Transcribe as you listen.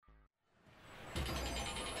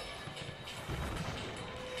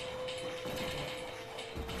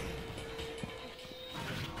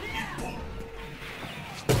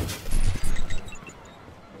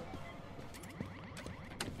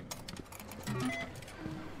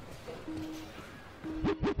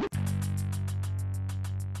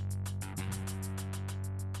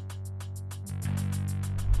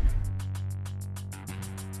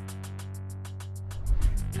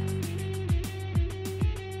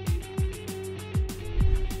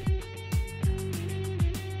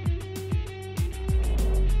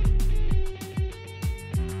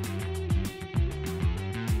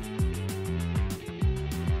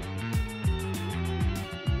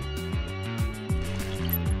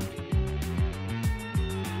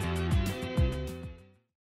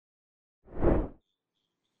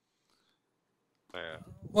Yeah.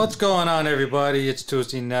 What's going on, everybody? It's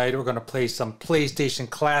Tuesday night. We're going to play some PlayStation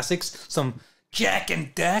classics, some Jak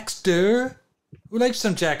and Daxter. Who likes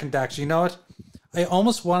some Jak and Daxter? You know what? I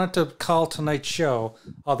almost wanted to call tonight's show,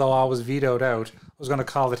 although I was vetoed out. I was going to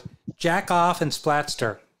call it Jack Off and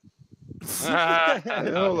Splatster. Hey,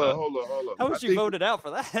 hold on. How was you voted out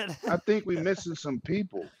for that? I think we're missing some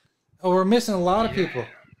people. Oh, we're missing a lot of people.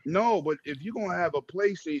 No, but if you're gonna have a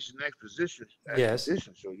PlayStation exposition Yes.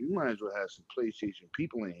 show, you might as well have some PlayStation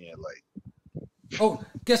people in here. Like, Oh,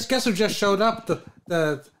 guess who just showed up?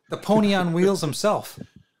 The pony on wheels himself.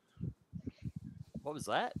 What was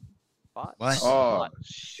that? Bot? What? oh Bot.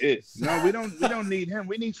 shit! No, we don't need him.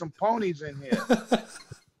 We need some ponies in here.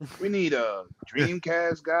 We need a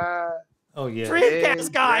Dreamcast guy. Oh yeah.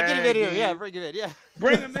 Dreamcast guy, get him in here. Dragon. Yeah, bring him in. Yeah.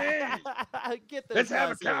 Bring him in. Get this Let's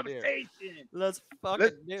have a guy in here. conversation. Let's fucking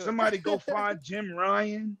Let do it. somebody go find Jim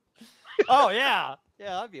Ryan. Oh yeah,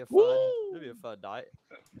 yeah, that'd be a fun. Woo! That'd be a fun night.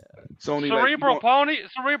 Sony, Cerebral like, Pony.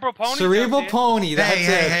 Cerebral Pony. Cerebral Pony. That's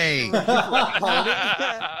Hey, it. hey, hey.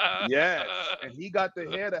 yes, and he got the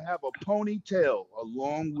hair to have a ponytail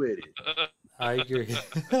along with it. I agree.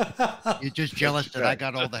 You're just jealous that I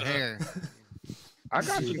got all the hair. I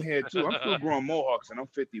got some hair too. I'm still growing mohawks, and I'm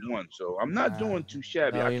 51, so I'm not doing too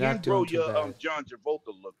shabby. No, I you're can't not grow doing too your bad. John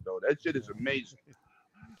Travolta look though. That shit is amazing.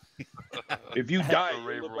 If you die,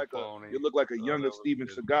 you look like a younger Steven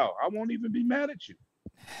Seagal. I won't even be mad at you.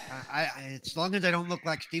 As long as I don't look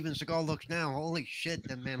like Steven Seagal looks now, holy shit,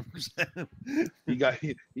 that man looks.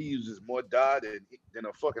 He uses more dye than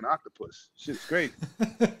a fucking octopus. Shit's great.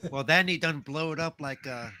 Well, then he done blow it up like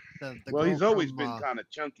the Well, he's girl always from, been kind of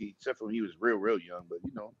chunky, except for when he was real young. But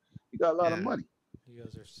you know, he got a lot of Yeah. money. You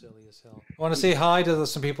guys are silly as hell. I want to say hi to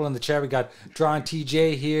some people in the chat. We got Drawn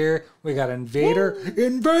TJ here. We got Invader. Woo!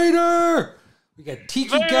 Invader! We got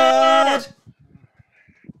Tiki Invader! God.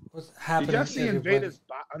 What's happening? Did y'all see everybody? Invaders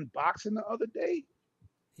unboxing the other day?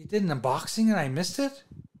 He did an unboxing and I missed it?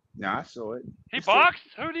 Yeah, I saw it. He boxed?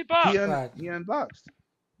 Who did he box? He unboxed.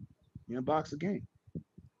 He unboxed the game.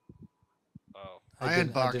 Oh. I did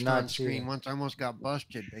unboxed not on see screen it. once. I almost got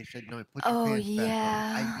busted. They said, "No, put your Oh, pants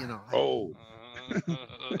yeah. back on." Oh.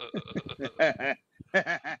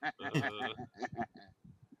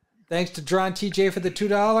 Thanks to Drawn TJ for the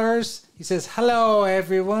 $2. He says, hello,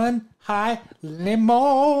 everyone. Hi,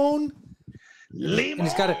 Limon. Lemon.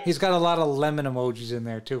 And he's got a lot of lemon emojis in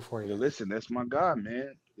there, too, for Yo, you. listen, that's my guy,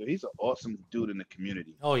 man. Yo, he's an awesome dude in the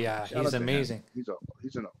community. Oh, yeah. Shout out He's to him. amazing. He's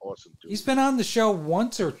an awesome dude. He's been on the show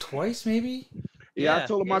once or twice, maybe? Yeah, I Yeah,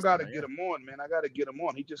 told him I he's gotta been, get him on, man. I gotta get him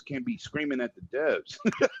on. He just can't be screaming at the devs.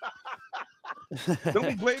 Don't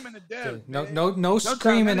be blaming the devs. No, man. no Sometimes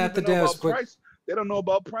screaming they at the don't even know devs, about but price. They don't know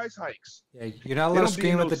about price hikes. yeah, you're not They allowed to don't be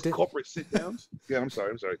scream in at the those devs. corporate sit downs. Yeah, I'm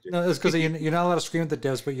sorry, Jay. No, it's because you're not allowed to scream at the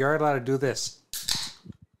devs, but you're allowed to do this.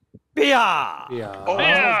 Bia! Yeah. Oh, you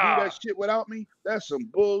Yeah. don't do that shit without me? That's some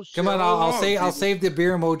bullshit. Come on, Hold I'll people. save the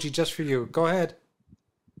beer emoji just for you. Go ahead.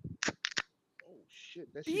 Oh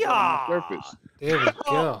shit, that shit got on my surface. There we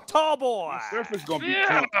go. Tall boy! My surface gonna be Yeah.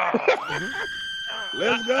 drunk.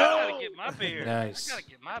 Let's I go. gotta get my beer. Nice. I gotta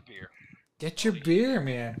get my beer. Get your beer,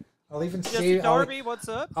 man. I'll even Jesse save. Darby, what's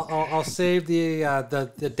up? I'll save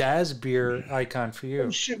the Daz beer icon for you. Oh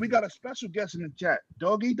shit, we got a special guest in the chat.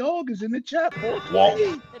 Doggy Dog is in the chat. Hey,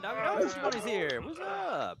 Whoa. Nobody's here. What's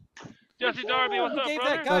up? Jesse Darby, what's Who up, gave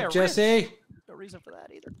brother? that guy What's up, a Jesse? wrench? No reason for that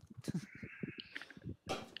either.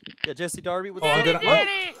 Yeah, Jesse Darby. What's Oh, I'm up? gonna-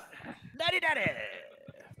 Daddy! Daddy!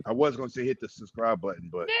 I was gonna say hit the subscribe button,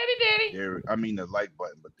 but Daddy! the like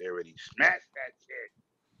button, but they already smashed that shit.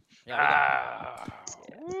 Yeah, we got- Ah.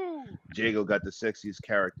 Woo. Jago got the sexiest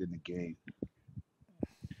character in the game.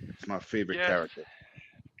 It's my favorite Yes. character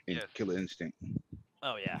in Yes. Killer Instinct.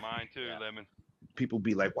 oh yeah. Mine too, Yeah. Lemon. People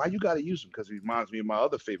be like, "Why you gotta use him?" Because he reminds me of my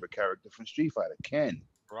other favorite character from Street Fighter, Ken.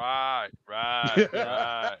 Right.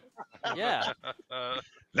 Yeah.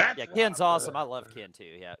 That's Yeah, why Ken's I- awesome. I love Ken too.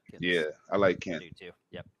 Yeah. Ken's Yeah, I like a Ken. dude too.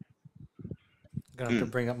 Yep. I'm gonna have to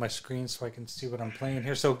bring up my screen so I can see what I'm playing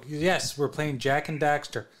here. So yes, we're playing Jak and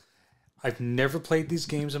Daxter. I've never played these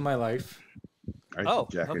games in my life. I used Oh,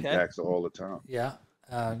 to Jack and okay. Daxter all the time. Yeah.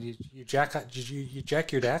 You jack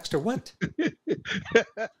your Daxter? What?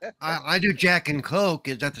 I do Jack and Coke.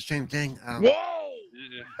 Is that the same thing? Whoa!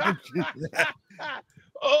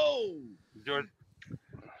 Oh! George,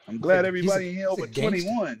 I'm glad He's a- everybody in here he's a over gangster.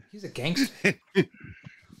 21. He's a gangster.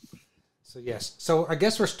 So yes. So I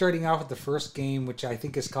guess we're starting off with the first game, which I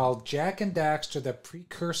think is called Jak and Daxter: The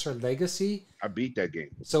Precursor Legacy. I beat that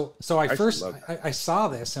game. So I used to first love it. I saw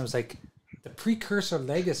this and I was like, the Precursor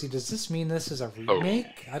Legacy. Does this mean this is a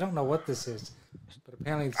remake? I don't know what this is, but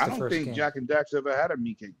apparently it's the I don't first think game. Jack and Dax ever had a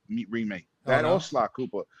meat remake. That no? or Sly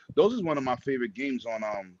Cooper. Those is one of my favorite games on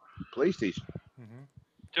PlayStation. Mm-hmm.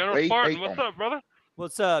 General Spartan, what's up, brother?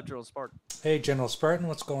 What's up, General Spartan? Hey, General Spartan,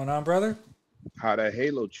 what's going on, brother? How that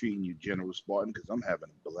Halo treating you, General Spartan? Because I'm having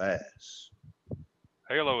a blast.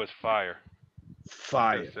 Halo is fire.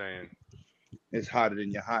 Fire. Just saying. It's hotter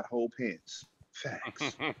than your hot hole pants.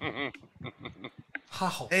 Facts.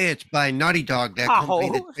 How? Hey, it's by Naughty Dog, that How?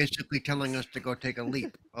 company that's basically telling us to go take a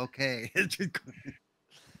leap. Okay.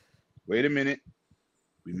 Wait a minute.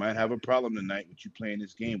 We might have a problem tonight with you playing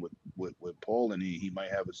this game with Paul, and he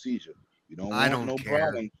might have a seizure. You don't want I don't no care.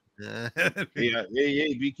 problem.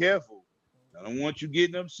 Hey, be careful. I don't want you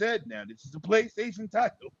getting upset now. This is a PlayStation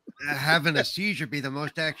title. Having a seizure be the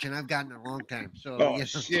most action I've gotten in a long time. So, Oh, you know.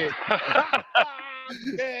 shit.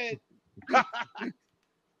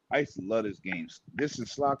 I used to love this game. This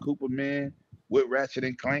is Sly Cooper, man, with Ratchet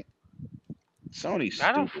and Clank. Sony's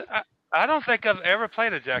stupid. I don't think I've ever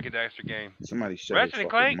played a Jack and Daxter game. Somebody shut Ratchet his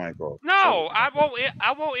and fucking Clank? mic off. No, I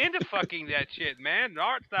won't into fucking that shit, man. The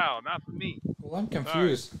art style, not for me. Well, I'm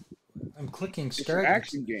confused. I'm clicking It's start. an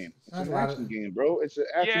action game. It's not an a lot action of- game, bro. It's an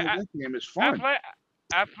action Yeah, game. It's fun.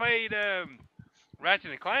 I played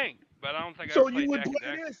Ratchet and Clank, but I don't think I So ever you played would Jack and play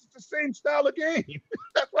Daxter. this? It's the same style of game.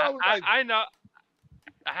 That's why I was like, I know.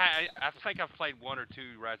 I think I've played one or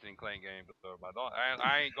two Ratchet and Clank games, but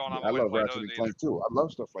I ain't going all I the way to love play Ratchet those and either. Clank too. I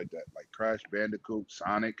love stuff like that, like Crash Bandicoot,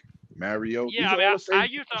 Sonic, Mario. Yeah, These I mean, are all the same I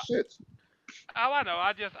used to. shits. Oh, I know.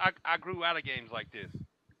 I grew out of games like this.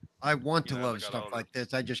 I want to You know, love I got stuff older. like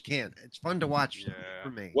this. I just can't. It's fun to watch Yeah.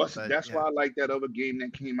 for me. That's yeah. why I like that other game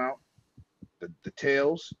that came out, the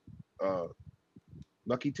Tales,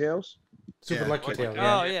 Lucky Tales. Super Yeah. Lucky Tail.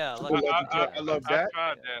 Oh Yeah. yeah. Super Lucky Tail. I love that.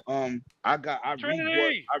 Tried that. I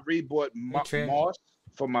Trinity! rebought Trinity. Moss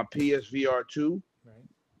for my PSVR 2, Right.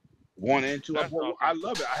 1 and 2. That's awesome. I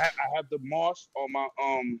love it. I have the Moss on my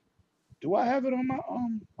do I have it on my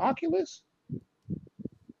Oculus?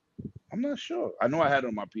 I'm not sure. I know I had it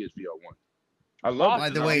on my PSVR 1. I love By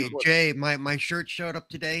it. the way, Jay, my shirt showed up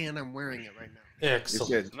today and I'm wearing it right now. It Excellent.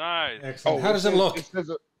 says, Nice. Excellent. How does it look? It says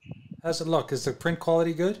How does it look? Is the print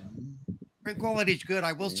quality good? Print quality's good.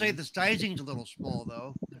 I will say the sizing's a little small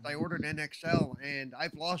though. 'Cause I ordered an XL and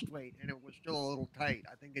I've lost weight and it was still a little tight.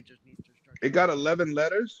 I think it just needs to stretch. it got 11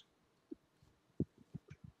 letters.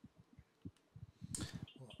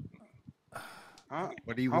 Huh?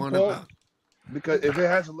 What do you Huh, want Paul? about? Because if it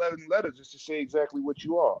has 11 letters, it's to say exactly what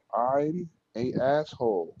you are. I'm a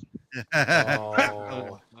asshole.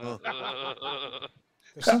 Oh. Well,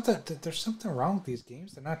 There's something wrong with these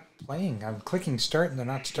games. They're not playing. I'm clicking start and they're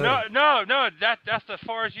not starting. No. That's as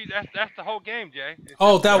far as you. That's the whole game, Jay.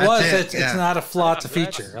 Oh, that That's was it, it's yeah. not a flaw, it's a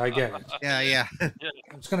feature. I get it. yeah.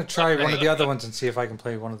 I'm just gonna try one of the other ones and see if I can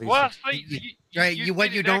play one of these. Well, things. see, Right. What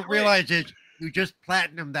did you it that don't quick. realize is you just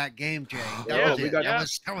platinum that game, Jay. That Yeah, was we it. got- That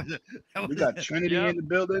We was got Trinity Yeah. in the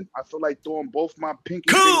building. I feel like throwing both my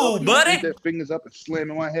pinky Cool, fingers, buddy. their fingers up and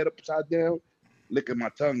slamming my head upside down, licking my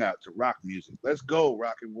tongue out to rock music. Let's go,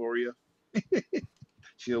 Rockin' Warrior.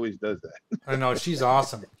 She always does that. I know, she's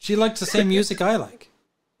awesome. She likes the same music I like.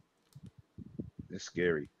 It's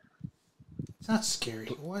scary. It's not scary.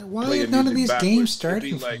 Why Play are your none of music these backwards. games It'd be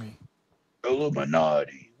starting for like- me?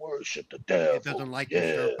 Illuminati, worship the devil. It doesn't like your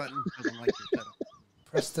start button. Doesn't like your setup.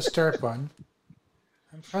 Press the start button.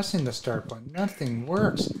 I'm pressing the start button. Nothing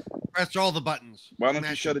works. Press all the buttons. Why don't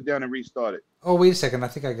you shut it down and restart it? Oh, wait a second. I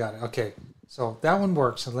think I got it. Okay. So that one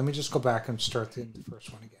works. So let me just go back and start the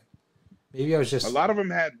first one again. Maybe I was just... A lot of them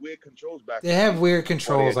had weird controls back They then. have weird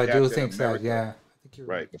controls. I do adapted think that. America. Yeah. I think you're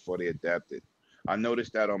Right, before they adapted. I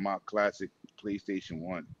noticed that on my classic PlayStation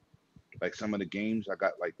 1. Like some of the games, I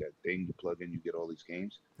got like that thing you plug in, you get all these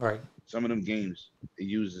games. Right. Some of them games, it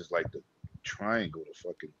uses like the triangle to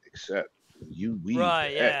fucking accept. We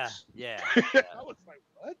Right. use the Yeah. X. Yeah. I was like,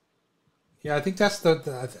 what? Yeah, I think that's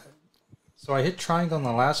so I hit triangle on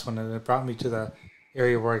the last one, and it brought me to the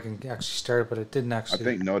area where I can actually start, but it didn't I actually.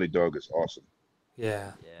 think Naughty Dog is awesome.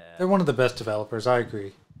 Yeah. Yeah. They're one of the best developers. I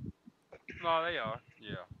agree. No, they are.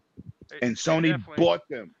 Yeah. And They Sony definitely- bought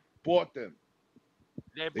them.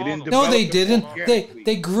 They didn't bought them. No, they develop them didn't. organically.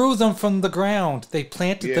 They grew them from the ground. They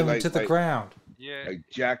planted Yeah, them like- into the like- ground. Yeah. Like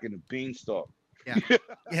Jack and the Beanstalk. Yeah,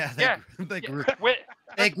 Yeah. they grew. Wait,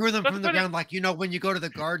 They grew them let's from the put it- ground, like when you go to the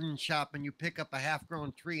garden shop and you pick up a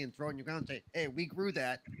half-grown tree and throw it in your ground and say, "Hey, we grew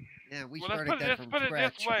that." Yeah, we Well, let's started that let's from put it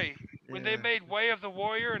scratch. this way. When they Yeah. made Way of the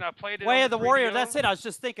Warrior and I played it Way on of the Warrior. 3DO, That's it. I was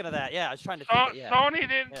just thinking of that. Yeah, I was trying to think. So, Yeah. Sony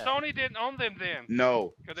Yeah. didn't own them then.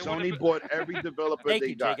 No, 'Cause they Sony would've- bought every developer Thank they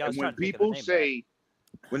you, got. Jake. I was And when trying to think of the people name, say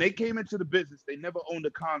When they came into the business, they never owned a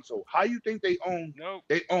console. How you think they own? Nope.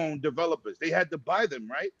 They own developers. They had to buy them,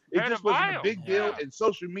 right? They It had just to buy wasn't a 'em. big deal, Yeah. and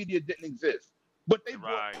social media didn't exist. But they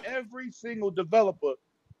brought Right. every single developer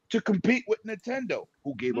to compete with Nintendo,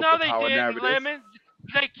 who gave up No, the they power didn't, narrative. Lemon.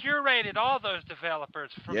 They curated all those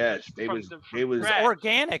developers from Yes, the, they from was the, they from was It was scratch.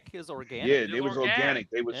 organic. It was organic. yeah, It they was was organic.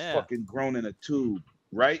 They was Yeah. fucking grown in a tube,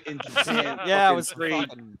 right? In Japan, Yeah, it fucking was trade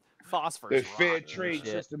fucking phosphorus. the fair rock and trade shit.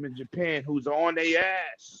 system in Japan, who's on their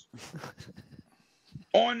ass.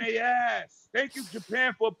 On their ass. Thank you,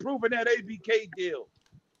 Japan, for approving that ABK deal.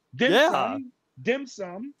 Dim Yeah. sum. Dim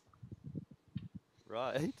sum.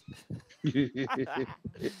 Right.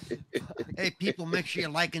 Hey, people, make sure you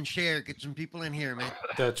like and share. Get some people in here, man.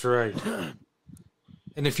 That's right.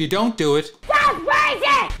 And if you don't do it,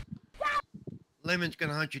 Lemon's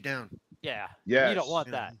gonna hunt you down. Yeah. Yes. You don't want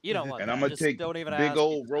that. You don't want And that. I'm gonna Just take don't even big ask,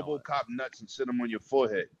 old you just know it. RoboCop nuts and sit them on your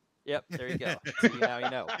forehead. Yep. There you go. So now you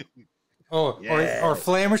know. oh, Yeah. or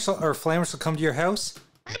Flammers will come to your house.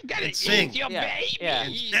 I'm gonna sing.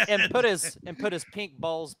 Yeah. And put his pink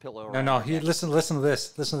balls pillow. No, around no. your He neck. listen to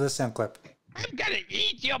this. Listen to this sound clip. I'm gonna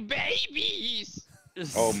eat your babies.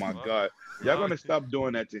 Oh my god. Y'all gonna stop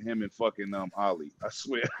doing that to him and fucking Ollie. I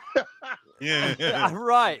swear. Yeah,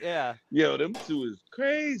 right. Yeah. Yo, them two is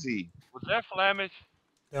crazy. Was that Flemish?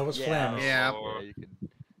 That was Yeah. Flammers. Yeah. Or, You can-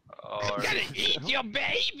 or eat your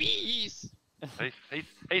babies.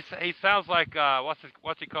 he sounds like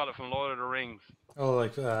what's he call it from Lord of the Rings? Oh,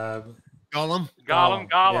 like Gollum. Gollum.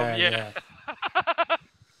 Yeah, Yeah.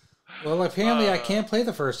 well, apparently I can't play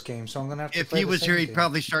the first game, so I'm gonna have to. If play he the was here, second he'd game.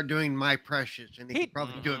 probably start doing My Precious, and he could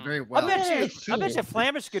probably do it very well. I bet Yeah, you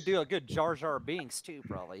Flamish could do a good Jar Jar Binks too,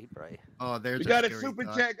 probably. Oh, there's We got a scary super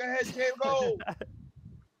thought. chat. Go ahead, Jay. Go.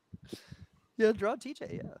 Yeah, draw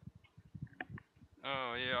TJ. Yeah.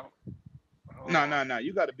 Oh yeah. No.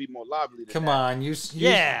 You got to be more lively than Come that. on, you.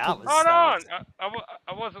 Yeah. I was Hold on. stoked.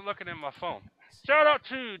 I wasn't looking at my phone. Shout out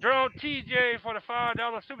to Drone TJ for the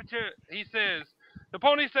 $5 super chat. He says, the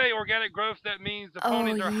ponies say organic growth, that means the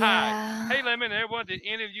ponies are high. Hey, Lemon, everyone, did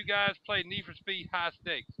any of you guys play Need for Speed High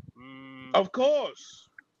Stakes? Of course.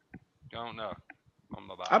 Don't know. I'm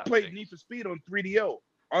about I High played Stakes. Need for Speed on 3DO.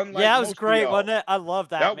 Unlike Yeah, it was most of great, y'all. wasn't it? I love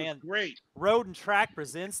that, That man. was great. Road and Track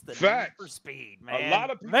presents the Need Facts. for Speed, man. A lot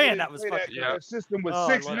of people man, didn't that was play fucking that. That system was Oh,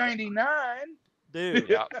 I loved it. $6.99. dude.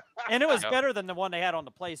 Yeah. And it was Yep. better than the one they had on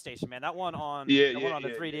the PlayStation, man. That one on Yeah, the yeah, one on the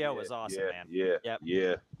yeah, 3DO yeah, was awesome, yeah, man. Yeah, Yep.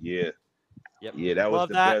 yeah, yeah, Yep. yeah. That was Love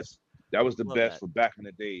the that. best. That was the Love best that. for back in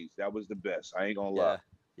the days. That was the best. I ain't gonna lie. Yeah.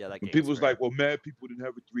 Yeah, that When game people was was great. like, "Well, mad people didn't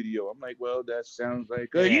have a 3DO," I'm like, "Well, that sounds like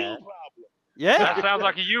a Yeah. you problem." Yeah. That sounds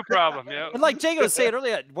like a you problem, yeah. And like Jago was saying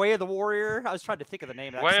earlier, Way of the Warrior. I was trying to think of the name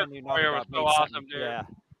of that. Way 'cause I of knew the nothing Warrior about was so made something- awesome, dude. Yeah.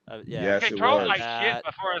 Yeah. Yes, Okay, it Troll was. like That- shit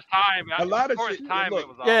before his time. A lot of before shit- his time, look, it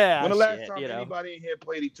was awesome. Yeah. When the last shit, time you know. anybody in here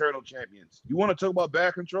played Eternal Champions? You want to talk about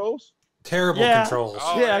bad controls? Terrible Yeah. controls.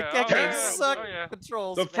 Oh, yeah, yeah. that Oh, game yeah. sucked. Oh, yeah.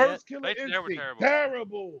 Controls, The man. first Killer They were Instinct, terrible.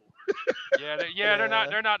 terrible. Yeah, they're Yeah.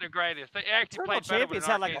 not the greatest. They actually Eternal played better with Champions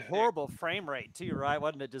an had like a arcade stick. horrible frame rate too, right?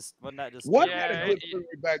 Wasn't that just What Yeah, had a good frame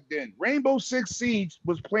rate back then? Rainbow Six Siege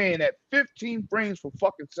was playing at 15 frames per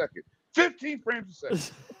fucking second. 15 frames a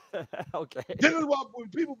second. okay. This is why when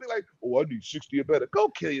people be like, "Oh, I need 60 or better," go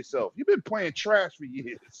kill yourself. You've been playing trash for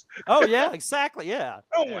years. Oh yeah, exactly. Yeah.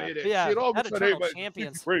 I don't want to hear that Yeah, shit. All of a that sudden, Eternal everybody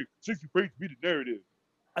Champions. 60 frames be the narrative.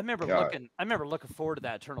 I remember God. looking forward to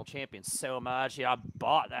that Eternal Champions so much. Yeah, I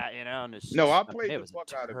bought that, you know, and it's No, I just- played it the was a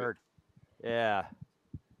fuck out of it. turd. Yeah.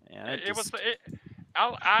 Yeah. It was.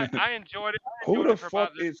 I enjoyed it. I Who enjoyed the it for about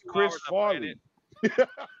fuck the is 2 Chris hours I played Farley? it.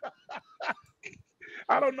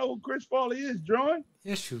 I don't know who Chris Farley is, John.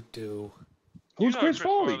 Yes, you do. You Who's know Chris who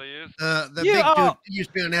Farley? is. The You- big oh. dude used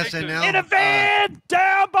to be on Big dude. SNL. In a van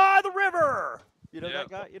down by the river. You know Yeah. that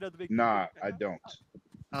guy? You know the big Nah, I don't.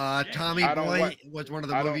 Tommy I don't Boy wa- was one of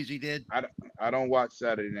the I don't- movies he did. I don't watch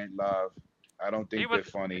Saturday Night Live. I don't think He they're was-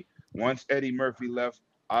 funny. Once Eddie Murphy left,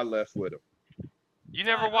 I left with him. You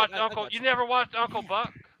never I watched got Uncle. you. You never watched Uncle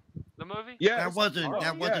Buck, the movie? Yeah, That wasn't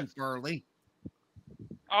yes. Farley.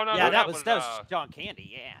 Oh no, Yeah, no, that was uh, John Candy.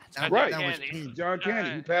 Yeah. That, Right. that was Candy. King. John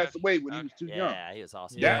Candy. He passed away when he was too young. Yeah, he was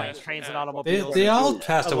awesome. Yeah. Planes, trains, and Yeah. automobiles. They all Yeah.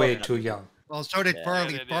 passed I away love it. too young. Well, so did Yeah.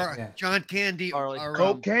 Farley. Yeah, they did. Yeah. John Candy. Farley.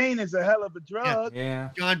 Cocaine is a hell of a drug.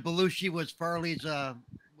 Yeah. John Belushi was Farley's. Was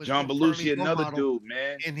John Farley's Belushi, role another model, dude,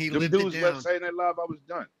 man. and he Them lived it dudes down. left Saturday Night Live, I was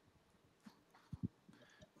done.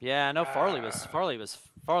 Yeah, I know Farley was. We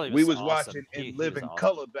was awesome. watching He and live was in awesome.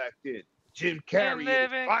 color back then. Jim And Carrey at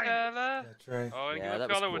Living his finest. Color. That's right. Oh, Yeah, yeah, that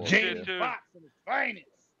was color was cool. shit James too. Fox at his finest.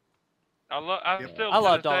 I Yep. still. I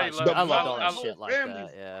loved to all this that day shit. I love- loved all I that love shit like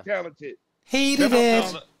families. that. Yeah. Talented. Hated Never it.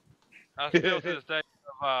 found I still to this day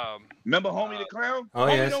Remember Homie the Clown? Oh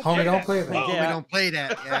yes, homie, don't play that. Oh, we Yeah. don't play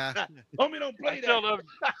that. Yeah. Homie don't play that.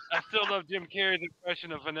 I still love Jim Carrey's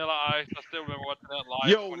impression of Vanilla Ice. I still remember watching that live.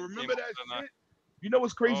 Yo, when it came remember out that tonight. shit? You know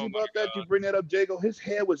what's crazy Oh my about that? You God. bring that up, Jago. His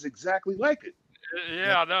hair was exactly like it.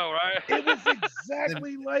 Yeah, I know, right? It was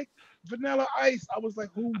exactly like Vanilla Ice. I was like,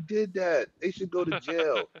 who did that? They should go to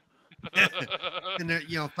jail.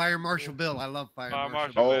 And Fire Marshal Bill. I love Fire Fire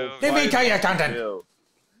Marshal Marshal Bill. Bill. Let me tell you something. Bill.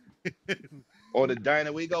 Or the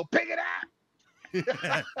diner we go, pick it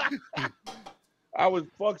up. I was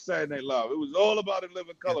fuck Saturday Night Live. It was all about In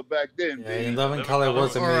Living Color back then, Yeah, baby. In Living Color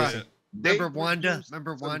was Or, amazing. They Remember Wanda? produced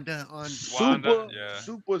Remember some Wanda on? Wanda, yeah.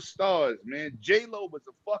 superstars, man. J-Lo was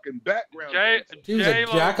a fucking background Jay- dancer. She was a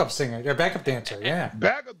J-Lo. backup singer, a backup dancer. Yeah,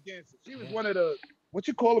 Backup dancer. She was one of the what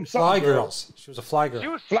you call them? Fly Something girls. She was a fly girl. She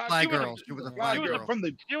was Fly she was a- Girls. She was a Fly Fly girl Girl. from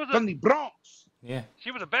the She was from a the Bronx. Yeah.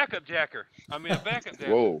 she was a backup jacker. I mean, a backup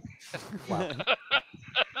dancer. Whoa.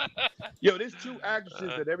 Yo, there's two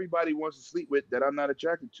actresses that everybody wants to sleep with that I'm not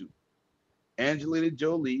attracted to. Angelina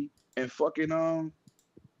Jolie and fucking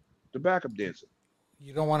the backup dancer.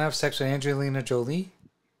 You don't want to have sex with Angelina Jolie?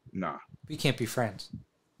 Nah. We can't be friends.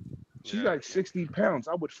 She's Yeah. like 60 pounds.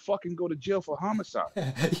 I would fucking go to jail for homicide.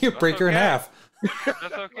 You break her in okay. half.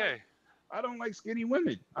 That's okay. I don't like skinny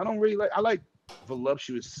women. I don't really like. I like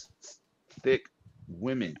voluptuous, thick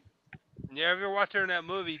women. Yeah, have you ever watched her in that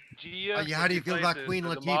movie, Gia? How do you feel about Queen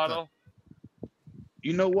the Latifah? model?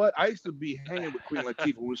 You know what? I used to be hanging with Queen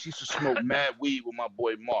Latifah when she used to smoke mad weed with my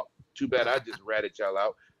boy Mark. Too bad I just ratted y'all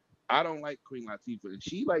out. I don't like Queen Latifah, and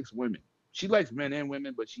she likes women. She likes men and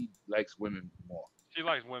women, but she likes women more. She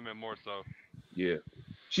likes women more so. Yeah,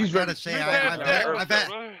 she's I gotta very. say, she's I- very- I bet-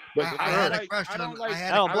 But I had a like, crush I on- don't like. I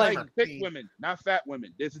had a I crush like on thick Queen. women, not fat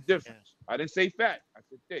women. There's a difference. I didn't say fat. I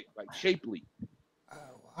said thick, like shapely.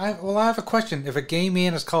 I have a question. If a gay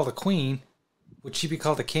man is called a queen, would she be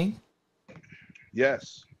called a king?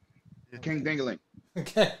 Yes, King Dingaling.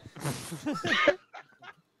 Okay.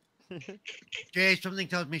 Jay, something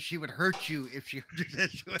tells me she would hurt you if she did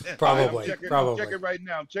this. Probably. I'm Probably. checking right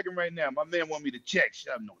now. I'm checking right now. My man want me to check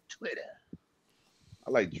something on Twitter.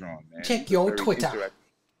 I like drawing, man. Check It's your very Twitter. interactive.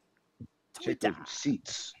 Check those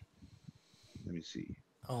receipts. Let me see.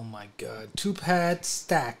 Oh my god. 2-pad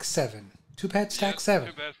stack 7. 2-pad stack 7.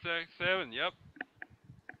 Two bad stack 7. Yep.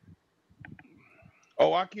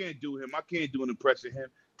 Oh, I can't do him. I can't do an impression of him.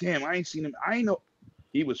 Damn, I ain't seen him. I ain't know.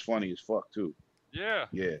 He was funny as fuck too. Yeah.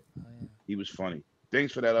 Yeah, he was funny.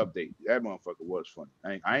 Thanks for that update. That motherfucker was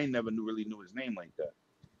funny. I ain't never really knew his name like that,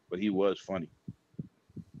 but he was funny.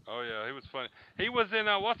 Oh yeah, he was funny. He was in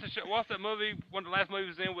what's that movie? One of the last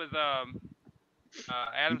movies he was in with He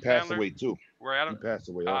Adam passed Sandler. away too. Where He Adam passed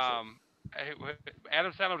away also.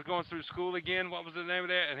 Adam Sandler was going through school again. What was the name of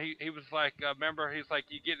that? And he was like, remember, he's like,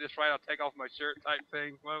 you get this right, I'll take off my shirt type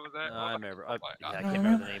thing. What was that? I remember. Oh my God. I can't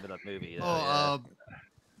remember the name of that movie.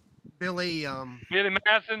 Billy. Billy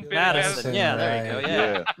Madison. Billy Madison. Yeah, there you go.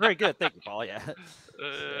 Yeah. Yeah. Very good. Thank you, Paul. Yeah.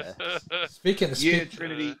 Speaking of Yeah,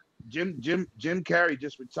 Trinity. Jim Carrey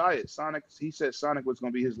just retired. Sonic. He said Sonic was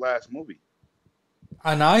gonna be his last movie.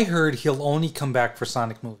 and I heard he'll only come back for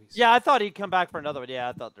Sonic movies. Yeah, I thought he'd come back for another one. Yeah,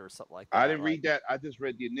 I thought there was something like that. I didn't read that. I just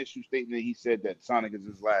read the initial statement. He said that Sonic is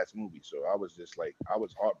his last movie. So I was just like, I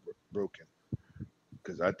was heartbroken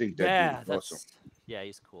because I think that Yeah, dude is awesome. yeah,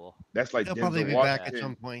 he's cool. That's like They'll Denzel probably be Washington. back at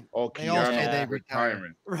some point. Or They all say Keanu they retire.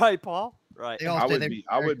 retiring. Right, Paul? Right. They all I say would they be-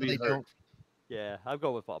 I would retire, be but they hurt. don't. Yeah, I'll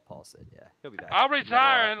go with what Paul said. Yeah, he'll be back. I'll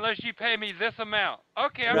retire unless you pay me this amount.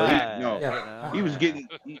 Okay, I'm Right. back. No, Yeah. He was getting,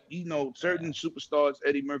 you know, certain superstars: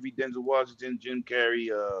 Eddie Murphy, Denzel Washington, Jim Carrey,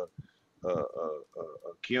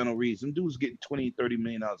 Keanu Reeves. Them dudes getting $20, $30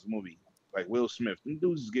 million a movie. Like Will Smith, them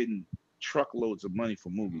dudes is getting truckloads of money for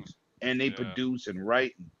movies, and they Yeah. produce and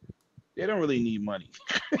write. They don't really need money.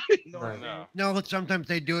 You know what I Right. mean? No. No, but sometimes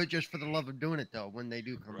they do it just for the love of doing it, though. When they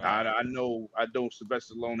do come out. I know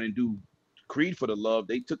Sylvester Stallone and do Creed for the love.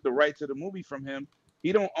 They took the rights to the movie from him.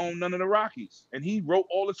 He don't own none of the Rockies, and he wrote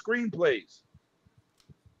all the screenplays.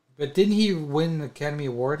 But didn't he win the Academy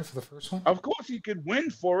Award for the first one? Of course, he could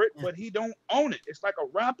win for it, but he don't own it. It's like a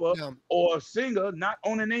rapper Yeah. or a singer not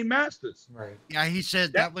owning their masters. Right. Yeah, he said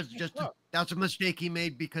That- that was just Look. that's a mistake he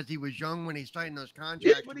made because he was young when he signed those Yeah,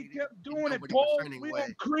 contracts. but he and kept didn't doing know it, what he was Paul. signing We away.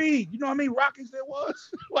 on Creed. You know how many Rockies there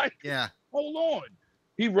was? Like, Yeah, hold on.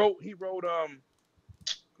 He wrote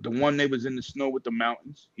the one they was in the snow with the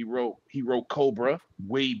mountains. He wrote Cobra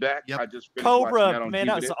way back. Yep. I just finished watching that Cobra, on man,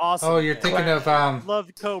 that was DVD. awesome. Oh, you're man. thinking of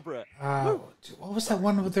Loved Cobra. what was that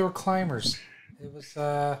one where they were climbers? It was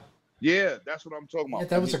Yeah, that's what I'm talking about. Yeah,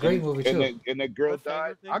 that was a great movie too. And that girl Cliffhanger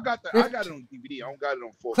died. thing? I got it on DVD. I don't got it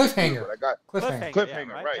on 4K. Cliffhanger. But I got Cliffhanger.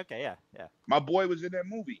 Yeah, right. Okay, yeah. My boy was in that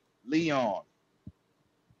movie. Leon,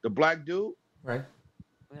 the black dude. Right.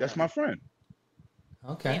 That's my friend.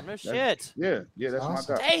 Okay. Damn, no shit. Yeah, that's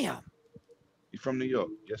awesome. my guy. Damn. He's from New York.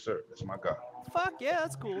 Yes, sir. That's my guy. Fuck yeah,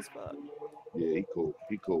 that's cool as fuck. Yeah,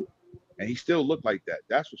 he cool. And he still looked like that.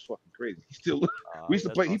 That's what's fucking crazy. He still look. We used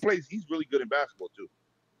to play. Awesome. He's really good in basketball too.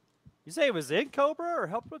 You say he was in Cobra or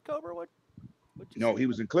helped with Cobra? What? No, he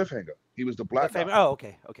was in Cliffhanger. He was the black guy. Oh,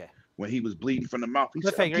 okay. When he was bleeding from the mouth. He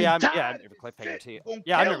Cliffhanger, said, yeah, "I'm I remember Cliffhanger too.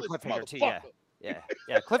 Yeah, I remember Cliffhanger too. Yeah.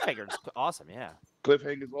 Cliffhanger's awesome. Yeah.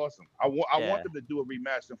 Cliffhanger's awesome. I want Yeah. them to do a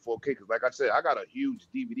remaster in 4K because, like I said, I got a huge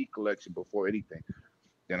DVD collection before anything.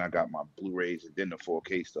 Then I got my Blu-rays and then the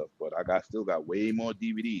 4K stuff. But I still got way more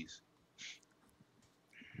DVDs.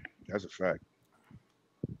 That's a fact.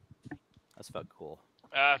 That's fucking cool.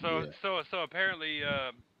 So apparently,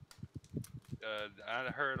 I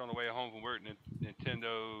heard on the way home from work,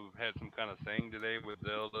 Nintendo had some kind of thing today with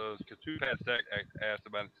Zelda. Because two Pat asked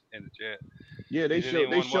about it in the chat. Yeah, they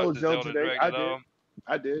showed Zelda today.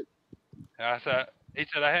 I did. He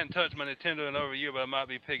said I hadn't touched my Nintendo in over a year, but I might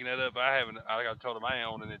be picking that up. I haven't. I told him I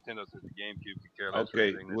own a Nintendo since the GameCube.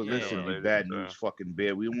 Okay, well listen, you bad news fucking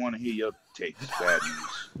bear. We don't want to hear your takes. Bad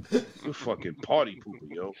news. You're fucking party pooper,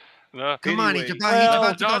 yo. No. Come on, Anyway, he's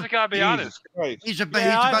about to I go. just gotta be honest. He's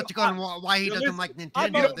Yeah, about to go on why he doesn't like Nintendo.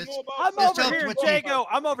 I'm This over helps here, with Jago.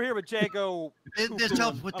 I'm over here with Jago. This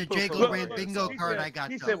helps with the Jago Look, Brand bingo he card said- I got.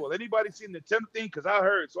 He though. said, "Well, anybody seen the Nintendo thing? Because I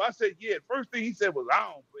heard." So I said, "Yeah." First thing he said was, "I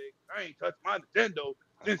don't play. I ain't touched my Nintendo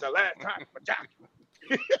since the last time."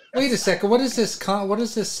 Wait a second. What is this? What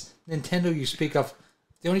is this Nintendo you speak of?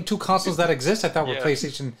 The only two consoles that exist, I thought, were Yeah.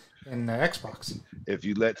 PlayStation and Xbox. If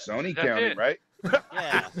you let Sony That's count it, it. right?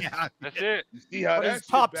 Yeah. Yeah. That's it. You see how But that it's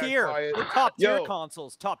top shit tier. backfired? They're top tier Yo.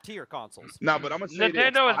 consoles. Top tier consoles. Nah, but I'm gonna say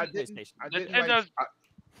Nintendo this. is- I didn't Nintendo's-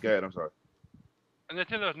 Go ahead. I'm sorry.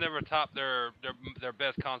 Nintendo's never topped their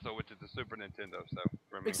best console, which is the Super Nintendo. So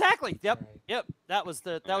for me, Exactly. Yep. That was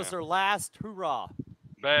their last hoorah.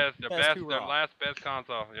 their hoorah. last best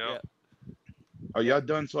console. Yep. Are y'all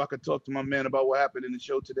done so I can talk to my man about what happened in the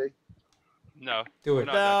show today? No. Do we're it.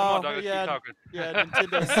 not done. Come on, No, dog. Let's yeah. keep talking. Yeah,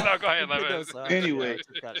 Nintendo's. No, go ahead, let me- Nintendo's, Anyway,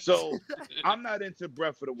 yeah, So I'm not into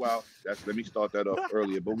Breath of the Wild. Let me start that off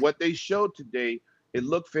earlier. But what they showed today, it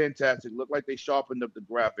looked fantastic. It looked like they sharpened up the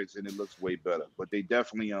graphics and it looks way better. But they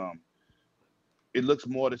definitely it looks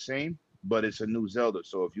more the same, but it's a new Zelda.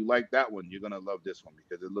 So if you like that one, you're gonna love this one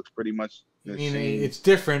because it looks pretty much the I mean, same. it's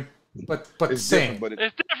different, but It's same. different, but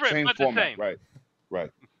It's different, same but the format. same.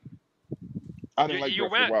 Right. I didn't like You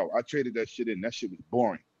Breath of the Wild. I traded that shit in. That shit was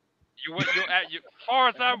boring. As far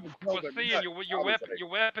as I was Like seeing, nuts. your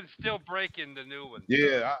weapon's still breaking the new one.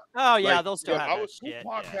 Yeah. Oh yeah, Like, they'll still have I that was two shit.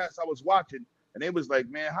 podcasts I was watching, and they was like,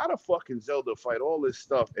 "Man, how the fuck can Zelda fight all this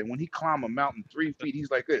stuff?" And when he climb a mountain 3 feet, he's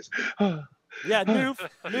like this. Yeah,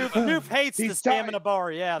 Noof hates the He's stamina tired.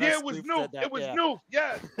 bar. Yeah, Yeah, that's it was Noof new. said that, It was yeah. new.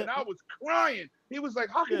 Yes, and I was crying. He was like,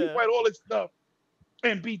 "How can you Yeah. fight all this stuff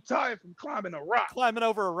and be tired from climbing a rock?" Climbing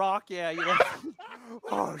over a rock. Yeah, you know.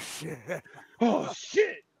 Oh shit. Oh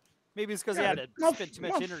shit! Maybe it's because he had to My- spend too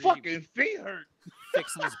much my energy fucking feet hurt.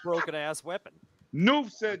 fixing his broken ass weapon.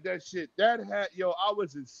 Noof said that shit. That had I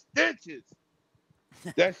was in stitches.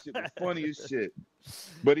 That shit was funny as shit.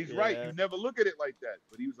 But he's right. Yeah. You never look at it like that.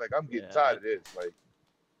 But he was like, "I'm getting Yeah. tired of this." Like,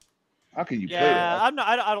 how can you play Yeah, that?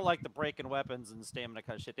 I don't like the breaking weapons and stamina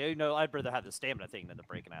kind of shit. You know, I'd rather have the stamina thing than the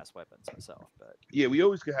breaking ass weapons myself. But Yeah, we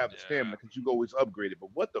always could have the Yeah. stamina because you can always upgrade it.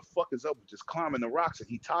 But what the fuck is up with just climbing the rocks and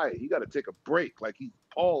he tired? He got to take a break like he's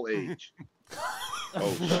Paul age.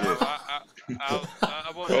 Oh shit!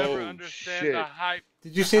 I will never Oh, understand shit. the hype.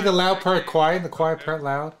 Did you say the loud part quiet and the quiet part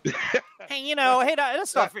loud? hey,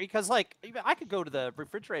 that's not free because like I could go to the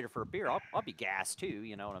refrigerator for a beer. I'll be gassed too.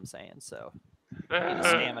 You know what I'm saying? So I need a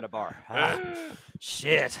stamina bar.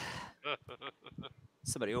 Shit.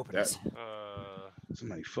 Somebody open this.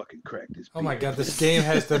 Somebody fucking cracked this. Oh my beer. god, this game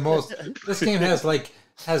has the most. This game has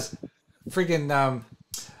friggin'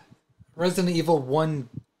 Resident Evil 1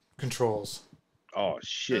 controls. Oh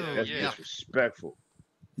shit! Oh, That's yeah. disrespectful.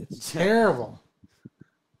 It's terrible.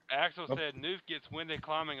 Axel said Noof gets winded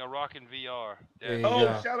climbing a rock in VR. There you Oh,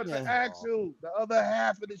 go. shout out to Yeah. Axel. The other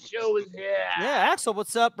half of the show is here. Yeah, Axel,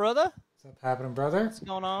 what's up, brother? What's up happening, brother? What's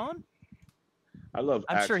going on? I love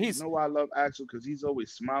I'm Axel. sure he's- You know why I love Axel? Because he's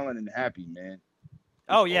always smiling and happy, man.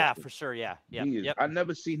 Oh yeah, awesome. for sure. Yeah, yeah, He is. yep. I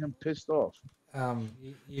never seen him pissed off.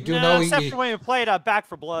 You do Nah, know except for when we played Back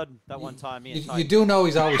for Blood that one time. Me and you Ty. do know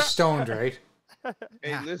he's always stoned, right?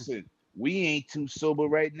 Hey, listen, we ain't too sober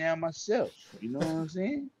right now myself. You know what I'm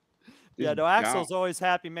saying? Yeah, no, Down. Axel's always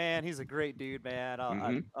happy, man. He's a great dude, man.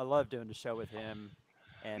 Mhm. I love doing the show with him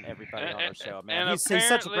and everybody on our show, man. And He's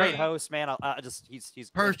such a great apparently- host, man. He's a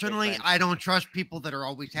great Personally, friend. I don't trust people that are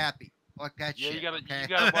always happy. Fuck that Yeah, shit. you gotta okay? you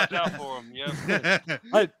gotta watch out for him.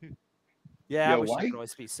 Yep. Yeah, I Yo, wish why I he- could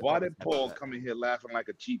always be Why supportive did Paul about come in here laughing like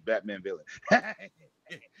a cheap Batman villain?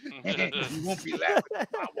 You won't be laughing at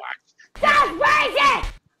my watch. That's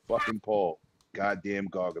racist! Fucking Paul. Goddamn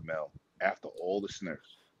Gargamel. After all the Smurfs.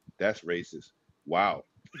 That's racist. Wow.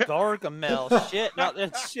 that. Gargamel, shit, no,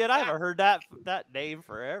 shit. I haven't heard that name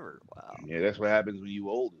forever. Wow. Yeah, that's what happens when you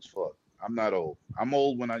old as fuck. I'm not old. I'm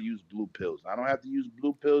old when I use blue pills. I don't have to use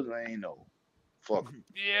blue pills. I ain't old. Fuck.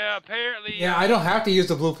 Yeah, apparently. Yeah, I don't have to use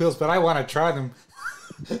the blue pills, but I want to try them.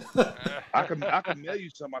 I can mail you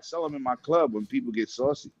some. I sell them in my club when people get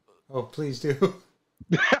saucy. Oh, please do.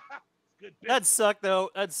 Good That'd suck though.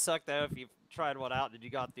 That'd suck though if you tried one out and you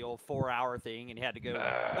got the old 4-hour thing and you had to go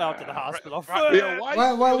out to the hospital. Yeah,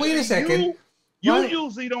 Well, wait a second. You Why-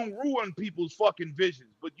 usually don't ruin people's fucking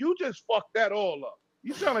visions, but you just fucked that all up.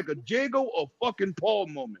 You sound like a Jago or fucking Paul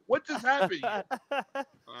moment. What just happened here?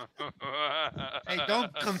 Hey,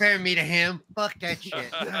 don't compare me to him. Fuck that shit.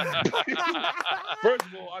 First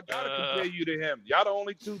of all, I gotta compare you to him. Y'all the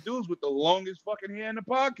only two dudes with the longest fucking hair in the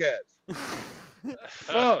podcast.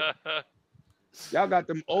 Fuck. Y'all got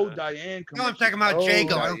them old Diane. No, I'm talking about Oh,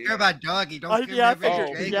 Jago. I don't Diane. care about Doggy. Don't I care about figured-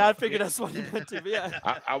 Jago. yeah, I figured that's what you meant to. Yeah.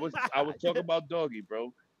 I was talking about Doggy,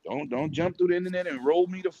 bro. Don't jump through the internet and roll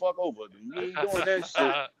me the fuck over. We ain't doing that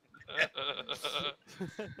shit.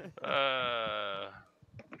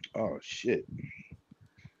 Oh shit!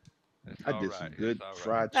 It's I all did some right, good it's all right.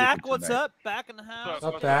 fried chicken Back, what's tonight. up? Back in the house.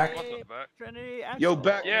 Up, back? What's up, back? Trinity. Yo, Axel.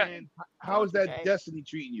 back Yeah. man. How is that Okay. Destiny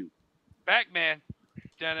treating you? Back man.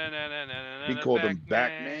 He called him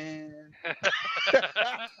Batman.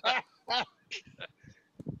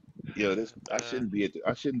 Yo, I shouldn't be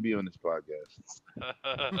I shouldn't be on this podcast.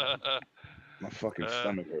 My fucking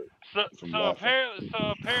stomach hurts. From laughing.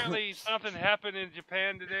 apparently something happened in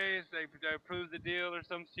Japan today. They approved the deal or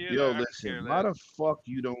some shit. Yo, I could listen, care why less. the fuck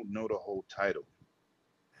you don't know the whole title?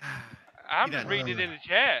 I'm You just don't reading it in the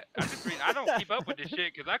chat. I don't keep up with this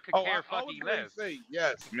shit because I could care I was fucking gonna less. say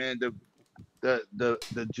yes, man.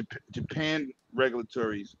 The Japan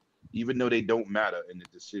regulatories, even though they don't matter in the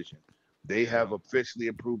decision, they have officially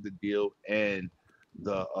approved the deal, and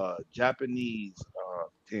the Japanese.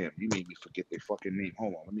 Damn, you made me forget their fucking name.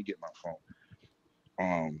 Hold on, let me get my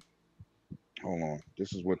phone. Hold on.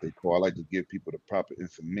 This is what they call. I like to give people the proper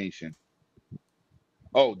information.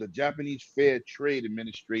 Oh, the Japanese Fair Trade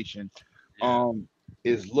Administration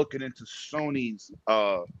is looking into Sony's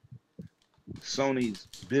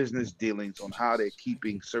business dealings on how they're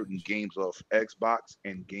keeping certain games off Xbox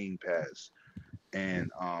and Game Pass. And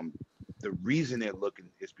the reason they're looking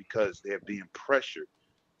is because they're being pressured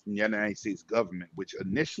from the United States government, which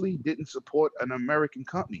initially didn't support an American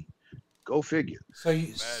company. Go figure.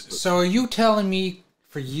 So are you telling me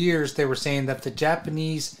for years they were saying that the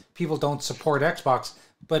Japanese people don't support Xbox,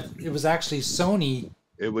 but it was actually Sony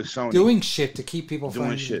It was Sony doing shit to keep people doing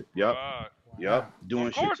from shit. Yep. Wow. Doing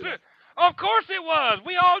Of shit course to them. it. Of course it was.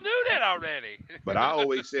 We all knew that already. But I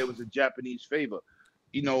always say it was a Japanese favor.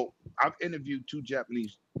 You know, I've interviewed 2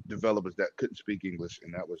 Japanese developers that couldn't speak English,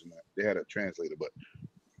 and that was not, they had a translator. But,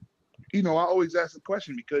 you know, I always ask the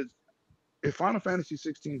question because if Final Fantasy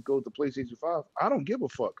 16 goes to PlayStation 5, I don't give a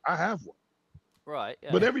fuck. I have one. Right.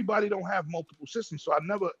 Yeah. But everybody don't have multiple systems, so I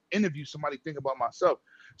never interview somebody think about myself.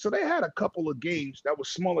 So they had a couple of games that were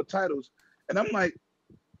smaller titles, and I'm like,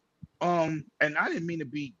 and I didn't mean to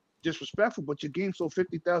be disrespectful, but your game sold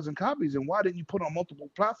 50,000 copies, and why didn't you put it on multiple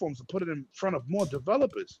platforms and put it in front of more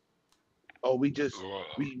developers? Oh, we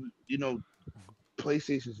you know,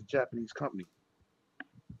 PlayStation's a Japanese company.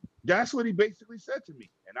 That's what he basically said to me,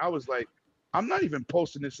 and I was like, I'm not even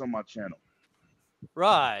posting this on my channel.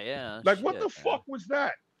 Right. Yeah. Like, what the shit, man. fuck was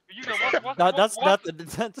that? You know, That's nothing.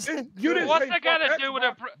 You didn't What's say that gotta fuck do with a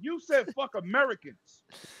Xbox. You said fuck Americans.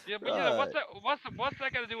 Yeah, but you know, what's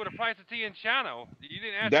that got to do with the price of tea in China? You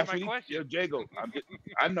didn't answer That's my what question. Jago.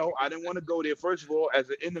 I know. I didn't want to go there. First of all, as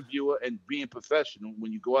an interviewer and being professional,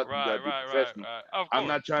 when you go out, you gotta be professional. Right. Of course. I'm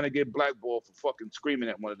not trying to get blackballed for fucking screaming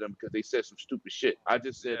at one of them because they said some stupid shit. I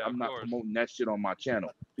just said Yeah, I'm of not course. promoting that shit on my channel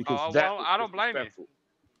because Oh, that well, was I don't blame you. disrespectful.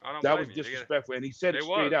 I don't That blame was you. disrespectful, and he said it It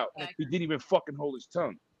straight was. out. He didn't even fucking hold his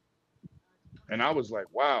tongue. And I was like,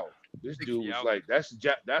 wow, this dude was like,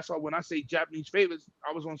 that's why when I say Japanese favors,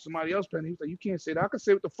 I was on somebody else's pen. He was like, you can't say that. I can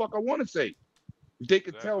say what the fuck I want to say. If they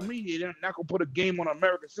could tell me they're not gonna put a game on an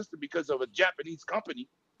American system because of a Japanese company.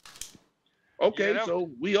 Okay, Yeah, so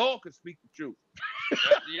we all could speak the truth.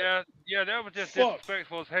 Yeah, that was just Fuck.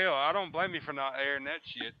 disrespectful as hell. I don't blame you for not airing that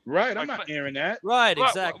shit. Right, I'm Like, not airing that. Right,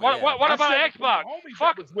 exactly. yeah. What I about said it to my Xbox? homies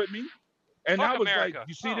Fuck, that was with me, and fuck I was like, America.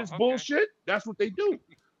 "You see this Okay. bullshit? That's what they do."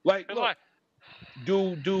 Like, It's look, like,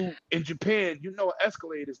 do in Japan, an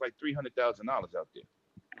Escalade is like $300,000 out there.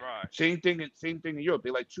 right, Same thing in Europe.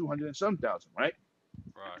 They're like 200 and some thousand, right?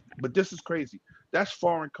 right. But this is crazy. That's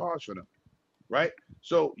foreign cars for them, right?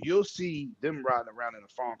 So you'll see them riding around in a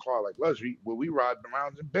foreign car like luxury, where we riding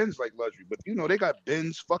around in Benz like luxury. But they got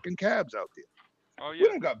Benz fucking cabs out there. Oh We yeah,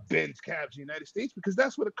 don't got Benz cabs in the United States because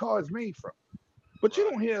that's where the car is made from. But you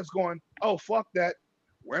right. don't hear us going, "Oh fuck that,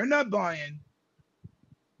 we're not buying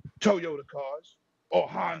Toyota cars or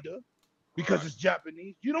Honda because Right. it's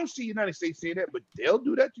Japanese." You don't see United States say that, but they'll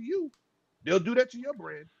do that to you. They'll do that to your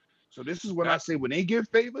brand. So this is when I That, say when they give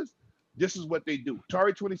favors, this is what they do.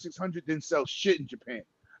 Atari 2600 didn't sell shit in Japan.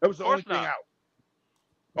 That was of the only course thing not. out.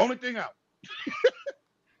 Only thing out.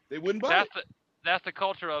 They wouldn't buy it. That's the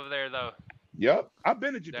culture over there, though. Yep. I've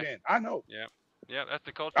been to That, Japan. I know. yeah, that's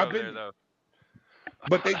the culture I've over been there, there. though.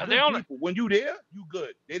 But they They good only, people. When you there, you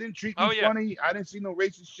good. They didn't treat me oh yeah, funny. I didn't see no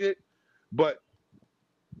racist shit. But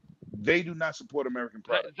they do not support American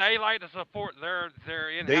products. they like to support their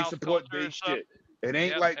They in-house support culture their and stuff. shit. It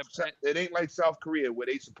ain't Yep, like South Korea where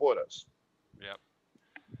they support us. yep.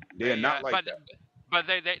 They are not like But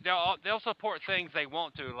that. they'll support things they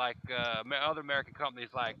want to, like other American companies,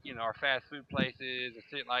 like our fast food places and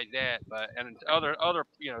shit like that. But and other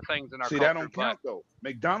things in our See, that culture. don't But count though.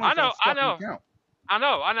 McDonald's don't I fucking know, count. I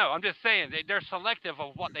know. I'm just saying they're selective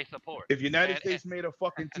of what they support. If United And States made a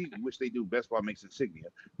fucking TV, which they do, Best Buy makes insignia.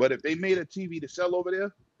 But if they made a TV to sell over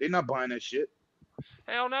there, they're not buying that shit.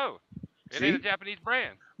 hell no, it ain't a See? Japanese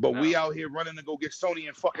brand. But No. we out here running to go get Sony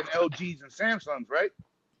and fucking LGs and Samsungs, right?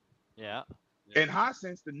 Yeah. And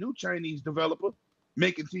Hisense, the new Chinese developer,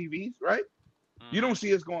 making TVs, right? Mhm. You don't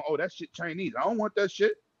see us going, "Oh, that shit Chinese. I don't want that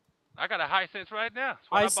shit." I got a Hisense right now. That's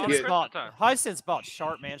what I bought at Yeah. Christmas time. Hisense bought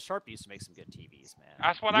Sharp, man. Sharp used to make some good TVs, man.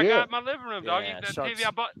 That's what I Yeah. got in my living room, dog. Yeah, That Sharp's- TV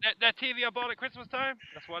I bought, that TV I bought at Christmas time.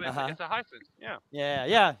 That's what Uh-huh. it's a Hisense. Yeah,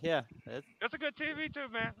 Yeah. it's a good TV too,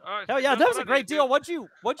 man. Hell yeah, that was a great deal. What'd you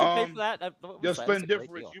pay for Um, that? Your What was that? That's a spend great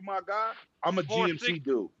difference. deal. You my guy. I'm a GMC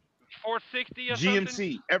dude. 460 or something.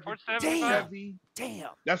 GMC. Every 475. Chevy.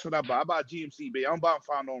 Damn. That's what I buy. I buy GMC, baby. I'm buying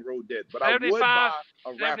Found on Road Dead. But I would buy a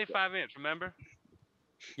Raptor. 75 inch. Remember?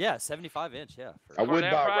 Yeah, 75-inch. Yeah. I For would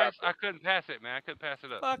that buy a price, Raptor. I couldn't pass it, man. I couldn't pass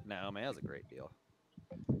it up. Fuck no, man. That was a great deal.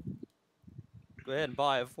 Go ahead and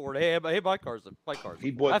buy a Ford. Hey, my car's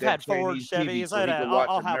He bought I've that had Ford, Chinese TV Chevys. so he could I'll watch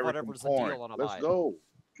have American whatever's the porn. deal on a Let's buy it. go.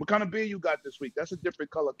 What kind of beer you got this week? That's a different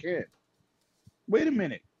color can. Wait a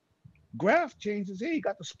minute. Graf changed his hair. He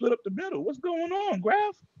got to split up the middle. What's going on,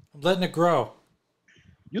 Graf? I'm letting it grow.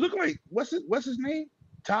 You look like what's his name?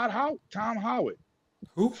 Tom Howard.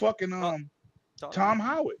 Who? Fucking Tom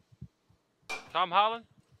Howard. Tom Holland?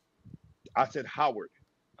 I said Howard.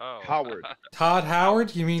 Oh. Howard. Todd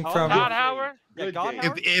Howard? You mean from? Todd Howard? Yeah, Good God day.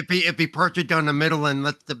 Howard? If he perched it down the middle and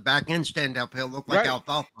let the back end stand up, he'll look like Right.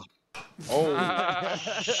 alfalfa. Oh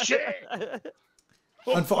shit.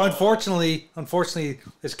 Unfortunately,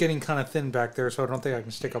 it's getting kind of thin back there, so I don't think I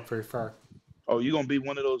can stick up very far. Oh, you gonna be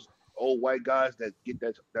one of those old white guys that get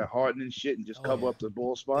that hardening shit and just Oh, cover yeah. up the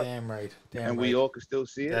bald spot, Damn right. Damn and right. we all can still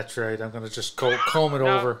see it. That's right. I'm gonna just comb it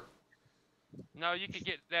No. over. No, you could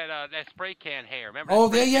get that spray can hair. Remember? Oh,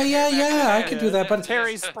 that spray can hair back in the I day? could do that, but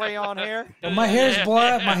Terry spray on hair. Well, my hair's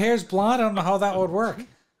blonde. My hair's blonde. I don't know how that would work.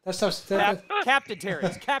 That stuff's. Captain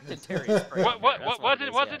Terry's spray.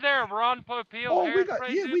 Wasn't there a Ron Popeil Oh, we hairspray got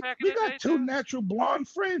too back in we the got day, two too? natural blonde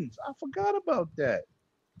friends. I forgot about that.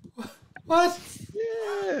 What?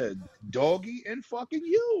 Yeah, Doggy and fucking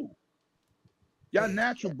you. Y'all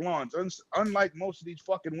natural blondes, unlike most of these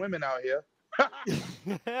fucking women out here.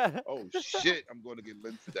 Oh shit, I'm going to get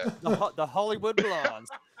linked for that. the Hollywood blondes.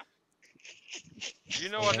 You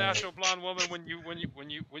know a natural blonde woman when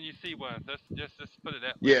you see one. Just put it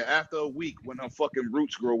that way. Yeah, after a week when her fucking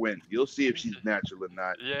roots grow in, you'll see if she's natural or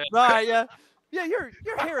not. Yeah. Right, yeah. Yeah, your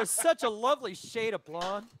hair is such a lovely shade of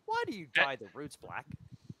blonde. Why do you dye the roots black?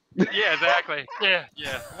 Yeah, exactly. Yeah.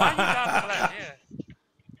 Why you got black?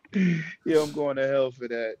 Yeah. Yeah, I'm going to hell for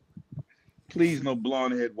that. Please, no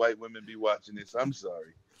blonde-haired white women be watching this. I'm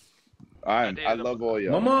sorry. I love all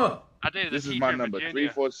y'all. Mama. I dated a This is teacher my in number, Virginia.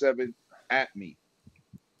 347 at me.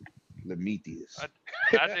 Lemetius.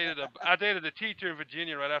 I dated a teacher in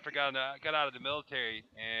Virginia right after I got out of the military,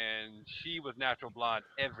 and she was natural blonde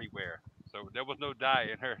everywhere. So there was no dye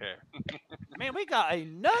in her hair. Man, we got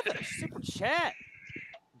another super chat.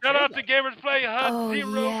 Shout out to Gamers Play Hut Zero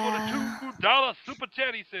for the $2 super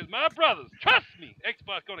chat. He says, "My brothers, trust me,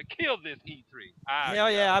 Xbox gonna kill this E3."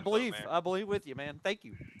 Hell yeah, I believe with you, man. Thank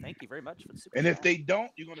you very much for the super And chat. if they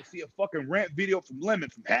don't, you're gonna see a fucking rant video from Lemon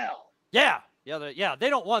from hell. Yeah, they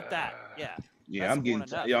don't want that. Yeah. Yeah, I'm getting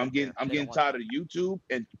tired of YouTube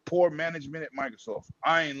and poor management at Microsoft.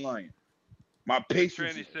 I ain't lying. My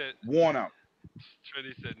patience is worn out.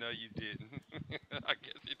 Trinity said, "No, you didn't." I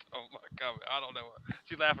guess he told my comment. I don't know.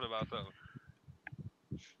 She's laughing about something.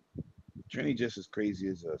 Trinity just as crazy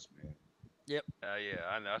as us, man. Yep. Yeah,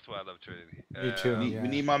 I know. That's why I love Trinity. Me too. We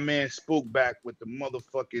need my man Spook back with the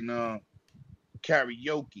motherfucking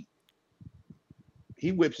karaoke.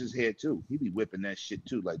 He whips his head too. He be whipping that shit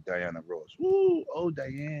too, like Diana Ross. Woo! Oh,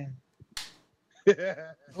 Diane.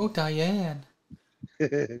 Oh, Diane.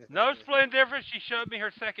 No explain difference. She showed me her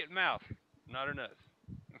second mouth, not her nuts.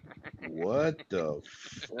 What the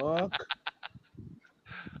fuck?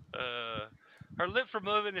 Her lips were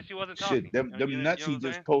moving and she wasn't talking. Shit, them nuts he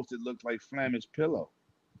just posted looked like Flammer's pillow.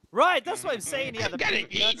 Right, that's what I'm saying. Yeah, you gotta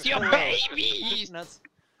eat your babies. Nuts.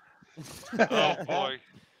 Oh boy.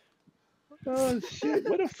 Oh shit!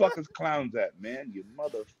 Where the fuck is Clowns at, man? You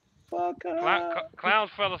motherfucker! Clowns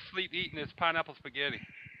fell asleep eating his pineapple spaghetti.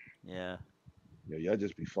 Yeah. Yo, y'all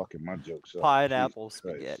just be fucking my jokes up. Pineapple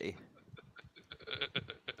spaghetti.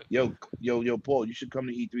 Yo, Paul, you should come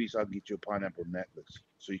to E3 so I can get you a pineapple necklace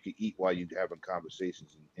so you can eat while you're having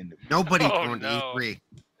conversations in the. Nobody's going to E3.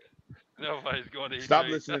 Nobody's going to E3. Stop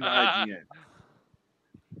listening to IGN.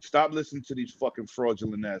 Stop listening to these fucking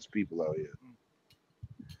fraudulent ass people out here.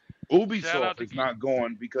 Ubisoft is not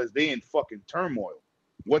going because they in fucking turmoil.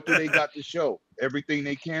 What do they got to show? Everything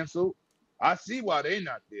they canceled? I see why they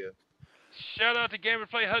not there. Shout out to Gamer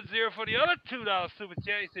Play Hut Zero for the other $2 super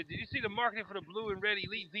chat. He said, "Did you see the marketing for the blue and red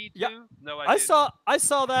Elite V2?" Yeah. No, I didn't. I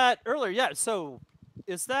saw that earlier. Yeah. So,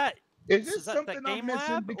 is this something I'm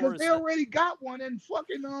missing? Because they already got one in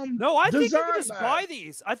fucking No, I think you can just Lab. buy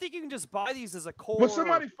these. I think you can just buy these as a core. But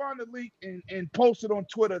somebody found the link and posted on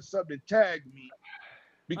Twitter something, tagged me.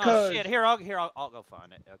 Because shit, I'll go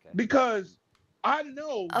find it. Okay. Because I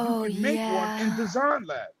know you can make one in Design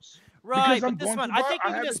Labs. Right, but this one, I think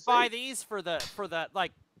you can just buy these for the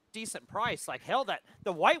like decent price. Like hell, that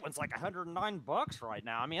the white one's like $109 right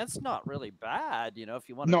now. I mean, it's not really bad, you know. If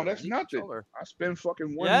you want. No, that's nothing. I spend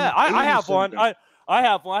fucking one. Yeah, I have one. I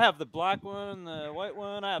have one. I have the black one, the white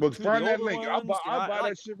one. I have two find that older link. ones. I'll buy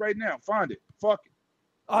that shit right now. Find it. Fuck it.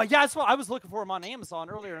 Yeah, that's what I was looking for them on Amazon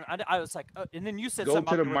earlier. And I was like, and then you said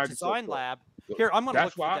something about the Design Lab. Here, I'm gonna.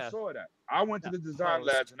 That's why I saw that. I went to the Design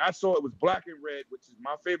Labs and I saw it was black and red, which is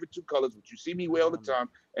my favorite two colors, which you see me wear all the time,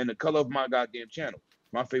 and the color of my goddamn channel.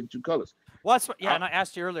 My favorite two colors. Well, that's what, and I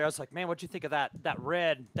asked you earlier. I was like, man, what'd you think of that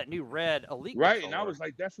new red Elite? Right, controller? and I was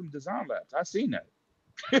like, that's from Design Labs. I seen that.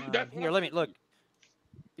 Here, let me look.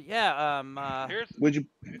 Yeah, would you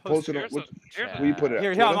post it on? Where you put it?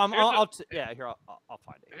 Here, I'll find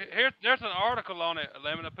it. There's an article on it.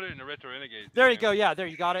 Let me put it in the Retro Renegades. There you go. Yeah, there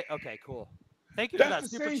you got it. Okay, cool. Thank you for that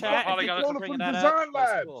super chat. Controller from Design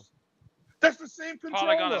Labs. Cool. That's the same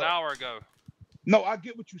controller. Polygon an hour ago. No, I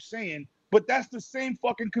get what you're saying, but that's the same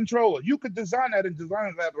fucking controller. You could design that in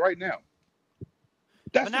Design Lab right now.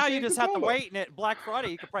 But now you just have to wait, and at Black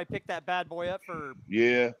Friday, you could probably pick that bad boy up for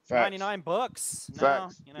 $99.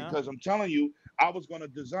 Facts. You know? Because I'm telling you, I was going to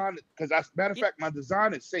design it. Because as a matter of fact, my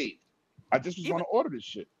design is saved. I just was going to order this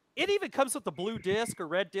shit. It even comes with the blue disc or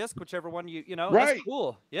red disc, whichever one you know. Right. That's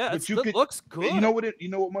cool. Yeah, it looks good. You know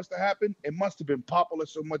what must have happened? It must have been popular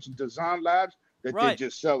so much in Design Labs that they're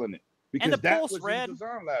just selling it. Because that was in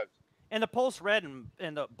Design Labs. And the Pulse Red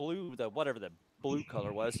and the blue, whatever the blue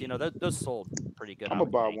color was, you know, those sold pretty good. I'm gonna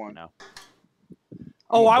buy one. You know?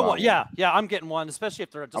 Oh, I want. Yeah, I'm getting one, especially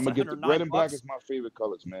if they're just. I'm gonna get the red and black is my favorite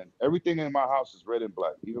colors, man. Everything in my house is red and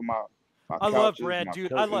black. Even my I love red, dude.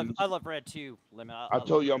 Curtains. I love red too. Lemon. I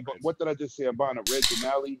told you, what did I just say? I'm buying a red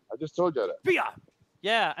Denali. I just told you that.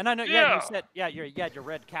 Yeah, and I know. Yeah, you said you had your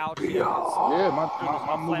red couch. Yeah,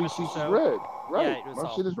 my movie seats is red. Right, yeah,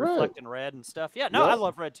 my shit is red. Reflecting red and stuff. Yeah, no, I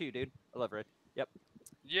love red too, dude. I love red. Yep.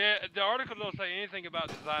 Yeah, the article don't say anything about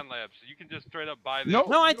Design Labs. You can just straight up buy them.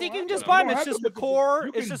 No, I think you can just buy them. It's just the core.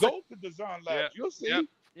 You can go to Design Labs. You'll see.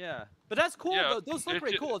 Yeah, but that's cool. Yeah. Those look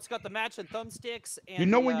pretty cool. It's got the matching thumbsticks. And you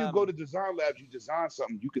know, when you go to Design Labs, you design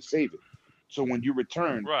something, you can save it. So when you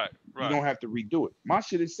return, you don't have to redo it. My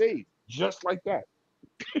shit is saved just like that.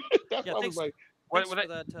 That's why I was like, thanks for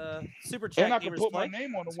that super chat. And I can put my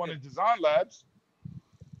name on the one in Design Labs.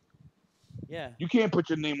 Yeah. You can't put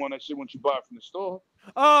your name on that shit once you buy it from the store.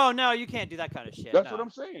 Oh no, you can't do that kind of shit. That's what I'm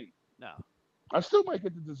saying. No. I still might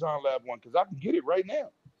get the Design Lab one because I can get it right now.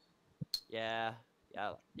 Yeah.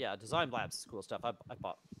 Yeah. Design Labs is cool stuff. I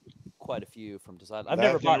bought quite a few from Design. I've Last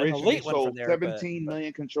never bought an generation, Elite they one from sold there, 17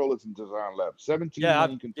 million controllers in Design Labs. 17 yeah,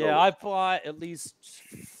 million controllers. I bought at least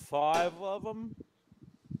 5 of them.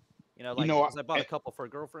 You know, like because I bought a couple for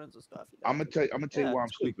girlfriends and stuff. You know, I'm gonna tell you why I'm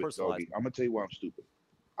sweet, stupid, personalized. doggy. I'm gonna tell you why I'm stupid.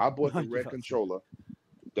 I bought the red controller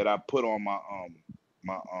that I put on my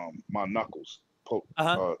knuckles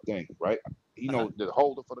thing, right? You know the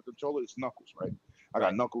holder for the controller is knuckles, right? I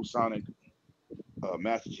got Knuckles, Sonic,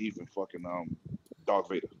 Master Chief, and fucking Darth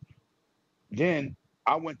Vader. Then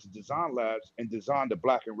I went to Design Labs and designed the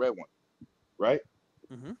black and red one, right?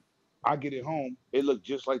 Mm-hmm. I get it home, it looked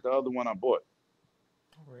just like the other one I bought.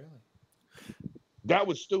 Oh, really? That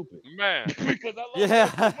was stupid, man. because I love it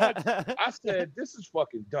so much. I said, "This is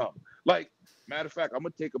fucking dumb." Like, matter of fact, I'm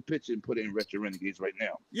gonna take a picture and put it in Retro Renegades right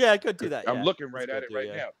now. Yeah, I could do that. I'm looking right at it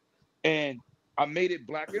right now, and I made it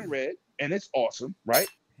black and red, and it's awesome, right?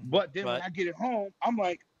 But then when I get it home, I'm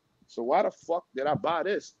like, "So why the fuck did I buy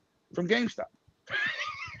this from GameStop?"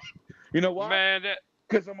 You know why? Man,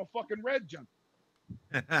 because I'm a fucking red junkie.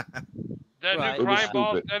 That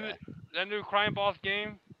new Crime Boss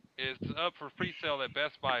game is up for pre-sale at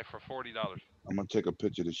Best Buy for $40. I'm gonna take a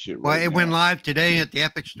picture of this shit. Well, right it now. went live today at the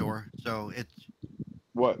Epic Store, so it's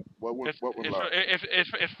what was live?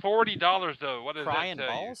 It's $40 though. What does that tell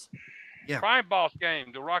Balls? you? Yeah. Crime Boss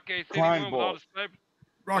game, the Rock A City Crime one with all the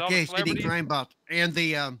Rock A City Crime Boss, and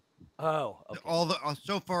the all the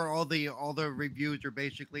so far all the reviews are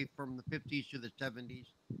basically from the 50s to the 70s.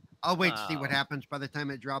 I'll wait to see what happens by the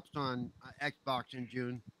time it drops on Xbox in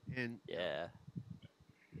June. And yeah,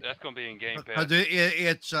 that's gonna be in Game Pass.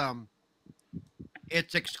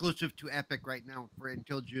 It's exclusive to Epic right now for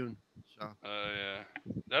until June. So. Yeah,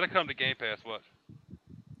 that'll come to Game Pass. What?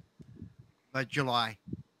 By July.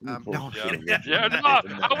 No. Yeah, no,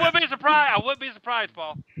 I wouldn't be surprised. I wouldn't be surprised,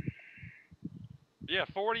 Paul. Yeah,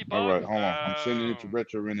 $40. All right, hold on. I'm sending it to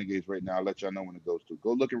Retro Renegades right now. I'll let y'all know when it goes to.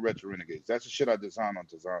 Go look at Retro Renegades. That's the shit I designed on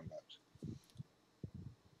Design Labs.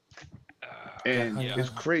 And it's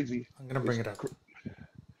crazy. I'm gonna bring it up.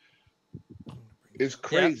 It's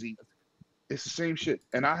crazy. It's the same shit.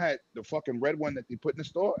 And I had the fucking red one that they put in the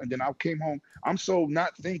store, and then I came home. I'm so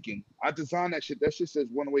not thinking. I designed that shit. That shit says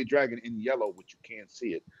One-Way Dragon in yellow, which you can't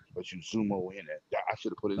see it, but you zoom over in it. I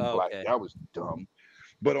should have put it in black. That was dumb.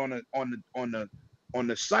 But on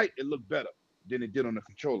the site, it looked better than it did on the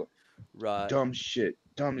controller. Right. Dumb shit.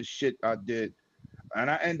 Dumbest shit I did.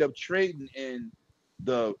 And I end up trading in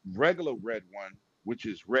the regular red one, which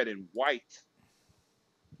is red and white.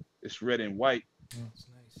 It's red and white. That's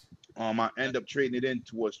nice. I end up trading it in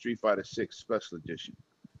towards Street Fighter 6 Special Edition.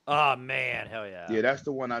 Oh man, hell yeah! Yeah, that's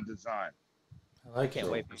the one I designed. I can't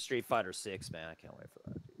wait for Street Fighter 6, man. I can't wait for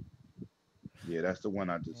that. Yeah, that's the one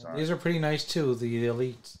I designed. These are pretty nice too. The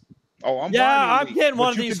elites. Oh, I'm getting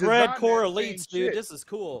one of these red core elites, dude. Shit. This is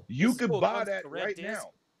cool. You could buy that right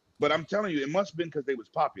now, but I'm telling you, it must have been because they was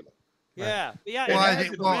popular. Yeah, yeah.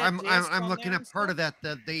 Well, I'm looking at part of that.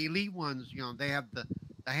 The elite ones, you know, they have the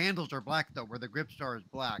handles are black though, where the grip star is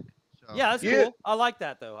black. So. Yeah, that's cool. I like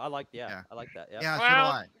that though. I like that. Yeah. Yeah, so do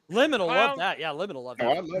I. Liminal love that. Yeah, Liminal love that.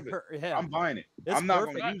 Oh, I love it. Yeah. I'm buying it. It's I'm not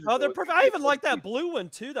perfect. gonna use it. Oh, they're perfect. I even like that blue one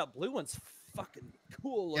too. That blue one's fucking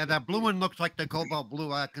cool. Yeah, that blue one looks like the cobalt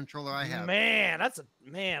blue controller I have. Man,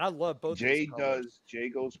 I love both. Jay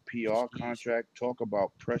goes PR contract. Talk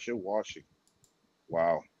about pressure washing.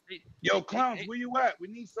 Wow. Yo, clowns, where you at? We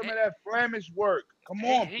need some of that Flemish work. Come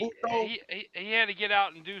on, Puto. He had to get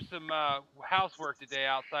out and do some housework today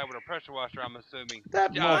outside with a pressure washer, I'm assuming.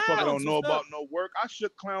 That motherfucker don't know about no work. I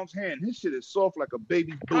shook Clown's hand. His shit is soft like a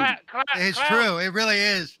baby's booty. It's true. It really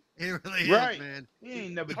is. It really is, man. He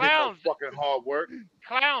ain't never did no fucking hard work.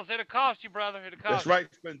 Clowns, it'll cost you, brother. It'll cost That's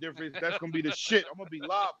right, Splendiferous. That's going to be the shit. I'm going to be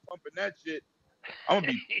live pumping that shit. I'm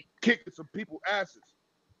going to be kicking some people's asses.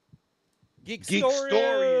 Geek Story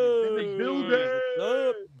in the building.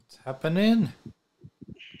 What's happening?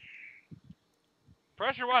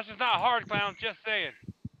 Pressure washing's not hard, Clowns. Just saying.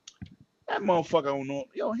 That motherfucker don't know.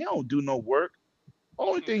 Yo, he don't do no work.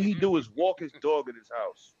 Only thing he do is walk his dog in his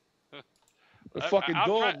house. The fucking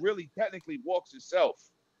dog really technically walks itself.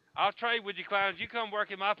 I'll trade with you, Clowns. You come work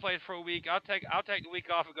in my place for a week. I'll take the week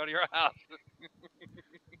off and go to your house.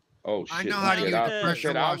 Oh shit! I know how to use a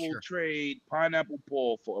pressure washer. I will trade Pineapple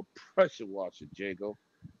Paul for a pressure washer, Jago.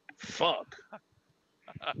 Fuck.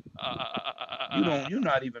 You're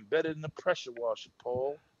not even better than the pressure washer,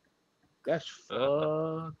 Paul. That's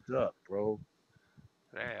fucked up, bro.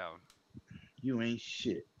 Damn. You ain't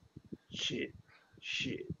shit. Shit.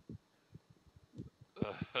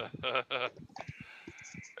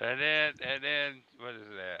 And then what is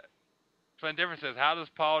that? Splendiferous says, how does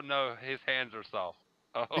Paul know his hands are soft?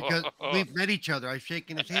 because we've met each other. I've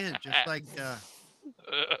shaken his hand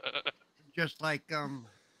just like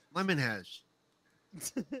Lemon has.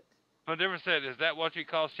 I never said, is that what you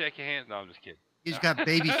call shaking hands? No, I'm just kidding. He's got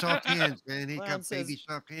baby soft hands, man. He's Clown got says- baby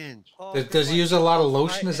soft hands. Does he use a lot of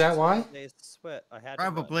lotion? Is that why? They sweat. I had to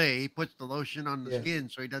run. Probably he puts the lotion on the Yeah. skin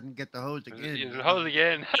so he doesn't get the hose again. Use the hose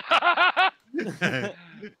again.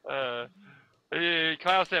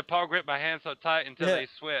 Kyle said, Paul gripped my hand so tight until they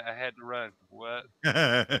sweat. I had to run. What?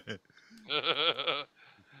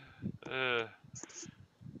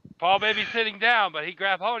 Paul may be sitting down, but he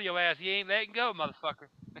grabbed hold of your ass. He ain't letting go, motherfucker.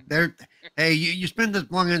 Hey, you spend as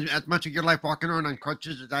much of your life walking around on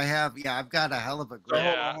crutches as I have. Yeah, I've got a hell of a So grip.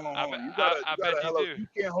 Yeah, hold on. I You bet gotta you do. you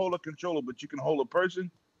can't hold a controller, but you can hold a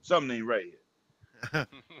person. Something ain't right here.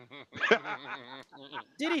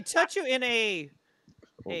 Did he touch you in a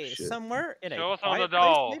Oh, shit. somewhere in Show a us on the quiet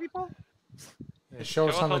doll. place, maybe, Paul? Yeah, show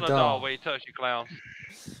us on the doll doll. where you touch you, clown.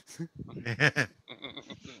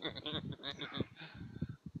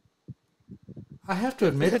 I have to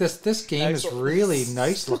admit, this game is really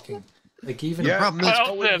nice looking. Like even Yeah, problem is- it's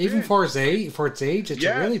always even been. for its age, it's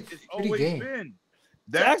a really it's pretty always game. been.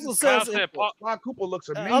 Axel That's says, Kyle said, Paul, Sly Cooper looks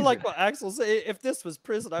amazing. I like what Axel said. If this was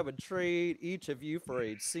prison, I would trade each of you for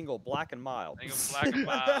a single black and mild. Black and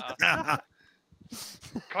mild.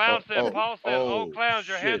 Clown said, Paul said, oh, clowns,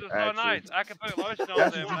 your hands shit, are so Axel. nice. I can put lotion on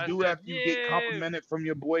That's them. what I you do said, after you get "Yeah." complimented from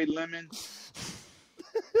your boy Lemon.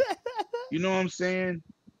 You know what I'm saying?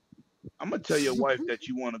 I'm gonna tell your wife that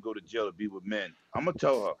you want to go to jail to be with men. I'm gonna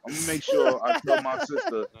tell her. I'm gonna make sure I tell my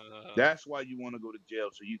sister that's why you want to go to jail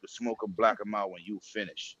so you can smoke a black and mild when you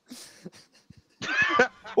finish.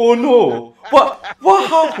 Oh no! What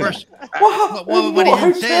happened? What happened? Oh What no! he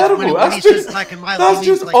How says terrible! when he That's says just black and mild, that's he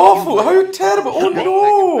means just like awful! you. How terrible! Oh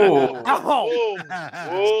no! Oh,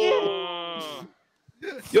 Oh.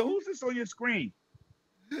 Yo, who's this on your screen?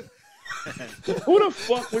 Who the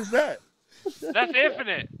fuck was that? That's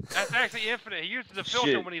Infinite. That's actually Infinite. He uses the filter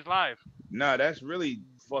Shit. when he's live. Nah, that's really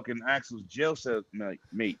fucking Axel's jail cell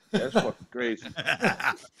mate. That's fucking crazy.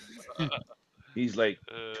 He's like,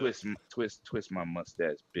 twist my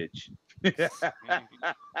mustache, bitch.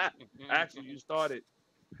 Axel, you started.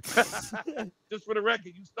 Just for the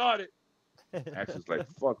record, you started. Axel's like,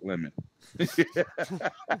 fuck Lemon.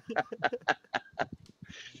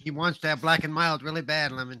 He wants to have black and mild really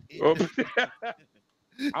bad, Lemon.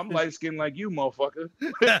 I'm light skinned like you, motherfucker.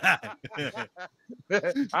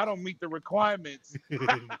 I don't meet the requirements.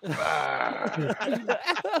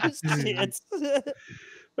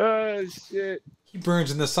 Oh shit. He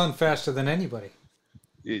burns in the sun faster than anybody.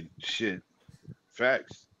 Shit.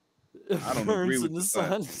 Facts. I don't agree with the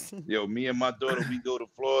sun. Yo, me and my daughter, we go to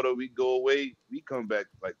Florida, we go away, we come back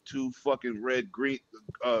like 2 fucking red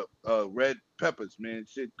peppers, man.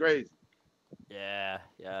 Shit crazy. yeah.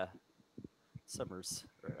 Summers,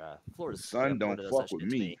 Florida's Sun don't Florida does fuck that with shit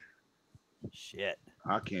to me. Shit.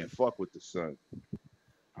 I can't fuck with the sun.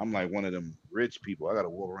 I'm like one of them rich people. I gotta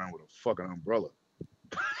walk around with a fucking umbrella.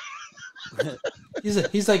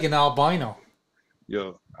 He's like an albino.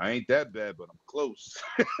 Yo, I ain't that bad, but I'm close.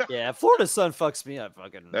 Yeah, Florida sun fucks me up.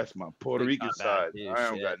 Fucking. That's my Puerto Big Rican not bad, side. dude, I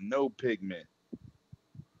don't shit. got no pigment.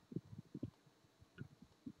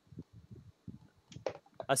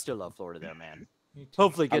 I still love Florida though, man. Me too.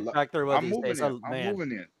 Hopefully get back there one of I'm these moving days. in. I'm Man,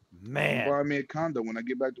 moving in. I'm man. buying me a condo. When I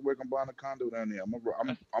get back to work, I'm buying a condo down there. I'm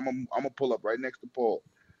gonna pull up right next to Paul.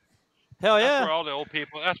 Hell That's yeah. where all the old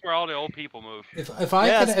people. That's where all the old people move. If I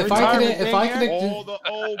Yes, could retirement if I thing could All the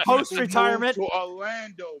old Post-retirement. people moved to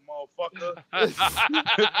Orlando, motherfucker.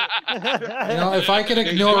 you know if I could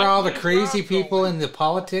ignore all the crazy John's people going. in the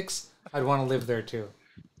politics, I'd want to live there too.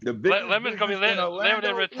 The biggest Lemon's gonna be business in living in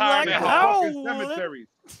Orlando retirement is home. fucking cemeteries.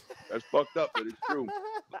 That's fucked up, but it's true.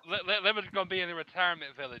 Lemon's gonna be in the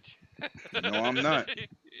retirement village. No, I'm not.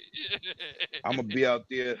 I'm gonna be out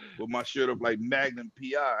there with my shirt up like Magnum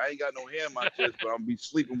PI. I ain't got no hair in my chest, but I'm gonna be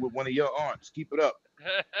sleeping with one of your aunts. Keep it up.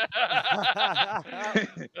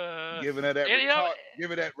 Giving her that,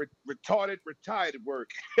 retarded retired work.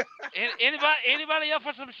 Anybody up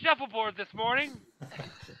for some shuffleboard this morning?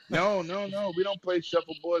 No. We don't play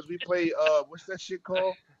shuffleboards. We play what's that shit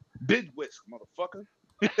called? Bid whisk, motherfucker.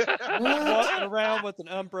 Walking around with an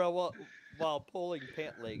umbrella while pulling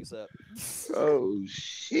pant legs up. Oh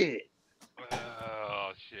shit.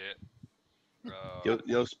 Oh shit. Oh.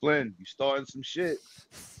 Yo, Splend, you starting some shit.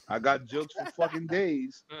 I got jokes for fucking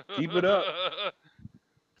days. Keep it up.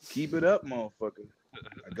 Keep it up, motherfucker.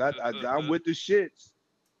 I'm with the shits.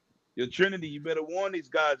 Yo, Trinity, you better warn these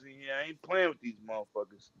guys in here. I ain't playing with these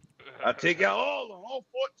motherfuckers. I take out all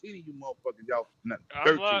 14 of you motherfuckers. Y'all, not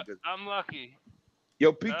 13. I'm lucky.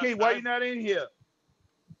 Yo, PK, why you not in here?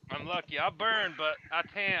 I'm lucky. I burn, but I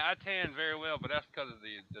tan very well, but that's because of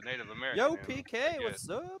the Native American. Yo, in me. PK, what's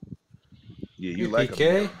up? Yeah, Hey, you like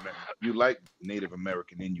PK? you like Native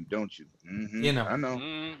American in you, don't you? You know. I know.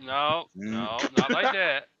 No, Mm. not like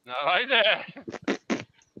that. Not like that.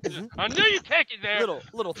 I knew you'd take it there.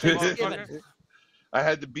 Little Thanksgiving. Motherfucker. I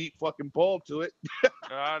had to beat fucking Paul to it.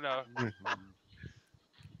 I know.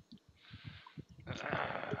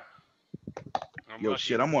 Yo,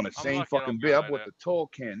 shit, I'm on the same fucking beer. I bought the tall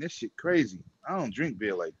can. This shit crazy. I don't drink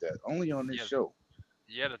beer like that. Only on this show.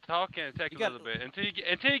 Yeah, the tall can take a little bit until you get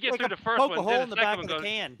Like through the first poke one. a hole in the back one of the goes.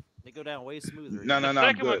 can. They go down way smoother. No,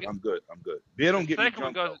 I'm good. I'm good. Beer don't get me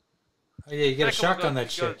drunk. Oh, yeah, you get a shotgun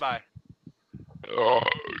that shit.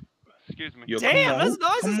 Excuse me. Yo, Damn, that's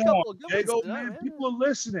nice. Come Couple on, of good Jago, ones, man. man. People are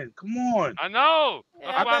listening. Come on. I know.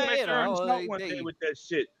 Yeah, That's why I I made made sure. sure one day with that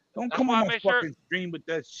shit. Don't That's come why on I my made sure- fucking stream with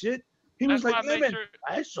that shit. He That's was why like, I made Lemon, sure.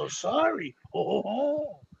 I'm so sorry.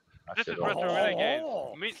 Oh. I This said, is Retro Renegades.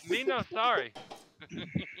 oh. Me no sorry.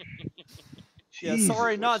 Yeah, Jesus,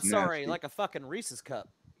 sorry, not that's sorry. nasty. Like a fucking Reese's cup.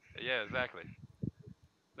 Yeah, exactly.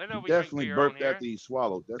 They know He we drink definitely beer burped on here. after he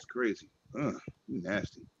swallowed. That's crazy. You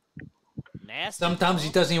nasty. Nasty. Sometimes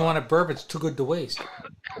he doesn't even want to burp. It's too good to waste.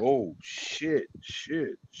 Oh, shit.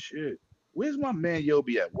 Where's my man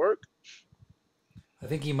Yobi at work? I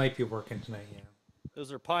think he might be working tonight, yeah.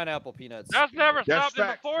 Those are pineapple peanuts. That's never That's stopped him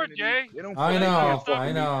facts, before, Trinity. Jay. They don't I fucking know, stop I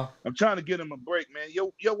me. know. I'm trying to get him a break, man.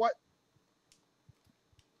 Yo, what?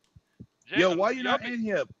 Jay, Yo, why you not Yobi- in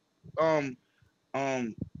here?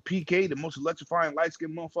 PK, the most electrifying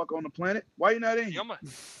light-skinned motherfucker on the planet. Why you not in He here?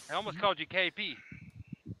 almost called you KP.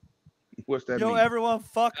 What's that Yo, mean? everyone,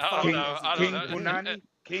 fuck. I don't King, know. I King don't know. Punani?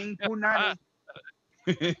 King Punani?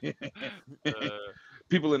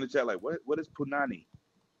 People in the chat like, what is Punani?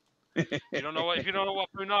 You don't know what? If you don't know what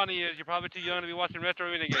Punani is, you're probably too young to be watching Retro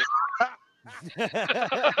Renegades.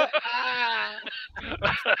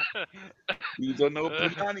 You don't know what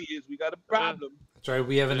Punani is. We got a problem. That's right,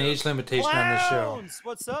 we have an age limitation on this show. Clowns!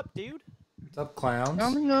 What's up, dude? What's up, clowns?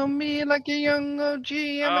 Coming on me like a young OG.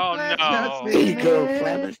 I'm Oh, a class no.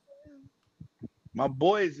 man. My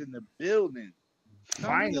boy is in the building.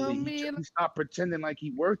 Coming Finally, on he me. stopped pretending like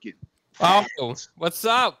he working. Oh, what's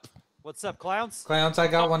up? What's up, clowns? Clowns, I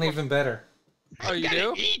got one even better. Oh, you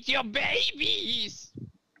do? Eat your babies.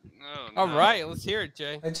 Oh, All no. right, let's hear it,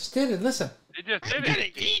 Jay. I just did it, listen. It just did Gotta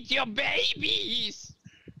it. eat your babies.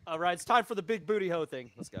 All right, it's time for the big booty hoe thing.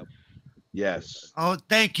 Let's go. Yes. Oh,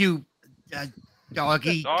 thank you, doggy.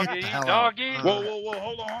 Get Doggy, the hell doggy. out. Whoa,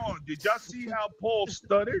 hold on. Did y'all see how Paul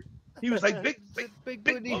stuttered? He was like, big Big big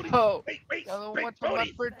booty booty. hoe. Wait, Tell them big what's on my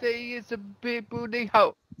booty. birthday is a big booty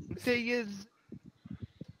hoe. Say is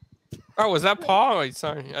Oh, was that Paul? Wait,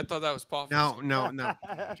 sorry. I thought that was Paul. No.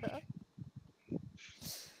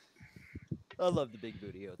 I love the big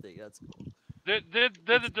booty hoe thing. That's cool. Did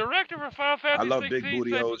the director for Final Fantasy I love 16 big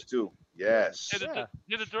booty say- hoes too. Yes. Did Yeah.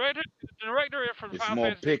 the director from It's Final more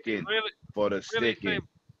Fantasy 16 picking really for the say sticking.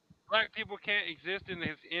 black people can't exist in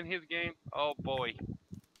his game? Oh boy.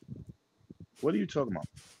 What are you talking about?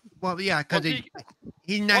 Well, yeah, because Well,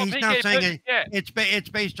 he's Well, now PK saying put- yeah. it's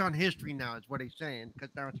based on history now. Is what he's saying because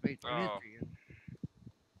now it's based on Oh.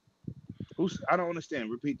 history. I don't understand.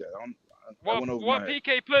 Repeat that. I went over What my head.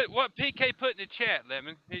 PK put in the chat,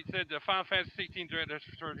 Lemon? He said the Final Fantasy 16 director.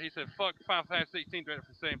 He said fuck Final Fantasy 16 director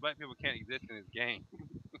for saying black people can't exist in his game.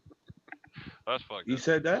 That's fucked You up.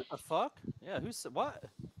 said that? What the fuck? Yeah, who said what?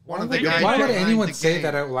 One of the PK guys. Why would behind anyone the say game-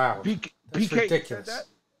 that out loud? PK, That's PK ridiculous. said that?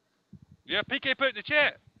 Yeah, PK put in the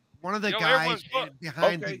chat. One of the Yo, guys everyone's fucked.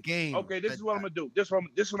 behind Okay, the game. Okay, this said is what I'm that. gonna do. This is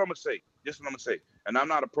what I'm gonna say. And I'm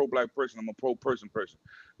not a pro black person. I'm a pro person.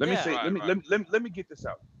 Let me Yeah. say. Right, Let me get this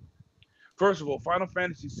out. First of all, Final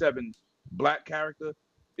Fantasy VII's black character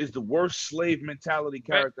is the worst slave mentality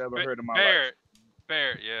character I ever heard in my life.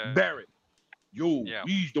 Barrett, yeah. Barrett. Yo, Yeah.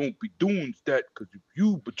 we don't be doing that because if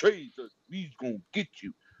you betrays us, we's gonna get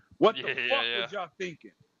you. What the Yeah, fuck yeah. was y'all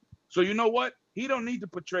thinking? So you know what? He don't need to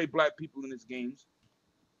portray black people in his games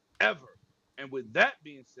ever. And with that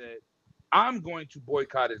being said, I'm going to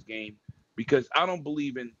boycott his game because I don't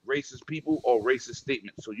believe in racist people or racist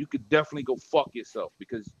statements. So you could definitely go fuck yourself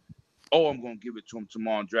because I'm gonna give it to him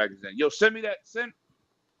tomorrow on Dragon's Den. Yo, send me that.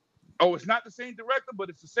 Oh, it's not the same director, but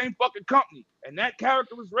it's the same fucking company. And that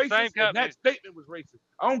character was racist, Same and company. that statement was racist.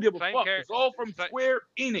 I don't give a Same fuck. character. It's all from Same- Square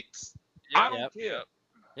Enix. I don't Yep. care.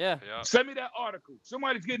 Yeah. Yeah. Send me that article.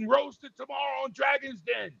 Somebody's getting roasted tomorrow on Dragon's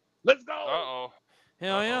Den. Let's go. Uh-oh.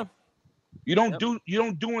 Hell yeah. You don't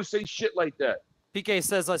Yep. do and say shit like that. PK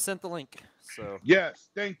says I sent the link. So Yes,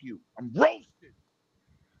 thank you. I'm roasted.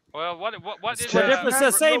 Well, what did The difference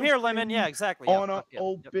is same here, roasting Lemon. Yeah, exactly. Yeah, On an fuck, yep,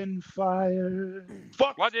 open fire.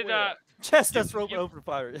 Fuck what did swear. Chestnuts rope open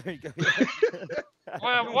fire. There you go.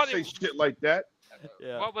 well Don't what say did, shit like that.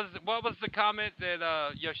 Yeah. what was the comment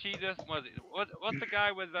that Yoshida was it? What's the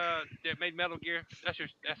guy with that made Metal Gear? That's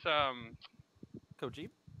Kojima.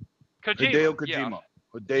 Hideo Kojima. Yeah. Kojima.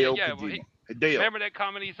 Hideo Yeah, well, Kojima. Hideo. Remember that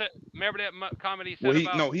comment he said? Remember that comment he said Well,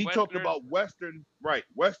 about he talked Westerners? about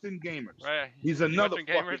Western gamers. Right. He's another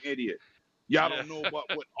Western fucking gamers? idiot. Y'all Yeah. don't know about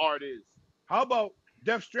what art is. How about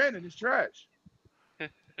Death Stranding is trash? Oh,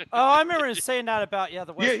 I remember him saying that about the Yeah,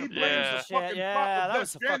 Western he players blames Yeah. the and fucking shit. plot Yeah, of that Death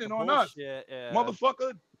was some Stranding fucking on us. bullshit. Yeah.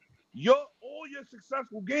 Motherfucker, all your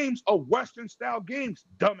successful games are Western style games,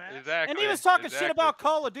 dumbass. Exactly. And he was talking shit about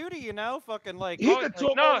Call of Duty, fucking like. He can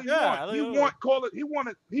talk no, all he yeah, wants.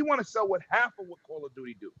 He want to sell what half of what Call of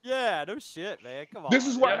Duty do. Yeah, no shit, man. Come on. This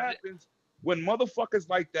is what Yeah. happens when motherfuckers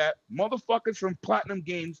like that, motherfuckers from Platinum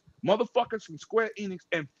Games, motherfuckers from Square Enix,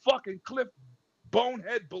 and fucking Cliff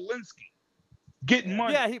Bonehead Belinsky getting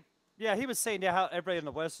money. Yeah, he was saying how everybody in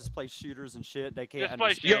the West just plays shooters and shit. They can't Just play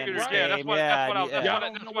understand shooters. this Yeah, that's game. what I was. Y'all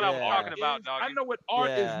That's don't what know I was what talking art about, is. dog. I know what art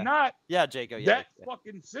Yeah. is not. Yeah, Jacob. That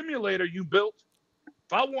fucking simulator you built.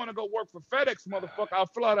 If I want to go work for FedEx, motherfucker, I'll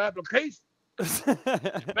fill out an application.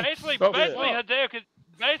 Basically, Oh,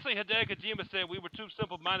 Hideo Kojima said we were too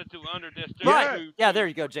simple-minded to understand. Right. Yeah, there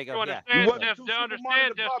you go, Jacob. To Yeah. understand, too to understand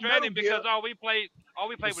simple-minded Death about Stranding Metal Gear. because all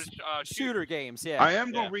we played was Shooter games. Yeah. I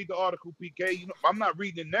am gonna read the article, PK. I'm not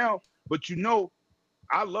reading it now, but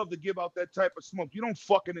I love to give out that type of smoke. You don't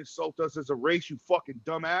fucking insult us as a race, you fucking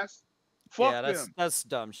dumbass. Fuck them. That's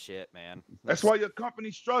dumb shit, man. That's why your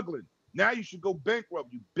company's struggling. Now you should go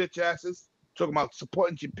bankrupt, you bitch asses. Talking about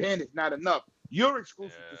supporting Japan is not enough. You're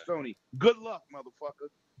exclusive to Sony. Good luck, motherfucker.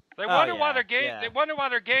 They wonder why their games. They wonder why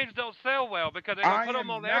their games don't sell well because they can put them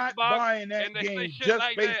on the Xbox buying that and they game say shit just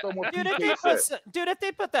like based that. on what Dude, if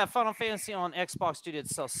they put that Final Fantasy on Xbox, dude, it'd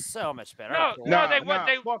sell so much better. Fuck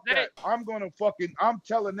that. I'm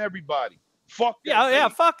telling everybody. Fuck that. Yeah,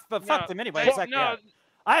 fuck them anyway. Exactly. No,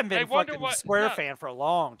 I haven't been a wonder fucking what- Square no. fan for a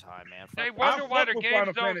long time, man. Fuck They that. wonder why I their fuck with games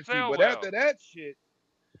Final don't Fantasy, sell but well. after that shit,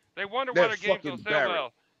 They wonder why their That's games don't fucking sell Barrett.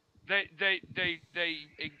 well. They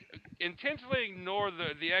intentionally ignore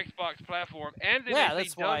the Xbox platform and then they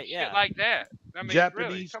say dumb shit like that. I mean, Japanese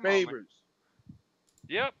really, come favors. on,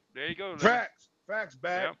 yep, there you go. Facts,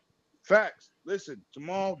 bag. Yep. Facts. Listen,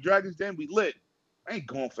 tomorrow, Dragon's Den, we lit. I ain't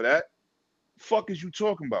going for that. Fuck is you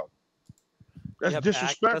talking about? That's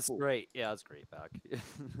disrespectful. That's great. Yeah, that's great, Back.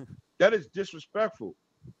 That is disrespectful.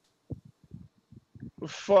 The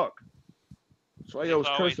fuck? That's why I was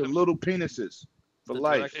cursing little penises for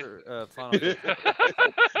life.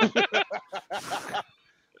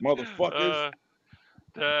 Motherfuckers.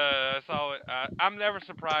 That's all. I'm never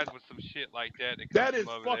surprised with some shit like that. That is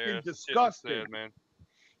fucking disgusting, said, man.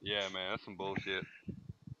 Yeah, man, that's some bullshit.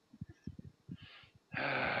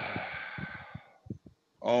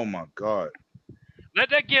 Oh my god. Let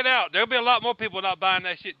that get out. There'll be a lot more people not buying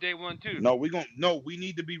that shit day one too. No, we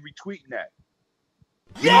need to be retweeting that.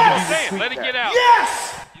 Yes! Let it get out.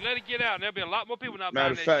 Yes! You let it get out, and there'll be a lot more people not Matter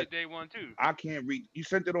buying of that fact, shit day one too. I can't read. You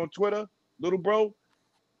sent it on Twitter, little bro?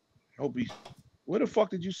 Hope he's. Where the fuck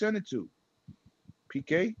did you send it to?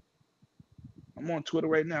 PK? I'm on Twitter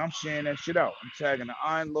right now. I'm sharing that shit out. I'm tagging the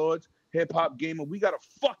Iron Lords, Hip Hop Gamer. We got a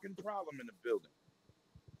fucking problem in the building.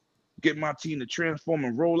 Get my team to transform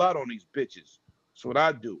and roll out on these bitches. That's what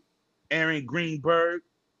I do. Aaron Greenberg.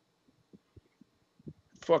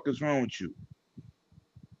 Fuck is wrong with you?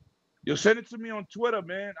 Yo, send it to me on Twitter,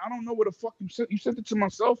 man. I don't know where the fuck you sent. You sent it to my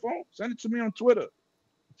cell phone? Send it to me on Twitter.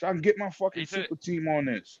 So I can get my fucking super team on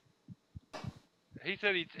this. He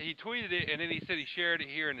said he tweeted it, and then he said he shared it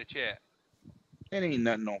here in the chat. It ain't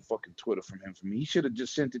nothing on fucking Twitter from him for me. He should have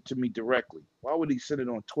just sent it to me directly. Why would he send it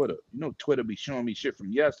on Twitter? You know Twitter be showing me shit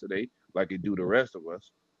from yesterday like it do the rest of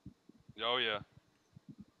us. Oh, yeah.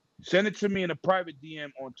 Send it to me in a private DM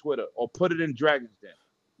on Twitter or put it in Dragon's Den.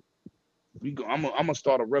 I'm gonna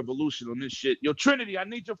start a revolution on this shit. Yo, Trinity, I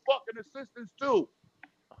need your fucking assistance too.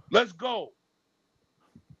 Let's go.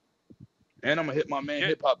 And I'm gonna hit my man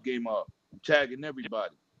Hip Hop Game up. I'm tagging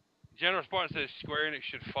everybody. General Spartan says Square Enix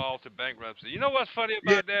should fall to bankruptcy. You know what's funny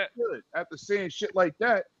about that? Good. After saying shit like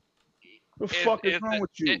that, what the fuck is wrong with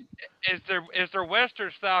you? Is there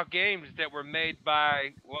Western style games that were made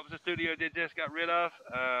by what was the studio they just got rid of?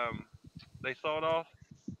 They sold off.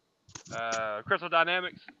 Crystal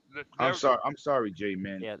Dynamics. I'm sorry, Jay,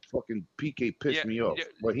 man. Yeah. Fucking PK pissed me off.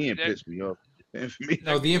 Well, he didn't piss me off.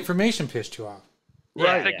 No, the information pissed you off.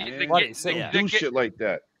 Right. They Don't do shit like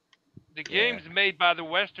that. The games made by the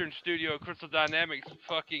Western studio Crystal Dynamics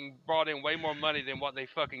fucking brought in way more money than what they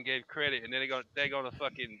fucking gave credit, and then they're gonna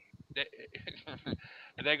fucking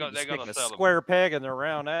they're gonna Sticking a sell them. square peg in their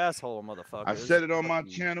round asshole, motherfuckers. I said it on my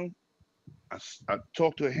channel. I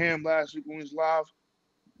talked to him last week when he was live.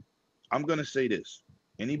 I'm gonna say this: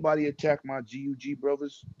 anybody attack my GUG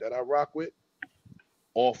brothers that I rock with,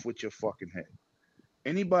 off with your fucking head.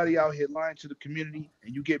 Anybody out here lying to the community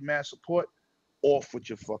and you get mad support, off with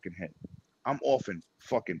your fucking head. I'm offing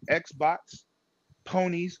fucking Xbox,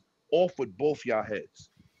 ponies, off with both y'all heads.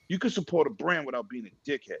 You can support a brand without being a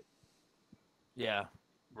dickhead. Yeah.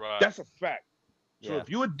 Right. That's a fact. So if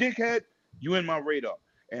you a dickhead, you in my radar.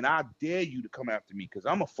 And I dare you to come after me because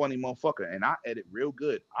I'm a funny motherfucker and I edit real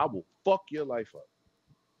good. I will fuck your life up.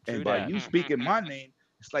 And by you speaking my name,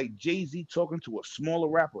 it's like Jay-Z talking to a smaller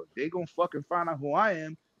rapper. They gonna fucking find out who I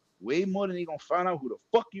am way more than they gonna find out who the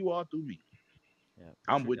fuck you are through me. Yeah,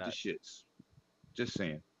 I'm with the shits. Just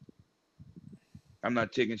saying. I'm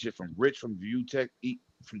not taking shit from Rich, from ViewTech,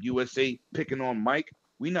 from USA, picking on Mike.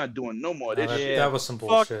 We not doing no more of this shit. That was some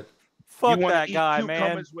bullshit. Fuck you that eat guy,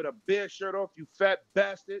 cucumbers man. with a bear shirt off, you fat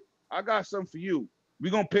bastard. I got something for you.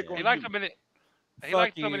 We gonna pick on He likes you. them in it. He Fuck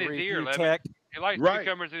likes you, them in his ear, Review Lemon. Tech. He likes Right.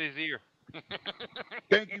 cucumbers in his ear.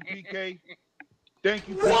 Thank you, PK. Thank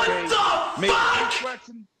you,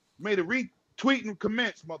 PK. May the retweeting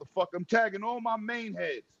commence, motherfucker. I'm tagging all my main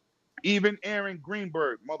heads. Even Aaron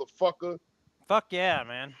Greenberg, motherfucker. Fuck yeah,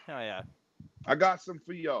 man. Hell yeah. I got some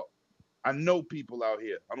for y'all. I know people out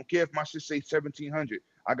here. I don't care if my shit say 1,700.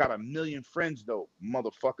 I got 1 million friends, though,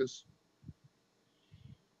 motherfuckers.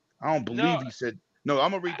 I don't believe he said... No,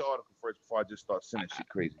 I'm going to read the article first before I just start sending shit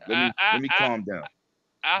crazy. Let me calm down.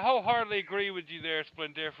 I wholeheartedly agree with you there,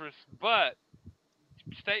 Splendiferous, but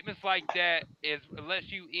statements like that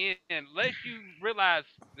unless you realize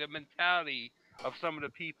the mentality of some of the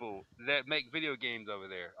people that make video games over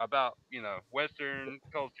there about, Western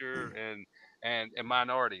culture and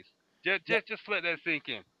minorities. Just let that sink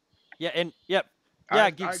in. Yeah, and Yeah,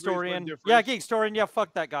 Geekstorian. Yeah, Geekstorian. Yeah,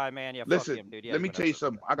 fuck that guy, man. Yeah, Listen, fuck him, dude. Yeah, let me tell you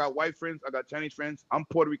something. I got white friends. I got Chinese friends. I'm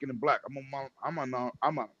Puerto Rican and black. I'm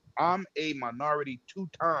a minority 2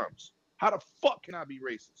 times. How the fuck can I be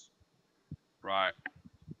racist? Right.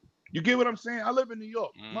 You get what I'm saying? I live in New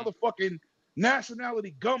York. Motherfucking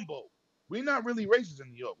nationality gumbo. We're not really racist in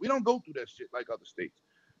New York. We don't go through that shit like other states.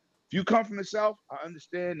 If you come from the South, I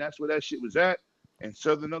understand that's where that shit was at. In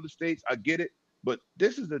southern other states, I get it. But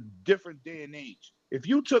this is a different day and age. If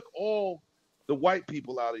you took all the white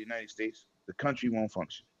people out of the United States, the country won't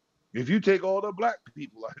function. If you take all the black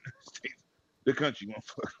people out of the United States, the country won't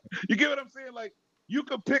function. You get what I'm saying? Like, you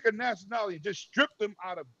could pick a nationality and just strip them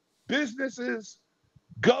out of businesses,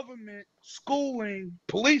 government, schooling,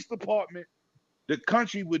 police department. The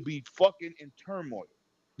country would be fucking in turmoil.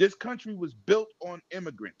 This country was built on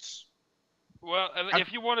immigrants. Well,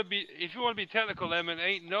 if you want to be technical, Lemon,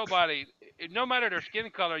 ain't nobody, no matter their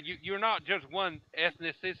skin color, you're not just one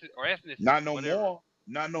ethnicity or ethnicity. Not no whatever. more.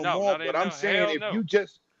 Not no more. But I'm saying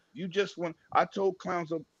you just want. I told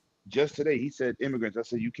Clowns up just today. He said immigrants. I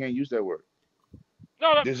said you can't use that word.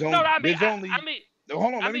 No, I mean,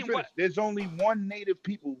 hold on. Let me finish. There's only one native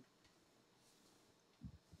people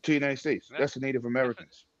to the United States. That's the Native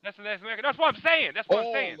Americans. That's the Native American. That's what I'm saying. All of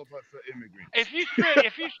us are immigrants.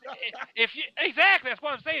 Exactly, that's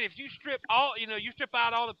what I'm saying. If you strip you strip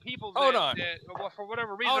out all the people that for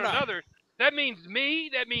whatever reason or another, that means me.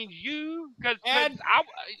 That means you. Because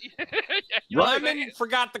Lemon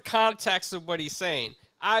forgot the context of what he's saying.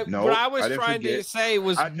 What I was trying to say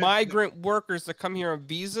was migrant workers that come here on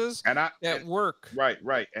visas that work. Right.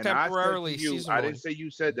 And temporarily. I didn't say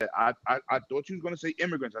you said that. I thought you was going to say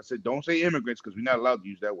immigrants. I said don't say immigrants because we're not allowed to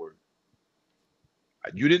use that word.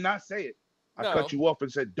 You did not say it. I cut you off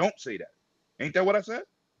and said don't say that. Ain't that what I said?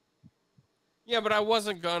 Yeah, but I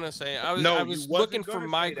wasn't gonna say it. I was looking for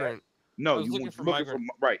migrant. No, you was looking for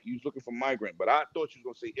right. You was looking for migrant, but I thought you was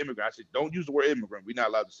gonna say immigrant. I said don't use the word immigrant. We're not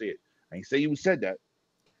allowed to say it. I ain't say you said that.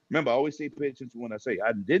 Remember, I always say pay attention when I say.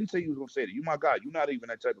 I didn't say you was gonna say that. You my God, you're not even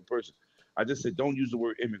that type of person. I just said don't use the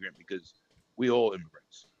word immigrant because we all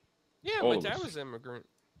immigrants. Yeah, my dad was immigrant.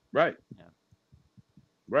 Right. Yeah.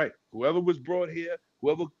 Right. Whoever was brought here,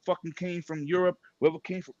 whoever fucking came from Europe, whoever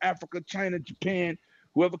came from Africa, China, Japan,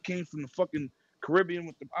 whoever came from the fucking Caribbean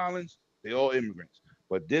with the islands, they all immigrants.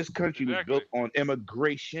 But this country was built on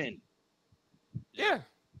immigration. Yeah.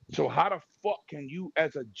 So how the fuck can you,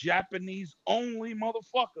 as a Japanese-only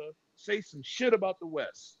motherfucker, say some shit about the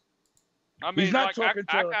West? I mean, he's not talking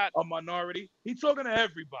to a minority. He's talking to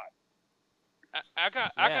everybody. I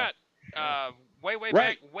got way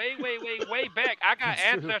back, way back. I got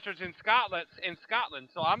ancestors in Scotland,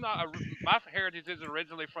 so I'm not. My heritage isn't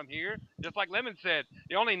originally from here. Just like Lemon said,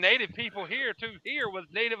 the only native people here was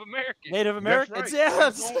Native Americans. Native Americans,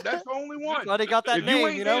 that's right. That's the only one. But he got that if name, you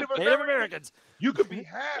ain't Native Americans. You could be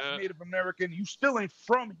half Native American. You still ain't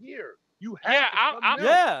from here. You have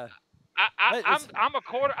I'm a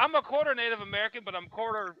quarter Native American, but I'm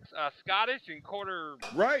quarter Scottish and quarter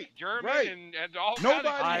German and all Nobody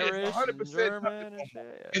Irish, is 100%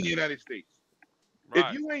 in the United States. Right.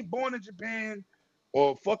 If you ain't born in Japan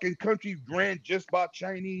or fucking country ran just by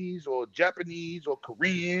Chinese or Japanese or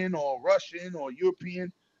Korean or Russian or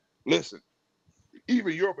European, listen,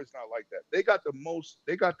 even Europe is not like that. They got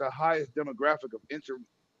the highest demographic of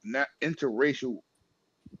interracial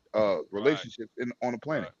relationships on the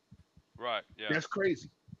planet. Right. Yeah. That's crazy.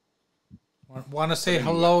 Want to say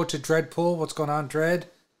hello to Dreadpool? What's going on, Dread?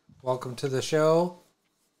 Welcome to the show.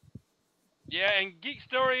 Yeah, and Geek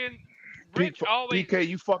Story and Rich always. DK,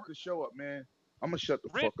 you fucked the show up, man. I'm gonna shut the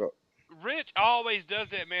fuck up. Rich always does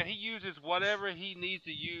that, man. He uses whatever he needs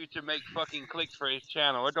to use to make fucking clicks for his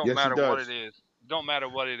channel. It don't matter what it is. Don't matter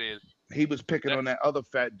what it is. He was picking on that other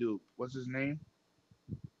fat dude. What's his name?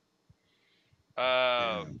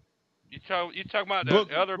 You talking about the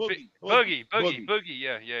Boogie, other Boogie. Boogie.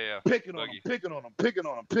 Yeah. Picking on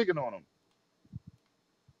him.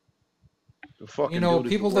 The fucking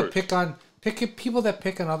people that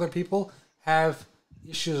pick on other people have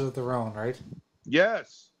issues of their own, right?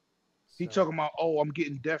 Yes. He talking about, oh, I'm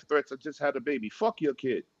getting death threats. I just had a baby. Fuck your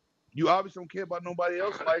kid. You obviously don't care about nobody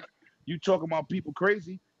else's life. You talking about people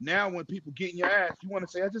crazy. Now when people get in your ass, you want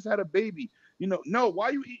to say, I just had a baby. No, why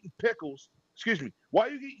are you eating pickles? Excuse me. Why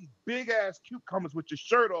are you eating big ass cucumbers with your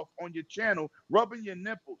shirt off on your channel, rubbing your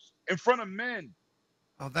nipples in front of men?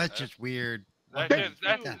 Oh, that's just weird. That's just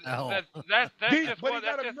but he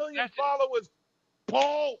got a million followers,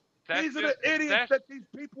 Paul. These are the idiots that these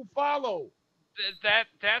people follow.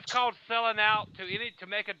 That's called selling out to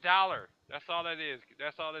make $1. That's all that is.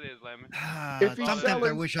 That's all it is, Lemon. Sometimes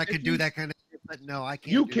I wish I could do that kind of shit, but no, I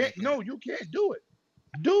can't. You can't. No, you can't do it.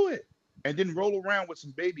 Do it, and then roll around with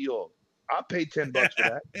some baby oil. I'll pay $10 for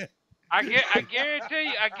that. I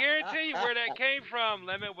guarantee you where that came from,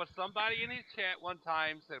 Lemon, was somebody in his chat one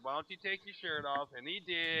time said, why don't you take your shirt off? And he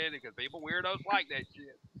did, because people weirdos like that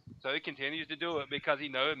shit. So he continues to do it because he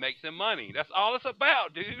knows it makes him money. That's all it's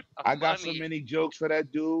about, dude. I got so many jokes for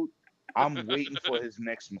that dude. I'm waiting for his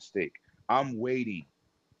next mistake. I'm waiting.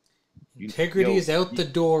 Integrity is out the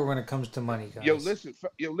door when it comes to money, guys. Yo, listen.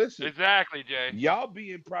 Exactly, Jay. Y'all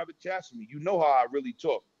be in private chats with me. You know how I really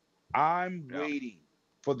talk. I'm waiting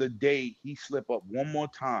for the day he slip up one more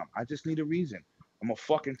time. I just need a reason. I'm going to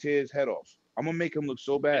fucking tear his head off. I'm going to make him look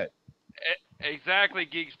so bad. Exactly,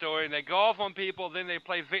 Geek Story. And they go off on people, then they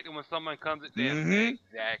play victim when someone comes at them. Mm-hmm.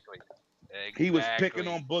 Exactly. He was picking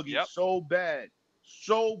on Boogie so bad.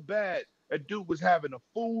 So bad. That dude was having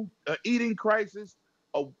an eating crisis,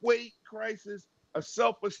 a weight crisis, a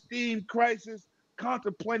self-esteem crisis,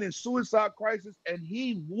 contemplating suicide crisis, and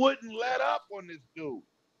he wouldn't let up on this dude.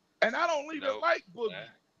 And I don't even like Boogie,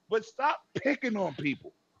 but stop picking on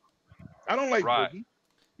people. I don't like Boogie.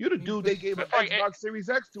 You're the dude they gave an Xbox Series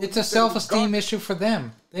X to. It's a self-esteem issue for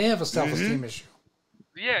them. They have a self-esteem issue.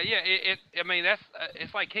 Yeah. I mean, that's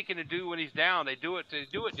it's like kicking a dude when he's down. They do it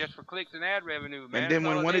just for clicks and ad revenue, man. And then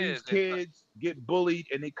when one of these kids get bullied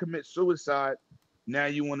and they commit suicide, now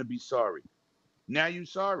you want to be sorry. Now you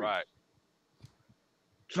sorry. Right.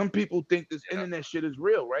 Some people think this internet shit is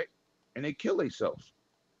real, right? And they kill themselves.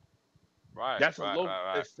 Right. That's a low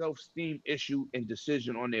self-esteem issue and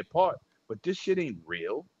decision on their part. But this shit ain't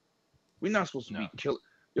real. We're not supposed to be killing.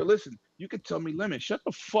 Yo, listen, you could tell me, Lemon, shut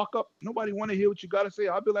the fuck up. Nobody want to hear what you got to say.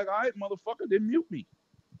 I'll be like, all right, motherfucker, then mute me.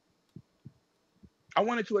 I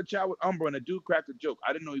went into a chat with Umbra and a dude cracked a joke.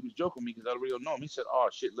 I didn't know he was joking me because I really don't know him. He said, oh,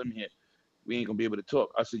 shit, let me hear. We ain't going to be able to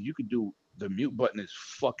talk. I said, you could do the mute button is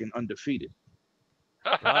fucking undefeated.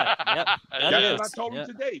 Right. Yep. That's what I told him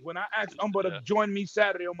today when I asked Umbra to join me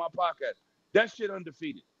Saturday on my podcast. That shit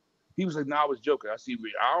undefeated. He was like, nah, I was joking. I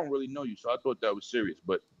don't really know you, so I thought that was serious.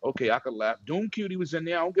 But okay, I could laugh. Doom Cutie was in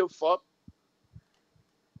there. I don't give a fuck.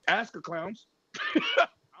 Ask the clowns. I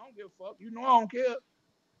don't give a fuck. You know I don't care.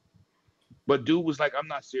 But dude was like, I'm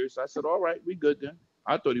not serious. I said, all right, we good then.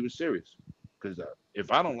 I thought he was serious. Because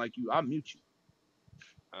if I don't like you, I'll mute you.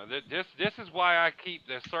 This is why I keep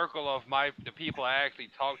the circle of the people I actually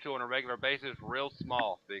talk to on a regular basis real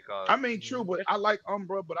small, because I mean, true, but I like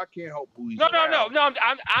Umbra, but I can't help who he's No.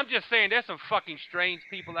 I'm just saying there's some fucking strange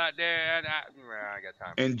people out there, and I got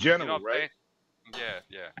time. In general, right?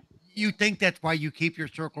 Yeah. You think that's why you keep your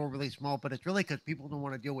circle really small, but it's really because people don't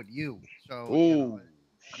want to deal with you. So, Ooh,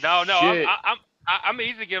 no, shit. I'm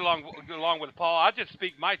easy to get along with Paul. I just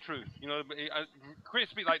speak my truth. You know, Chris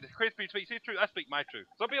speaks his truth. I speak my truth.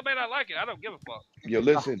 Some people may not like it. I don't give a fuck. Yo,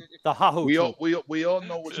 listen. The Hahu truth. We all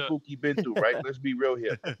know what Spooky been through, right? Let's be real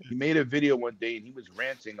here. He made a video one day and he was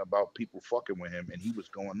ranting about people fucking with him and he was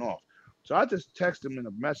going off. So I just text him in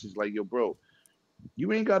a message like, yo, bro,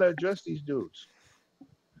 you ain't gotta address these dudes.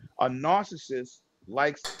 A narcissist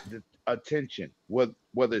likes the attention, whether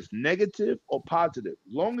it's negative or positive,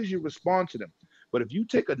 long as you respond to them. But if you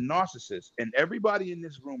take a narcissist and everybody in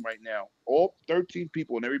this room right now, all 13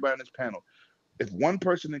 people and everybody on this panel, if one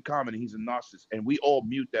person in common and he's a narcissist and we all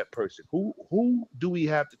mute that person, who do we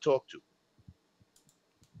have to talk to?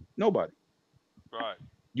 Nobody. Right.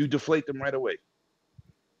 You deflate them right away.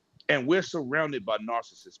 And we're surrounded by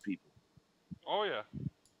narcissist people. Oh yeah.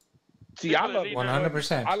 See, I love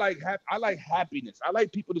 100%. I like happiness. I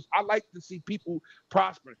like to see people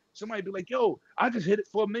prosper. Somebody be like, "Yo, I just hit it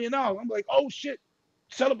for $1 million." I'm like, "Oh shit,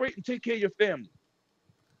 celebrate and take care of your family."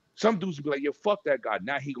 Some dudes will be like, "Yo, fuck that guy.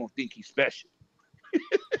 Now he gonna think he's special."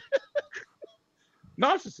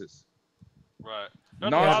 Narcissists. Right.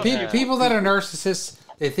 People that are narcissists,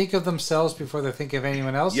 they think of themselves before they think of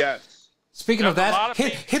anyone else. Yes. Speaking of that,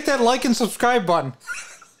 hit that like and subscribe button.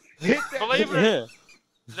 Believe it.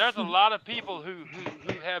 There's a lot of people who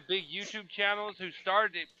have big YouTube channels who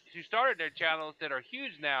started their channels that are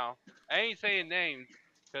huge now. I ain't saying names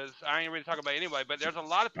because I ain't really talking about anybody, but there's a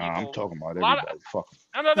lot of people. I'm talking about everybody. Fuck.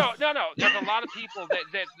 No. There's a lot of people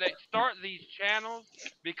that start these channels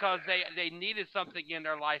because they needed something in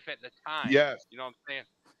their life at the time. Yes. You know what I'm saying?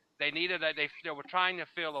 They needed that. They were trying to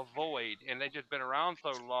fill a void, and they just been around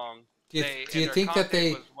so long. Do you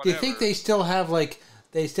think they still have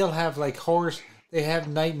like horrors? They have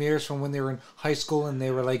nightmares from when they were in high school and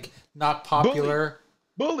they were like not popular.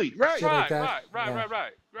 Bullied, right. Right.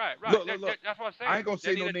 Look. That's what I'm saying. I ain't gonna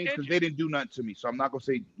say no names because they didn't do nothing to me. So I'm not gonna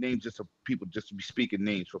say names just to be speaking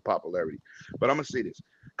names for popularity. But I'm gonna say this.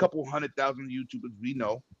 A couple 100,000 YouTubers we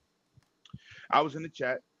know. I was in the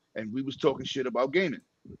chat and we was talking shit about gaming.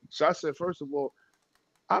 So I said, first of all,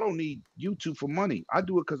 I don't need YouTube for money. I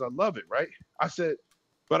do it because I love it, right? I said,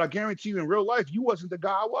 but I guarantee you in real life, you wasn't the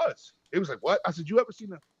guy I was. It was like, what? I said, you ever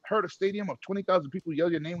heard a stadium of 20,000 people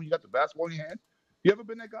yell your name when you got the basketball in your hand? You ever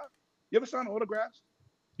been that guy? You ever signed autographs?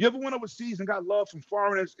 You ever went overseas and got love from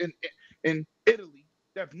foreigners in Italy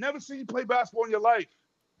that have never seen you play basketball in your life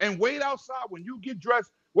and wait outside when you get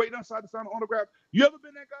dressed, waiting outside to sign an autograph? You ever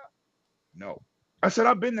been that guy? No. I said,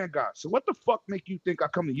 I've been that guy. So what the fuck make you think I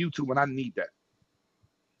come to YouTube when I need that?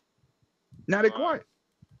 Now they're quiet.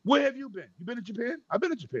 Where have you been? You been to Japan? I've been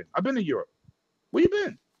to Japan. I've been to Europe. Where you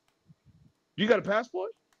been? You got a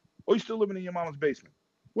passport? Or you still living in your mama's basement?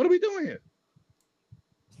 What are we doing here?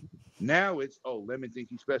 Now it's, oh, let me think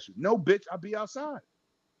you special. No, bitch, I'll be outside.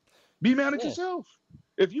 Be mad at yourself.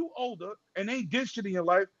 If you older and ain't did shit in your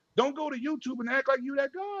life, don't go to YouTube and act like you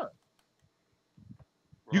that guy. Right.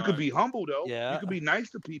 You could be humble, though. Yeah. You could be nice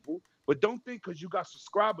to people, but don't think because you got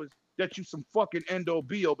subscribers that you some fucking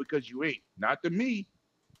endo-bo because you ain't. Not to me.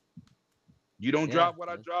 You don't drive what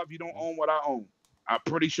I drive. You don't own what I own. I'm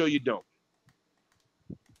pretty sure you don't.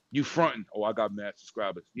 You fronting. Oh, I got mad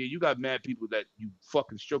subscribers. Yeah, you got mad people that you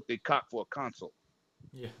fucking stroke their cock for a console.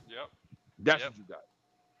 Yeah. Yep. That's what you got.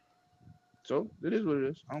 So it is what it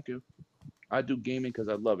is. I don't care. I do gaming because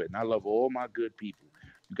I love it, and I love all my good people.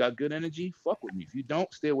 You got good energy? Fuck with me. If you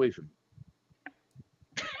don't, stay away from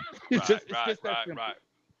me. It's just that simple.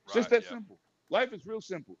 It's just that simple. Life is real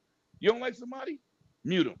simple. You don't like somebody?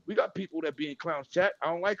 Mute them. We got people that be in clowns chat. I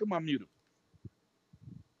don't like them. I mute them.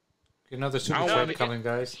 Another super chat coming,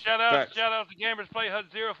 guys. Shout out to Gamers Play Hut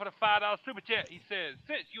Zero for the $5 super chat. He says,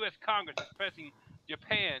 since U.S. Congress is pressing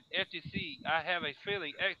Japan FTC, I have a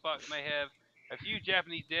feeling Xbox may have a few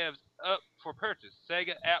Japanese devs up for purchase.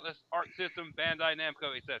 Sega, Atlas, Arc System, Bandai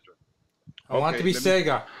Namco, etc. I want to be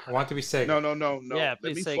Sega. I want to be Sega. No. Yeah,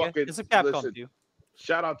 please Sega. It's a Capcom too.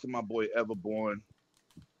 Shout out to my boy Everborn.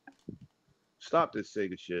 Stop this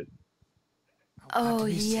Sega shit. Oh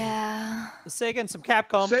yeah. Sega and some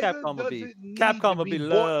Capcom. Capcom would be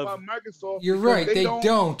love. You're right. They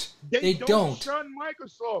don't. They don't shun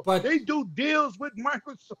Microsoft. But they do deals with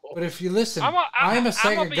Microsoft. But if you listen, I'm a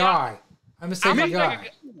Sega guy. I'm a Sega guy.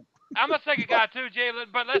 I'm a Sega guy too, Jalen.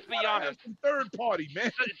 But let's be honest. Third party,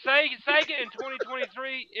 man. Sega in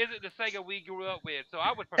 2023 isn't the Sega we grew up with, so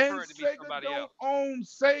I would prefer it to be somebody else. Own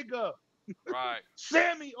Sega. Right.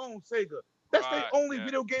 Sammy owns Sega. That's the only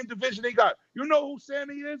video game division they got. You know who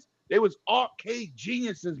Sammy is? They was arcade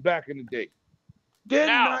geniuses back in the day.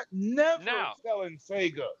 They're never selling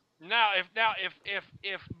Sega. Now,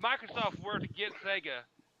 if Microsoft were to get Sega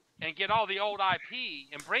and get all the old IP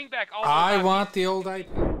and bring back all those I IP, want the old IP.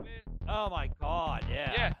 Oh my God,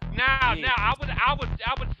 yeah. Yeah. Now I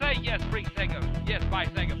would say yes, bring Sega. Yes, buy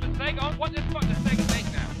Sega. But Sega, what the fuck does Sega make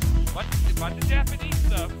now? Bunch of Japanese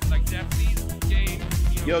stuff, like Japanese games.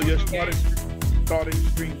 Yo, you're starting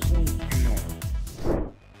stream soon. You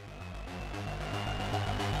know.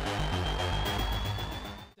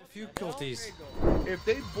 Difficulties. If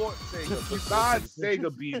they bought Sega, besides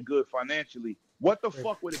Sega being good financially, what the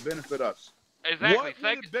fuck would it benefit us? Exactly. What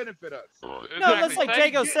would it benefit us? No, let's like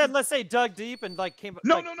Jago said, let's say dug deep and like came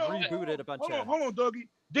rebooted a bunch of. Hold on, Dougie.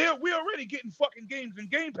 We're already getting fucking games in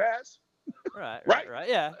Game Pass. Right.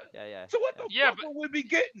 Yeah. So what the fuck would we be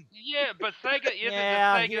getting? Yeah, but Sega isn't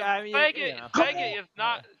Yeah, the Sega. I mean, Sega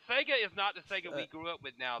is not the Sega we grew up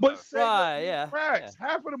with now. But though. Sega cracks.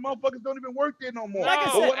 Half of the motherfuckers don't even work there no more. Like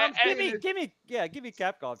I said, give me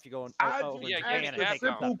Capcom if you're going.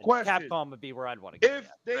 Simple question. Capcom would be where I'd want to go. If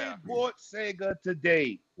they bought Sega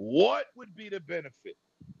today, what would be the benefit?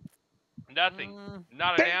 Nothing.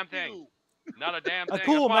 Not a damn thing. Not a damn thing. A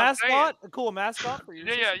cool mascot. A cool mascot for you.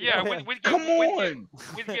 Yeah. Come on. We'd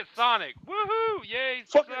get Sonic. Woohoo! Yay!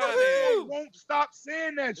 Fucking Sonic. won't stop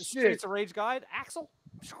saying that The shit. Streets of Rage guide. Axel.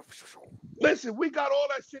 Listen, we got all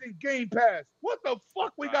that shit in Game Pass. What the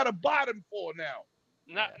fuck we gotta buy them for now?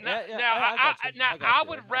 I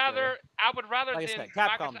would rather like than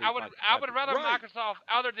Capcom. I would rather Microsoft,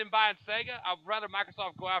 other than buying Sega, I'd rather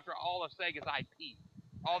Microsoft go after all of Sega's IP,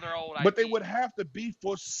 all their old IP. But they would have to be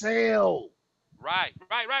for sale. Right.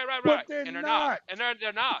 But they're not. And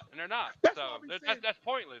they're not. That's so what that's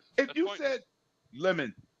pointless. If that's you pointless. said,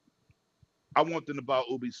 Lemon, I want them to buy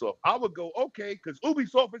Ubisoft, I would go, okay, because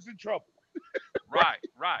Ubisoft is in trouble. Right.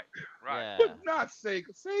 Yeah. But not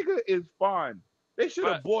Sega. Sega is fine. They should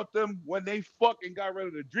have bought them when they fucking got rid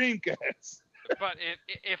of the Dreamcast. But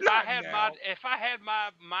if I had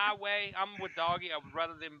my way, I'm with Doggy. I would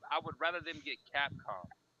rather them get Capcom.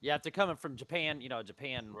 Yeah, if they're coming from Japan,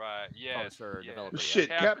 Japan. Right. Publisher, developer. Shit,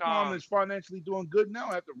 yeah. Capcom is financially doing good now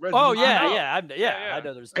after Resident Oh Evil. I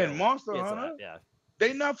know there's. And Monster Hunter.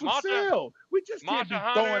 They not for sale. We just can't be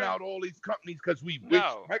throwing out all these companies because we wish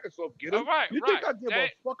Microsoft get them. You think I give a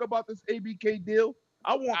fuck about this ABK deal?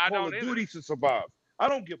 I want Call of Duty to survive. I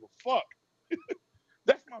don't give a fuck.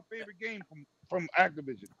 That's my favorite game from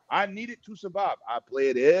Activision. I need it to survive. I play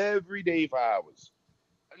it every day for hours.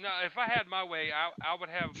 No, if I had my way, I would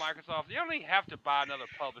have Microsoft. You don't even have to buy another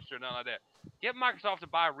publisher, none like that. Get Microsoft to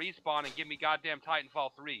buy Respawn and give me goddamn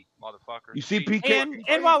Titanfall 3, motherfucker. You see, PK?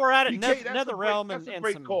 And while we're at it, PK, NetherRealm and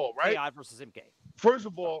some call, right? AI versus MK. First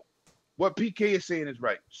of all, what PK is saying is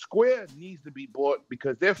right. Square needs to be bought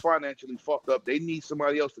because they're financially fucked up. They need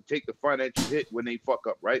somebody else to take the financial hit when they fuck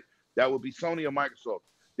up, right? That would be Sony or Microsoft.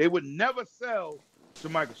 They would never sell to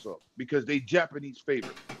Microsoft because they Japanese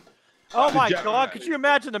favorite. Oh my God! Could you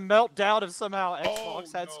imagine the meltdown if somehow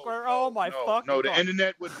Xbox had Square? Oh my fucking God! No, the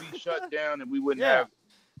internet would be shut down and we wouldn't have.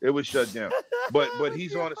 It would shut down. But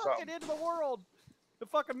he's on to something. Into the world. The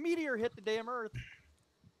fucking meteor hit the damn Earth.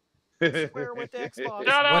 Square with the Xbox.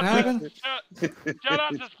 What happened? Shout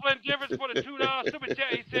out to Splendiferous for the $2 super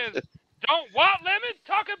chat. He says, "Don't what, Lemon?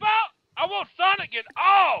 Talk about? I want Sonic and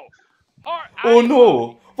Oh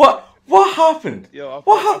no! What happened?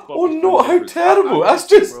 Oh no! How terrible!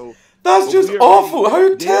 That's just awful.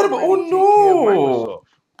 How terrible! Oh no!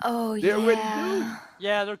 Oh they already do.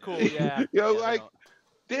 Yeah, they're cool. Yeah.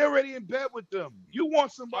 They're already in bed with them. You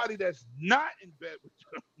want somebody that's not in bed with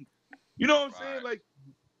them. You know what I'm saying? Like,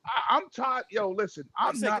 I'm tired. Yo, listen,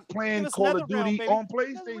 I'm not playing Call of Duty on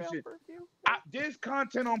PlayStation. There's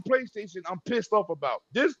content on PlayStation I'm pissed off about.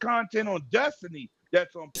 There's content on Destiny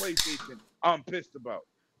that's on PlayStation I'm pissed about.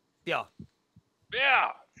 Yeah.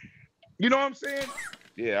 You know what I'm saying?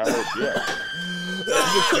 Yeah, I hope.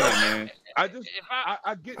 I'm just saying, man. I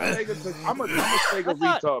get Sega because I'm a Sega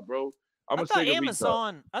retard, bro. I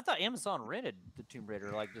thought Amazon rented the Tomb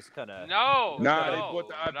Raider, like just kind of. They bought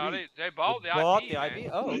the IP. No, they bought the IP.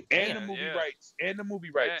 Oh, and the movie rights. And the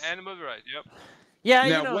movie rights. And the movie rights. Yep.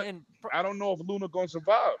 Yeah, now, I don't know if Luna gonna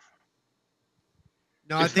survive.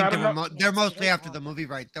 No, I think they're mostly after the movie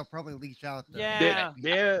rights. They'll probably lease out.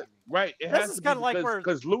 They're right. It has to be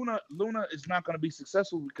because Luna is not going to be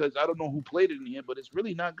successful because I don't know who played it in here, but it's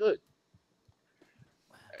really not good.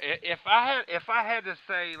 If I had to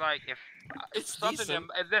say, like, if something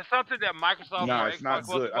that Microsoft no, it's not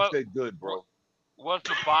good. I said good, bro. Was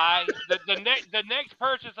to buy the next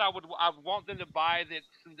purchase I would want them to buy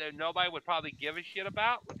that nobody would probably give a shit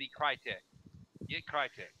about would be Crytek. Get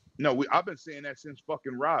Crytek. No, I've been saying that since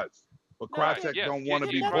fucking Rods. but Crytek yes, don't yeah, want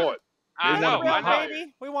to yeah, be right. bought. I They know, want to be I know. hired.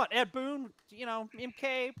 Baby. We want Ed Boon, you know,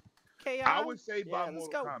 MK, KI. I would say buy let's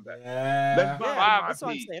Mortal go. Kombat. Yeah. Let's buy Yeah, some that's what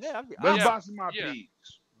I'm IPs. saying. Yeah, Let's yeah, buy some IPs. yeah.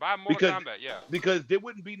 Buy Mortal Kombat, yeah. Because there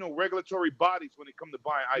wouldn't be no regulatory bodies when it come to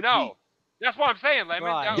buying IP. No, that's what I'm saying, Lemon.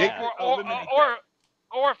 Right, They yeah. could eliminate that.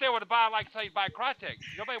 Or if they were to buy, like, say, buy Crytek,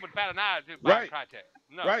 nobody would bat an eye to buy Right. Crytek.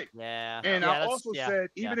 No. Right. Yeah. And yeah, I also said,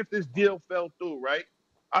 even if this deal fell through, right?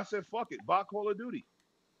 I said, fuck it, buy Call of Duty.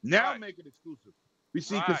 Now make it exclusive. You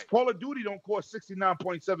see, because Call of Duty don't cost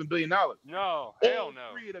 $69.7 billion. No, hell All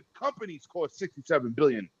no. 3 of the companies cost $67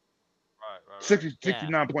 billion. Right.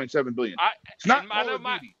 69.7 billion. It's not Call of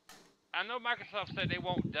Duty. I know Microsoft said they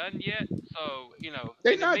won't done yet, so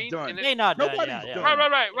they're not done. They're not done. Nobody's done.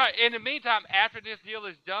 Right. In the meantime, after this deal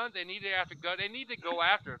is done, they need to go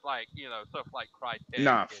after stuff like Crytek.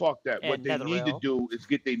 Nah, fuck that. What they NetherRealm. need to do is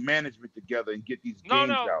get their management together and get these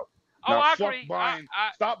games out. Oh, Now, I fuck agree. buying.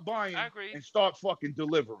 Stop buying and start fucking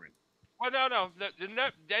delivering. Well, no,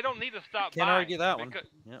 they don't need to stop. Can't buying argue that one.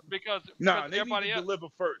 Because they everybody need to else deliver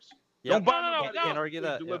first. Yep. Don't buy nobody Can't else argue to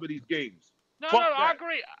that. deliver these games. No, Fuck I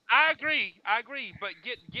that. agree. But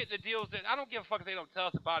get the deals that I don't give a fuck if they don't tell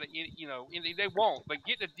us about it. They won't. But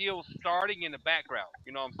get the deals starting in the background.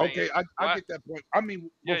 You know what I'm saying? Okay, I get that point. I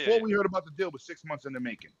mean, before we heard about the deal, was 6 months in the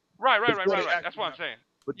making. Right. That's what I'm saying.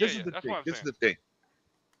 But this is the thing. This is the thing.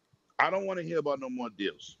 I don't want to hear about no more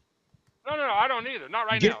deals. No, I don't either. Not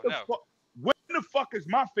right now. No. When the fuck is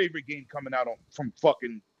my favorite game coming out from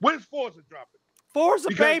fucking? When's Forza dropping? Forza,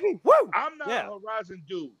 baby! Woo! I'm not a Horizon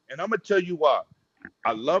dude, and I'm gonna tell you why.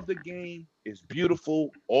 I love the game. It's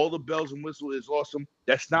beautiful. All the bells and whistles is awesome.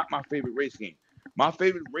 That's not my favorite race game. My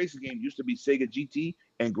favorite racing game used to be Sega GT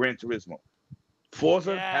and Gran Turismo.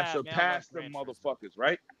 Forza has surpassed them motherfuckers,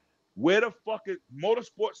 right? Where the fuck is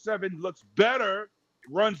Motorsport 7 looks better,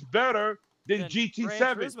 runs better than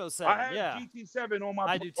GT7. I have GT7 on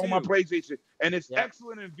my PlayStation, and it's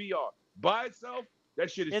excellent in VR. By itself, that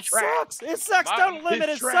shit is trash. It sucks. Don't limit.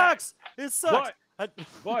 It sucks. It sucks.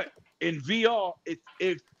 But in VR,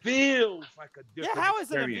 it feels like a different how is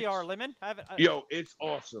experience. it in VR, Lemon? Yo, it's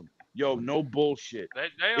awesome. Yo, no bullshit. They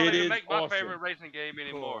don't even make my favorite racing game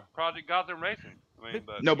anymore. Project Gotham Racing.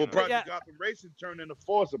 But Project Gotham Racing turned into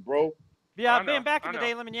Forza, bro. Yeah, being back in the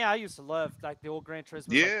day, Lemon. Yeah, I used to love like the old Gran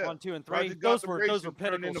Turismo, like 1, 2, and 3. Those were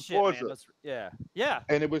pinnacle shit, man. Yeah.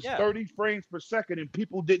 And it was 30 frames per second, and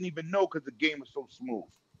people didn't even know because the game was so smooth.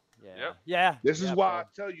 Yeah. This is why I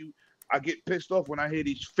tell you, I get pissed off when I hear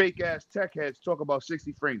these fake ass tech heads talk about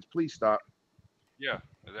 60 frames. Please stop. Yeah,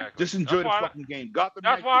 exactly. Just enjoy the fucking game. Gotham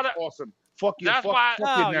Knights is awesome. Fuck your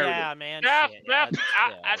narrative. Yeah, man. That's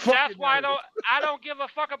why I don't give a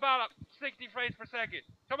fuck about 60 frames per second.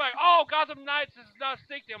 Somebody, Gotham Knights is not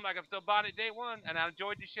 60. I'm like, I'm still buying it day one, and I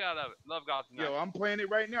enjoyed the shit out of it. Love Gotham Knights. Yo, I'm playing it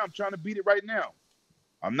right now. I'm trying to beat it right now.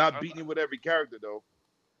 I'm not beating it with every character though.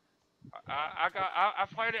 I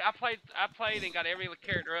played and got every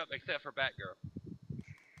character up except for Batgirl.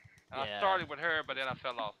 I started with her, but then I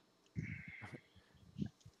fell off.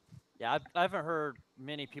 Yeah, I haven't heard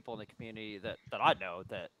many people in the community that I know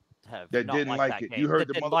that have that not didn't liked like that it. game. You heard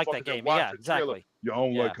the didn't like motherfuckers that game. that watched Yeah, the trailer. exactly. You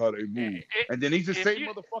don't like how they move. And then these the same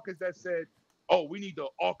motherfuckers that said, "Oh, we need the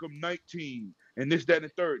Arkham Knight team and this, that, and the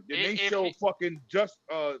third." Then they show fucking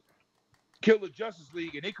Kill the Justice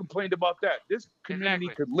League, and they complained about that. This community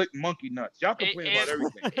could lick monkey nuts. Y'all complain about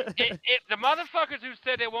everything. The motherfuckers who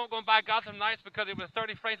said they won't gonna buy Gotham Knights because it was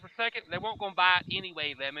 30 frames per second, they won't gonna buy it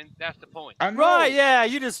anyway, Lemon. That's the point. Right? Yeah,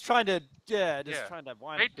 you just trying to trying to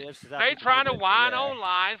whine a bitch. They trying to whine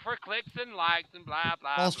online for clicks and likes and blah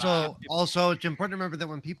blah. Also, it's important to remember that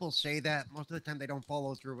when people say that, most of the time they don't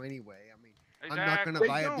follow through anyway. I mean, I'm not going to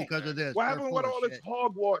buy it because of this. What happened with all this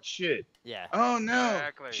Hogwarts shit? Yeah. Oh no,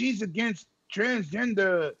 she's against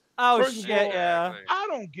transgender. Oh shit, yeah. I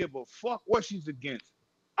don't give a fuck what she's against.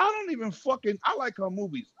 I don't even fucking. I like her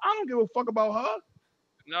movies. I don't give a fuck about her.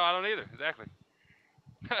 No, I don't either. Exactly.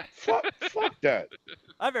 fuck that.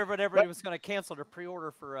 I remember when everybody was going to cancel their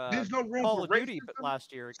pre-order for there's no room Call for of racism, Duty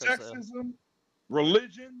last year. Sexism,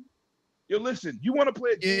 religion. Yo, listen. You want to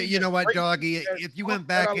play a game? You know what, Doggy? If you went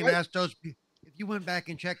back and asked those, if you went back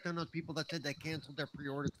and checked on those people that said they canceled their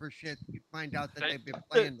pre-orders for shit, you'd find out that they've been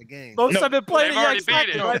playing the game. Most have been playing it.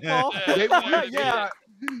 Exactly, right, Paul?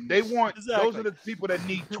 They want. Those are the people that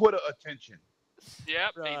need Twitter attention.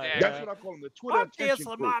 Yep, That's what I call them, the Twitter I'm attention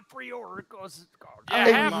canceling crew. my pre-order because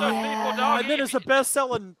half those people, doggy. And then it's the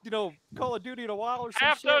best-selling, Call of Duty in a while or something.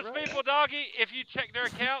 Half those people, doggy. If you check their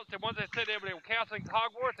accounts, the ones that said they were canceling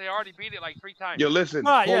Hogwarts, they already beat it like 3 times. Yo, listen,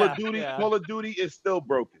 Call of Duty is still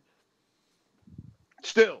broken.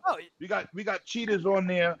 Still, we got cheaters on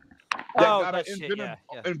there got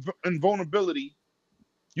an invulnerability.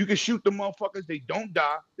 You can shoot the motherfuckers. They don't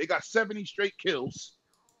die. They got 70 straight kills.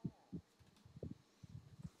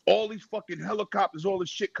 All these fucking helicopters, all this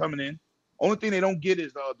shit coming in. Only thing they don't get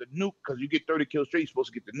is the nuke, because you get 30 kills straight, you're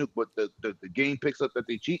supposed to get the nuke, but the game picks up that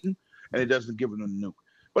they cheating, and it doesn't give them the nuke.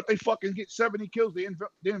 But they fucking get 70 kills.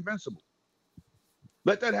 They're invincible.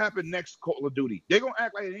 Let that happen next Call of Duty. They're going to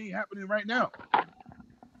act like it ain't happening right now.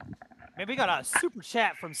 Man, we got a super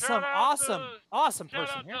chat from some awesome person here.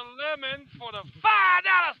 Shout out here. to Lemon for the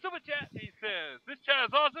 $5 super chat. He says, this chat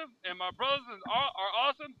is awesome, and my brothers are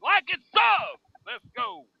awesome. Like and sub. Let's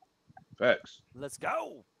go. Facts. Let's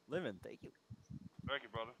go. Lemon, thank you. Thank you,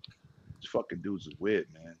 brother. These fucking dudes is weird,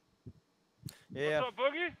 man. Yeah. What's up,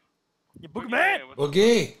 Boogie? You Boogie man.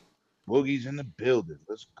 Boogie. Boogie's in the building.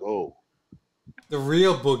 Let's go. The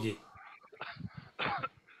real Boogie.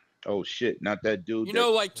 Oh shit, not that dude. You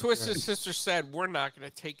know, like Twisted Sister said, we're not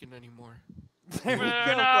gonna take it anymore. There we We're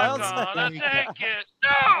go. not gonna take it.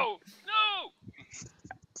 No,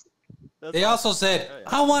 no. They also said,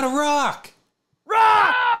 I want to rock.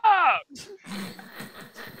 Rock! Ah!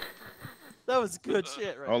 That was good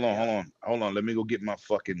shit, right? Hold on. Let me go get my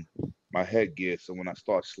headgear, so when I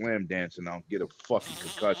start slam dancing, I'll get a fucking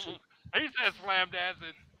concussion. He said slam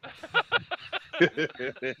dancing.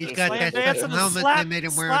 He's got that dancing special helmet slap- they made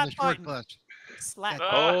him wear in the slap short bus. Slap.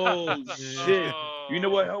 Oh shit! You know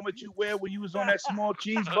what helmet you wear when you was on that small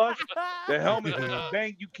cheese bus? The helmet when you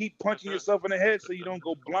bang, you keep punching yourself in the head so you don't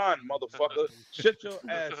go blind, motherfucker. Shut your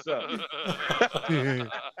ass up.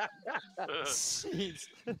 Jeez.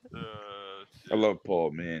 I love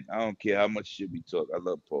Paul, man. I don't care how much shit we talk. I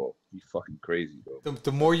love Paul. He's fucking crazy, bro.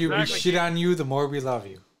 The more we shit on you, the more we love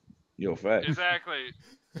you. Yo, facts. Exactly.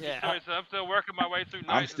 Yeah. So I'm still working my way through.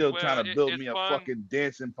 I'm still well. trying to build me a fun. fucking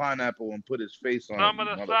dancing pineapple and put his face on Some it,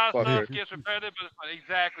 of the side motherfucker. stuff gets repetitive, but it's fun.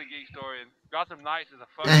 Exactly, Geek Story. And Gotham Knights is a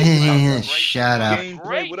fucking Shut up.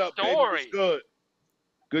 Gameplay, what up, baby? What's good?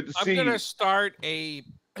 Good to see you. I'm gonna start a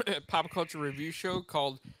pop culture review show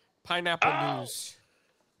called Pineapple News.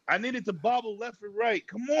 I needed to bobble left and right.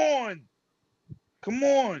 Come on.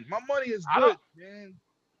 My money is good, man.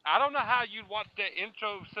 I don't know how you'd watch that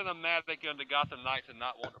intro cinematic into Gotham Knights and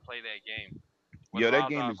not want to play that game. Yo, that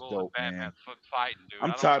game is dope, man. Fighting, dude.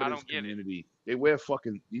 I'm tired of this community. They wear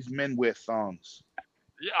these men wear thongs.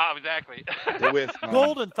 Yeah, exactly. They wear thongs.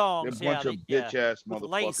 Golden thongs. They're a bunch of bitch-ass With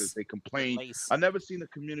motherfuckers. lace. They complain. Lace. I've never seen a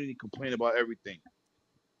community complain about everything.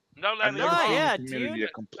 No, I've never seen yeah, a community dude.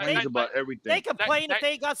 that complains about everything. They complain if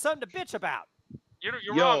they ain't got something to bitch about.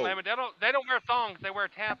 You're wrong, Lemon. They don't wear thongs. They wear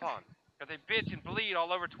tampons. Because they bitch and bleed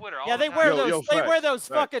all over Twitter. Yeah, they wear those. They wear those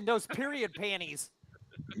fucking period panties.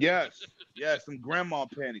 Yes, some grandma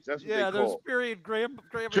panties. That's what they call. Those period grandma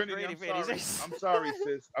Trinity, panties. I'm sorry,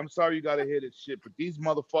 sis. I'm sorry you gotta hear this shit, but these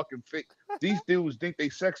motherfucking these dudes think they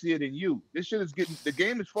sexier than you. This shit is the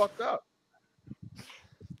game is fucked up.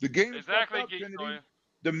 The game is fucked up, Trinity.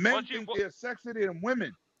 The men think they're sexier than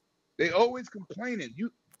women. They always complaining.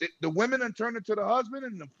 The women are turning to the husband,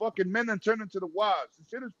 and the fucking men are turning to the wives. The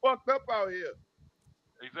shit is fucked up out here.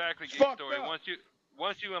 Exactly, Geek Story.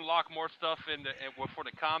 Once you unlock more stuff for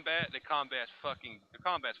the combat's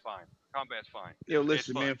fine. Combat's fine. Yo,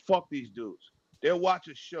 listen, man, fuck these dudes. They'll watch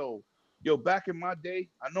a show. Yo, back in my day,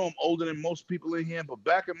 I know I'm older than most people in here, but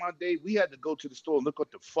back in my day, we had to go to the store and look at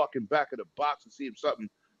the fucking back of the box and see if something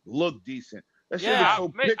looked decent. That shit is so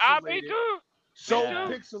pixelated. Me too. So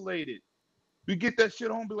pixelated. We get that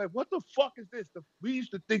shit home and be like, what the fuck is this? We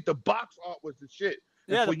used to think the box art was the shit.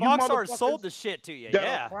 Yeah, the box art sold the shit to you.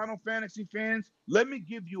 Yeah. Final Fantasy fans, let me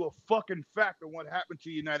give you a fucking fact on what happened to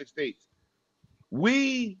the United States.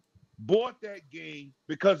 We bought that game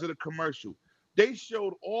because of the commercial. They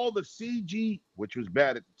showed all the CG, which was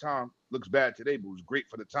bad at the time. Looks bad today, but was great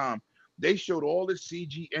for the time. They showed all the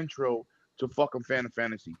CG intro to fucking Final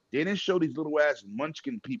Fantasy. They didn't show these little ass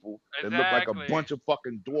munchkin people that look like a bunch of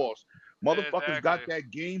fucking dwarfs. Motherfuckers got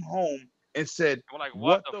that game home and said, like,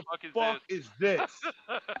 what the fuck is this?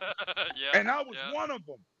 And I was one of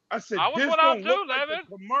them. I said, this don't look like a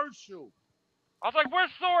commercial. I was like, where's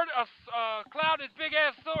Sword? Cloud is big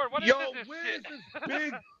ass sword. What is this where's shit? this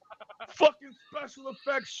big fucking special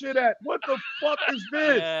effects shit at? What the fuck is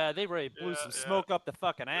this? Yeah, they really blew some smoke up the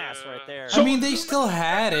fucking ass right there. I mean, they still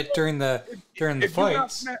had it during the if fights. You're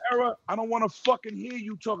not from that era, I don't want to fucking hear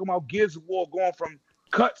you talking about Gears of War going from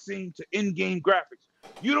cutscene to in-game graphics.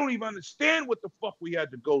 You don't even understand what the fuck we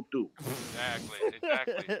had to go through.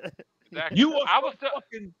 Exactly. You are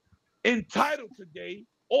fucking entitled today.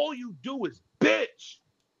 All you do is bitch.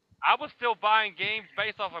 I was still buying games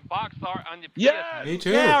based off of box art on the PS. Yeah, me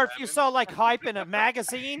too. Yeah, or if you saw like hype in a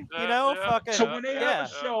magazine, you know, Yeah. fucking. So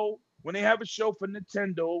when they have a show for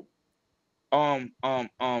Nintendo, Sony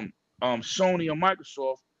or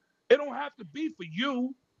Microsoft, it don't have to be for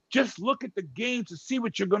you. Just look at the game to see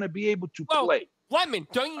what you're gonna be able to play. Lemon,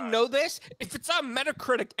 don't you know this? If it's on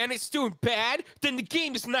Metacritic and it's doing bad, then the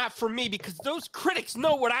game is not for me because those critics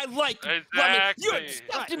know what I like. Exactly. Lemon, you're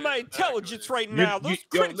insulting my intelligence right now. Those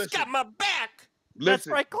critics got my back. That's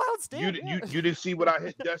right, Clouds did. You didn't see what I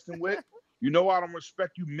hit Destin with? You know I don't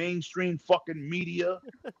respect you mainstream fucking media,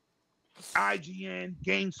 IGN,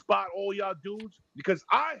 GameSpot, all y'all dudes, because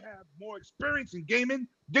I have more experience in gaming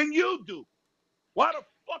than you do. Why the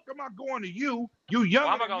fuck am I going to you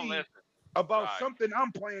younger than me, about something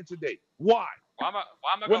I'm playing today? Why? Why am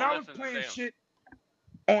I when I was playing shit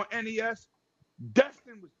on NES,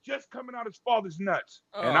 Destin was just coming out his father's nuts.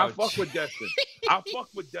 And I fuck with Destin. I fuck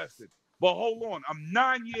with Destin. But hold on, I'm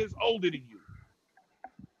 9 years older than you.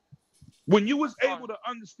 When you was able to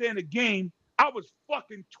understand the game, I was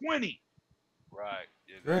fucking 20. Right.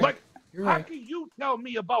 Like, how can you tell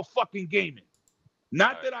me about fucking gaming?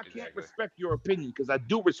 Not that I can't respect your opinion, because I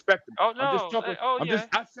do respect them. Oh, no. I'm just talking.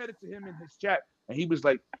 I said it to him in his chat, and he was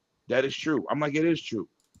like, "That is true." I'm like, "It is true."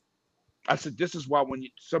 I said, "This is why when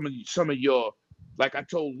some of your, like I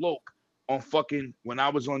told Loke on fucking when I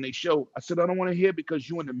was on their show, I said I don't want to hear because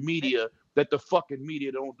you in the media that the fucking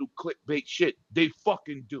media don't do clickbait shit. They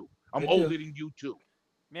fucking do. I'm older than you too."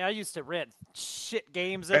 Man, I used to rent shit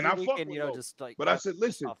games every week, and you know, just like. But I said,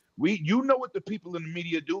 listen, you know what the people in the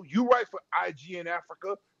media do. You write for IGN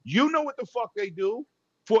Africa. You know what the fuck they do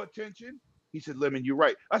for attention. He said, Lemon, you're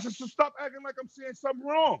right. I said, so stop acting like I'm saying something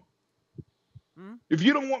wrong. If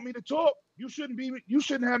you don't want me to talk, you shouldn't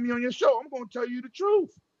have me on your show. I'm going to tell you the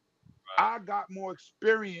truth. I got more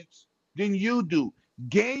experience than you do.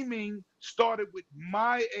 Gaming started with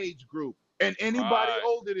my age group and anybody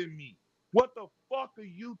older than me. What the fuck are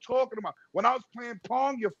you talking about? When I was playing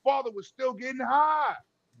Pong, your father was still getting high.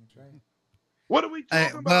 That's right. What are we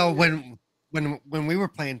talking about? Well, when we were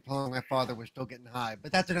playing Pong, my father was still getting high,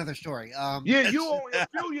 but that's another story. Yeah, you only a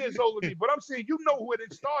few years older than me, but I'm saying you know who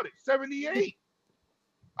it started. 78.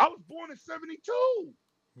 I was born in 72.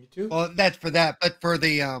 Me too. Well, that's for that, but for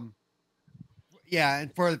the and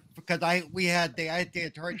because we had the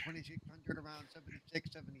Atari 2600 around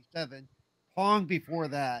 76, 77. Pong before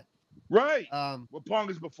that. Right. Well, Pong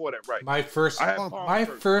is before that, right? My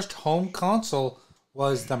first home console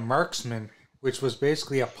was the Marksman, which was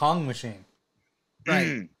basically a Pong machine.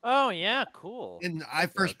 Right. Oh yeah, cool. And I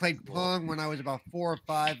first played Pong when I was about 4 or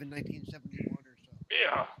 5 in 1971 or so.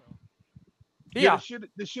 Yeah.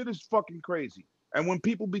 The shit is fucking crazy. And when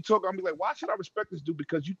people be talking, I'll be like, why should I respect this dude?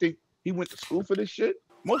 Because you think he went to school for this shit?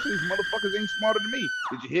 Most of these motherfuckers ain't smarter than me.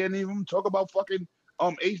 Did you hear any of them talk about fucking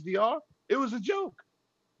HDR? It was a joke.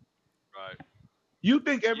 Right. You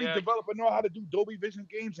think every developer know how to do Dolby Vision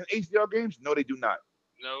games and HDR games? No, they do not.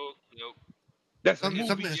 Nope. That's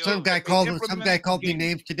some guy called me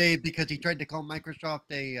names today because he tried to call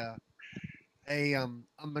Microsoft a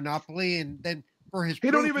monopoly, and then for his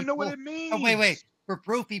he don't even know what it means. Oh, wait. For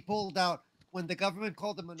proof, he pulled out when the government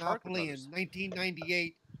called it monopoly in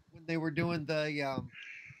 1998 when they were doing the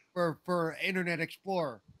for Internet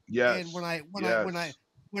Explorer. Yes. And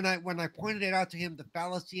when I pointed it out to him, the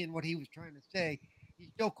fallacy in what he was trying to say, he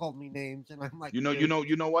still called me names, and I'm like, you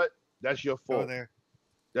know what? That's your fault.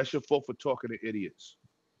 That's your fault for talking to idiots.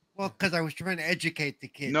 Well, because I was trying to educate the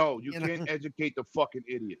kid. No, you can't educate the fucking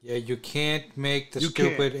idiot. Yeah, you can't make the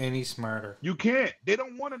stupid any smarter. You can't. They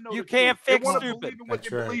don't want to know. You can't fix stupid. They believe in what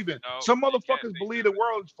you believe in. No, some motherfuckers believe the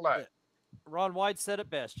world is flat. Ron White said it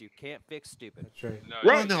best. You can't fix stupid. That's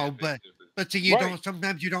right. No, but so you don't.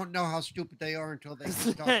 Sometimes you don't know how stupid they are until they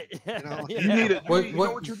start. You need it. You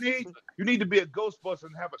know what you need? You need to be a Ghostbuster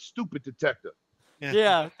and have a stupid detector.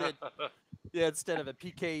 Yeah. Yeah, instead of a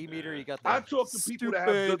PKE meter, you got the I talk to people that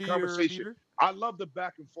have good conversation. Meter. I love the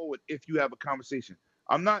back and forward if you have a conversation.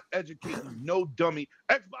 I'm not educating no dummy.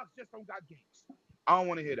 Xbox just don't got games. I don't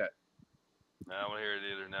want to hear that. No, I don't want to hear it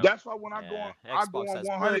either. No. That's why when I go on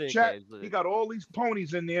 100 chat, he got all these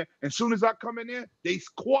ponies in there. And as soon as I come in there, they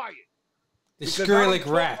quiet. They scurry like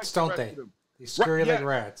rats, don't they? They scurry like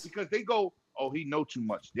rats. Because they go, oh, he know too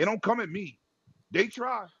much. They don't come at me. They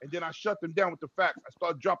try, and then I shut them down with the facts. I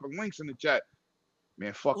start dropping links in the chat.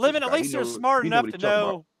 Man, fuck. Living, at least they're smart enough to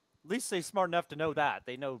know. At least they're smart enough to know that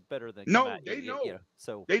they know better than. No, they know.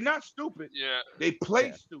 So they're not stupid. Yeah, they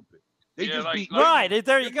play stupid. They just be right.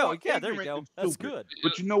 There you go. Yeah, there you go. That's good.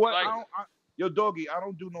 But you know what? Yo, doggy, I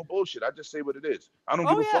don't do no bullshit. I just say what it is. I don't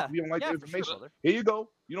give a fuck if you don't like the information. Sure, Here you go.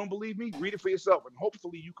 You don't believe me? Read it for yourself, and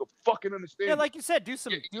hopefully you can fucking understand. Yeah, like you said, do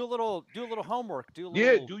a little homework, do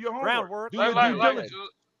your homework, groundwork. do your due diligence.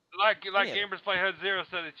 Like gamers play HUD Zero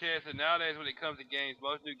said in chat, and nowadays when it comes to games,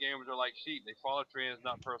 most new gamers are like sheep. They follow trends,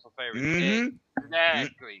 not personal favorites.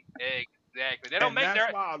 Exactly. They don't make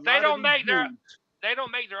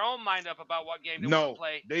their own mind up about what game they want to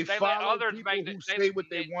play. They follow let others people who say what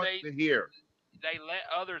they want to hear. They let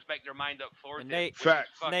others make their mind up for them.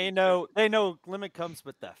 Facts. They know limit comes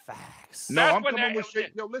with the facts. No, I'm coming with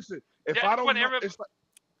shit. Yo, listen. If I don't know, it's like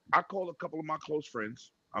I call a couple of my close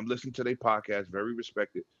friends. I'm listening to their podcast, very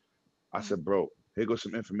respected. I said, bro, here goes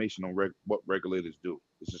some information on what regulators do.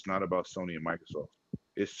 This is not about Sony and Microsoft.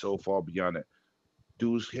 It's so far beyond that.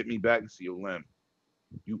 Dudes hit me back and say, yo, Lem,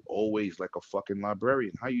 you always like a fucking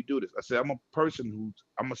librarian. How you do this? I said, I'm a person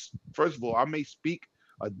first of all, I may speak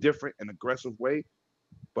a different and aggressive way,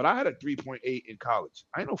 but I had a 3.8 in college.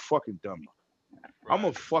 I ain't no fucking dummy. Right. I'm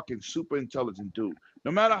a fucking super intelligent dude.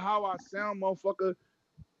 No matter how I sound, motherfucker,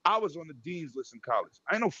 I was on the dean's list in college.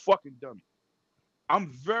 I ain't no fucking dummy.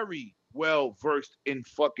 I'm very well versed in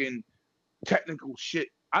fucking technical shit.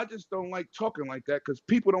 I just don't like talking like that because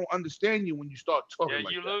people don't understand you when you start talking like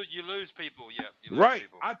that. You lose people. Yeah, you lose right.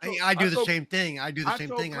 People. I do the same thing. I do the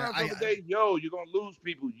same thing. I told day, yo, you're gonna lose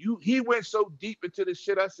people. He went so deep into this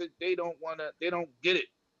shit. I said they don't get it.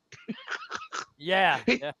 Yeah.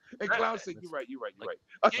 And Clown said, you're right.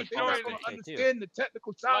 I said, they're not going to understand the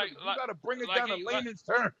technical side. You got to bring it down to layman's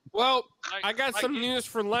terms. Well, I got some news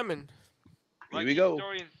for Lemon. Here we go.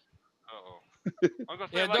 I'm going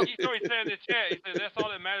to say, like Estory said in the chat, he said, that's all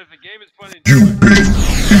that matters. The game is fun.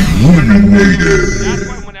 That's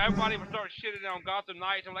why when everybody would start shitting on Gotham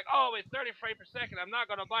Knights, I'm like, oh, it's 30 frames per second. I'm not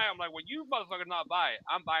going to buy it. I'm like, well, you motherfuckers not buy it.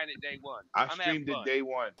 I'm buying it day one. I streamed it day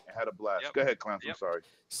one and had a blast. Go ahead, Clowns. I'm sorry.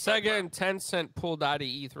 Sega and Tencent pulled out of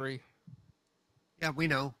E3. Yeah, we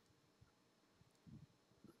know.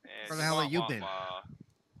 Where the hell have you been?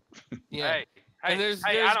 Yeah. Hey, and there's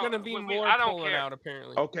going to be more pulling out,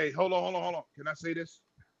 apparently. Okay, hold on. Can I say this?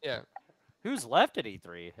 Yeah. Who's left at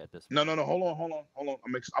E3 at this point? No. Hold on. I'm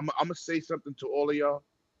going to say something to all of y'all.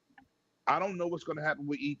 I don't know what's going to happen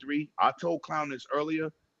with E3. I told Clown this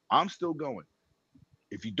earlier. I'm still going.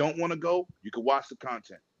 If you don't want to go, you can watch the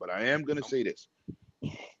content. But I am going to say this.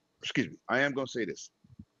 Excuse me. I am going to say this.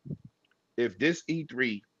 If this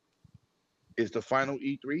E3 is the final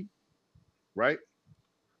E3, right?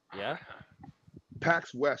 Yeah.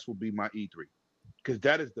 PAX West will be my E3 because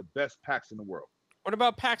that is the best PAX in the world. What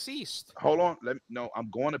about PAX East? Hold on. I'm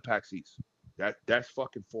going to PAX East. That's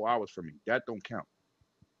fucking 4 hours for me. That don't count.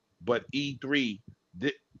 But E3,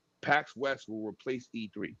 PAX West will replace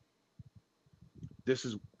E3.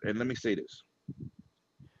 And let me say this.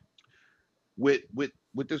 With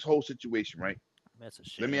this whole situation, right? That's a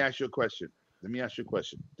shame. Let me ask you a question.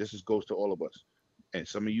 This goes to all of us. And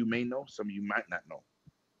some of you may know, some of you might not know.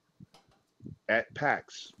 At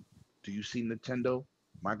PAX, do you see Nintendo,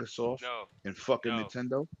 Microsoft, and fucking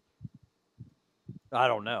Nintendo? I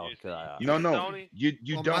don't know. You don't know. You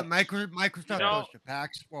don't. Microsoft goes to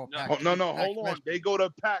PAX. Well, PAX, no. Hold on. They go to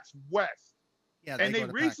PAX West. Yeah, and they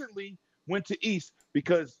recently went to East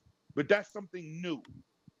but that's something new.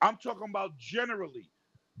 I'm talking about generally.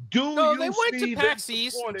 They went to PAX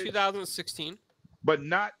East in 2016, but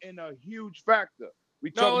not in a huge factor. We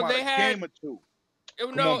talking about a game or two.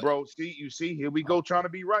 Come on, bro. See, here we go trying to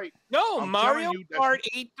be right. No, Mario Kart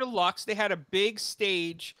 8 Deluxe, they had a big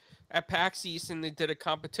stage at PAX East and they did a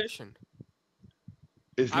competition.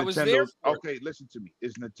 I was there. Okay, listen to me.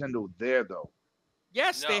 Is Nintendo there, though?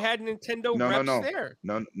 Yes, they had Nintendo reps there.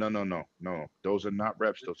 No. Those are not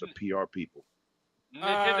reps. Those are PR people.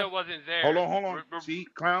 Nintendo wasn't there. Hold on. See,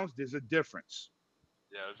 Clowns, there's a difference.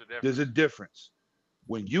 Yeah, there's a difference. There's a difference.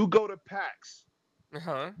 When you go to PAX,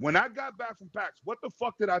 Uh-huh. When I got back from PAX, what the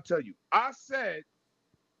fuck did I tell you? I said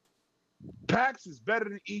PAX is better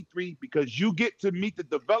than E3 because you get to meet the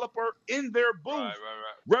developer in their booth. Right.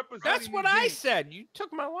 Representing That's what I said. You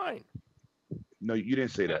took my line. No, you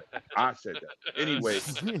didn't say that. I said that. Anyway,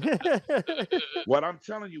 what I'm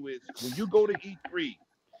telling you is when you go to E3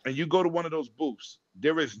 and you go to one of those booths,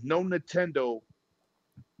 there is no Nintendo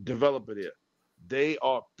developer there. They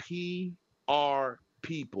are PR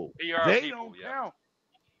people. They don't count.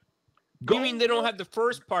 You mean they don't have the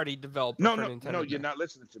first party developer? No, you're not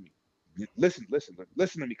listening to me. Listen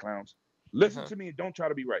to me, clowns. Listen to me and don't try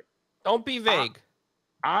to be right. Don't be vague.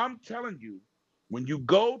 I'm telling you, when you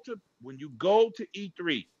go to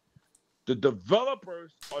E3, the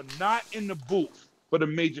developers are not in the booth for the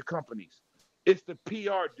major companies. It's the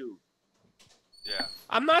PR dude. Yeah.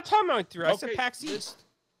 I'm not talking about 3. I said PAX East.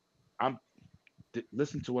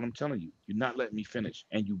 Listen to what I'm telling you. You're not letting me finish,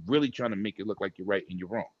 and you're really trying to make it look like you're right and you're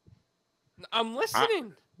wrong. I'm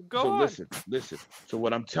listening. Go on. Listen. So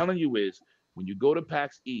what I'm telling you is, when you go to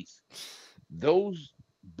PAX East, those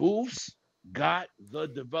booths got the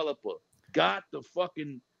developer, got the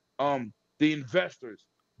fucking the investors.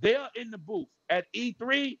 They are in the booth. At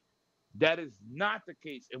E3, that is not the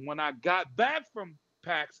case. And when I got back from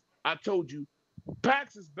PAX, I told you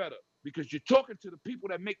PAX is better because you're talking to the people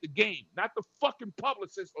that make the game, not the fucking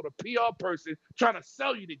publicist or the PR person trying to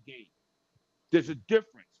sell you the game. There's a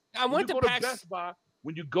difference. I went to PAX. Best Buy,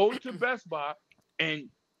 when you go to Best Buy and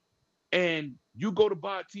you go to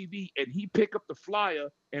buy a TV and he pick up the flyer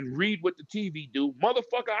and read what the TV do,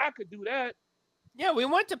 motherfucker, I could do that. Yeah, we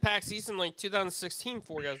went to PAX East in like 2016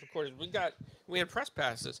 for you guys recorded. We had press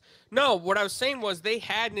passes. No, what I was saying was they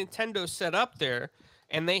had Nintendo set up there,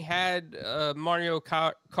 and they had Mario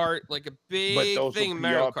Kart, like a big thing,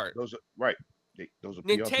 Mario Kart. Those are right. Those are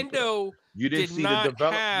Nintendo. You didn't see the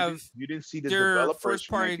developers. You didn't see their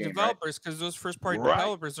first-party developers because those first-party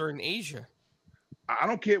developers are in Asia. I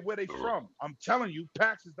don't care where they from. I'm telling you,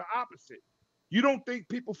 PAX is the opposite. You don't think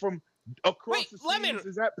people from across the seas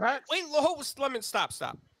is at PAX? Wait, Lemon, stop.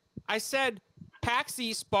 I said PAX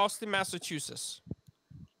East, Boston, Massachusetts.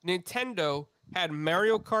 Nintendo had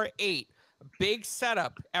Mario Kart 8, a big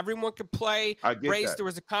setup. Everyone could play, race. There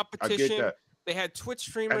was a competition. I get that. They had Twitch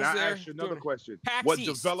streamers there. And I asked you another question. What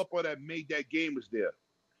developer that made that game was there?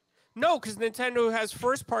 No, because Nintendo has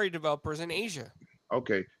first-party developers in Asia.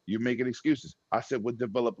 Okay, you're making excuses. I said what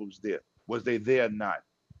developer was there? Was they there or not?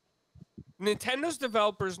 Nintendo's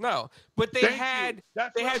developers, no. But they had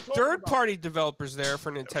third-party developers there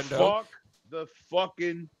for Nintendo. Fuck the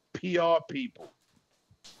fucking PR people.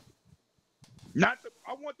 I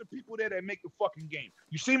want the people there that make the fucking game.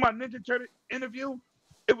 You see my Ninja Turtle interview?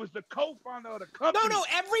 It was the co-founder of the company. No,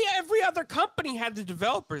 every other company had the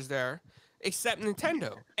developers there, except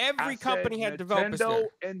Nintendo. Every company had developers there. Nintendo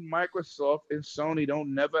and Microsoft and Sony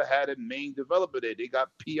don't never had a main developer there. They got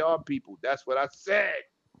PR people. That's what I said.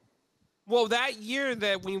 Well, that year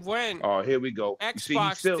that we went, oh, here we go.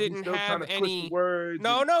 Xbox didn't have any.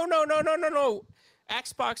 No.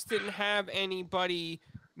 Xbox didn't have anybody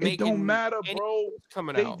making. It don't matter, bro.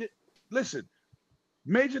 Coming out. Listen,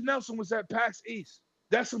 Major Nelson was at PAX East.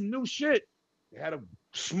 That's some new shit. They had a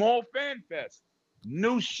small fan fest.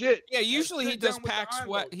 New shit. Yeah, usually he does PAX.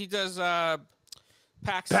 What he does?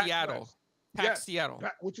 PAX Seattle. PAX Seattle,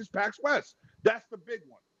 which is PAX West. That's the big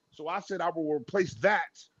one. So I said I will replace that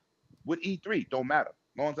with E3. Don't matter.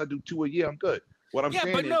 As long as I do 2 a year, I'm good. What I'm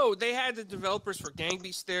saying is, no, they had the developers for Gang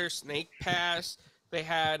Beasts there, Snake Pass. They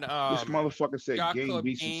had this motherfucker said Gang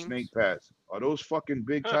Beasts and Snake Pass. Are those fucking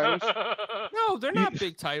big titles? No, they're not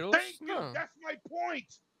big titles. Thank you. That's my point.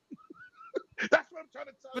 That's what I'm trying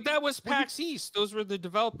to tell you. But that was PAX East. Those were the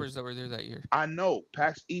developers that were there that year. I know.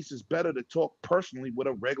 PAX East is better to talk personally with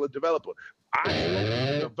a regular developer.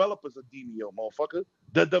 The developer's a DMO, motherfucker.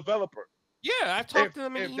 The developer. Yeah, I talked to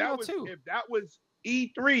them in email too. If that was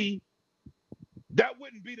E3, that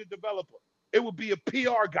wouldn't be the developer. It would be a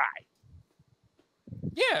PR guy.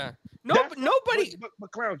 Yeah. Nobody.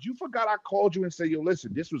 But Clowns, you forgot I called you and said, yo,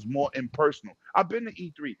 listen, this was more impersonal. I've been to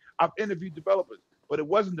E3. I've interviewed developers, but it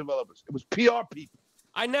wasn't developers. It was PR people.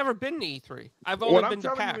 I've never been to E3. I've only been to PAX.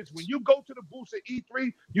 What I'm telling you is when you go to the booths at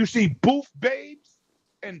E3, you see booth babes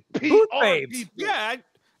and PR people. Yeah,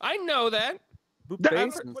 I know that. Booth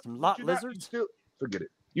babes and some lot lizards. Forget it.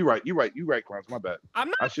 You're right, Clowns. My bad. I'm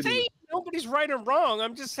not saying nobody's right or wrong.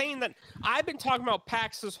 I'm just saying that I've been talking about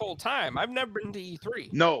PAX this whole time. I've never been to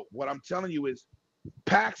E3. No, what I'm telling you is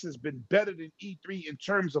PAX has been better than E3 in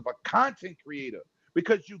terms of a content creator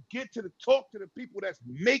because you get to talk to the people that's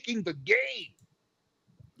making the game.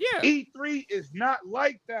 Yeah. E3 is not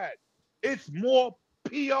like that. It's more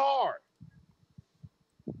PR.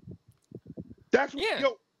 That's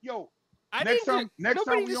what, yo. Next time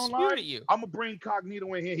we online, I'm gonna bring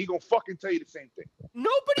Cognito in here. He gonna fucking tell you the same thing.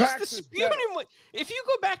 Nobody's disputing what. If you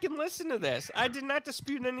go back and listen to this, I did not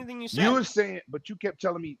dispute anything you said. You were saying, but you kept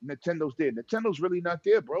telling me Nintendo's there. Nintendo's really not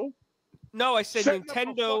there, bro. No, I said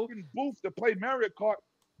Nintendo. Up a fucking booth to play Mario Kart.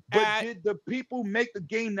 But did the people make the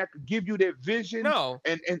game that could give you their vision? No.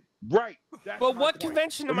 And right. But what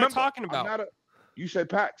convention am I talking about? You said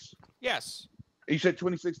PAX. Yes. You said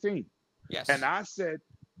 2016. Yes. And I said,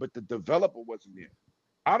 but the developer wasn't there.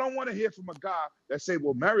 I don't want to hear from a guy that say,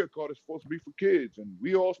 well, Mario Kart is supposed to be for kids and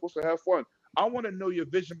we all supposed to have fun. I want to know your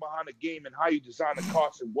vision behind the game and how you design the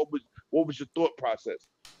carts and what was your thought process.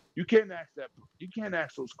 You can't ask that. You can't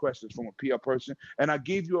ask those questions from a PR person. And I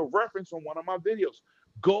gave you a reference on one of my videos.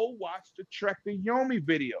 Go watch the Trek the Yomi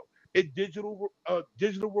video. Digital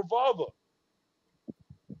Revolver.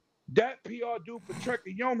 That PR dude for Trek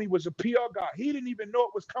the Yomi was a PR guy. He didn't even know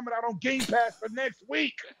it was coming out on Game Pass for next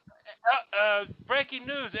week. Breaking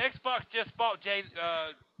news: Xbox just bought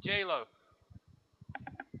J-Lo.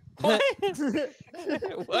 What?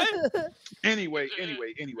 What? Anyway.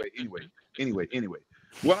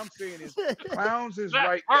 What I'm saying is, Clowns is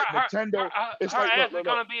right. That Nintendo. It's her like, ass look, is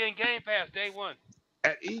gonna be in Game Pass day one.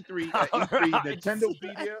 at E3, Nintendo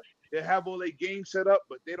be there. They have all their games set up,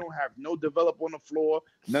 but they don't have no developer on the floor.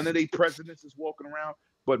 None of their presidents is walking around.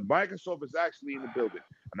 But Microsoft is actually in the building.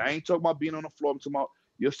 And I ain't talking about being on the floor. I'm talking about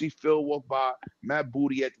you'll see Phil walk by, Matt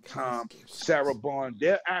Booty at the time, Sarah Bond.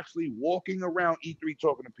 They're actually walking around E3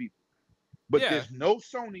 talking to people. But there's no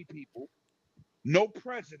Sony people, no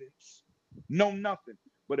presidents, no nothing.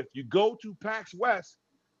 But if you go to PAX West,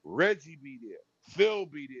 Reggie be there, Phil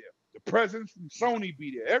be there. The presidents from Sony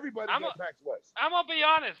be there. Everybody at PAX West. I'm gonna be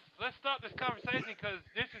honest. Let's stop this conversation because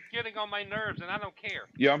this is getting on my nerves, and I don't care.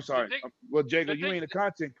 Yeah, I'm sorry. Well, Jacob, you ain't a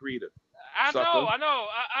content creator.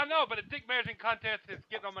 I know, but a dick measuring contest is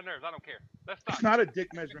getting on my nerves. I don't care. Let's stop. It's not a dick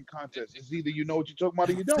measuring contest. It's either you know what you're talking about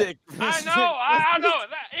or you don't. I know.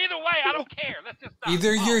 Either way, I don't care. Let's just stop.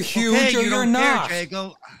 Either you're huge or you're not.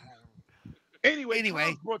 Jago. Anyway,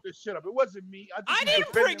 I brought this shit up. It wasn't me. I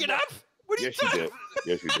didn't bring it up. What are you talking about?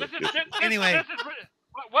 Yes, you did. Anyway.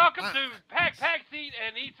 Welcome to Pack Seat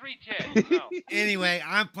and E3 Chat. No. Anyway,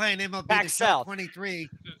 I'm playing MLB Back The Show South. 23,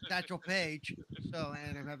 Satchel Paige. So,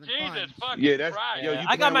 and I'm having Jesus fun. fucking Yeah, that's Christ. yo. You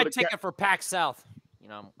I got my playing with a ticket for PAX South. You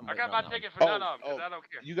know, I'm I got waiting my on that ticket one. for none of them because I don't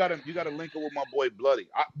care. You gotta link up with my boy Bloody.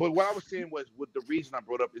 But what I was saying was, what the reason I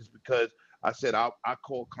brought up is because I said I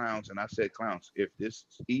called Clowns and I said, Clowns, if this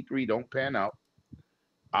E3 don't pan out,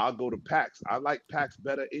 I'll go to PAX. I like PAX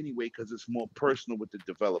better anyway because it's more personal with the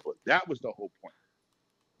developer. That was the whole point.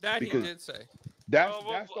 That Because he did say. That's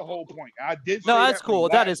the whole point. I did. No, say that's that cool.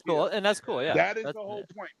 from That last is cool, year. and that's cool. Yeah, That is that's the whole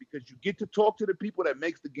point because you get to talk to the people that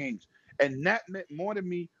makes the games, and that meant more to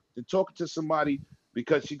me than talking to somebody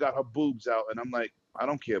because she got her boobs out, and I'm like, I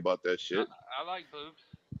don't care about that shit. I like boobs.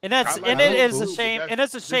 And that's I like and it those is a boobs, shame. but And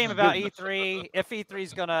it's a this shame is about business. E3. If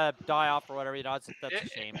E3's gonna die off or whatever, that's a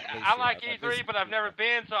shame. At least, I you like know, E3, but I've never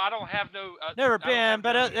been, so I don't have no. Never I don't been, have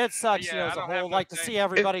but no- it sucks, yeah, you know, I as a don't have whole. no Like to thing. see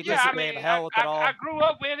everybody Yeah, I disagree mean, the hell with it all. I grew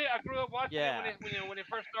up with it. I grew up watching Yeah. it when it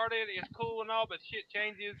first started. It's cool and all, but shit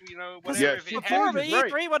changes. You know, Because whatever. Yeah, If it shit before happens,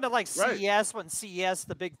 changes. E3 wasn't like Right. CES, wasn't CES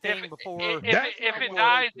the big thing before? If That's it what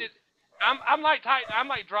I dies, wanted. I'm like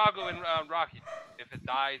Drago and Rocky. If it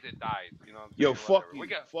dies, it dies. You know. What I'm Yo, saying? fuck Whatever. you. We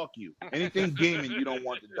got. Fuck you. Anything gaming you don't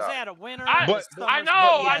want to They die. had a winner. I- and a but- summer I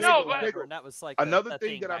know, split, I know, whatever, but- and that was like Another a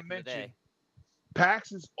thing that I back in the day. mentioned,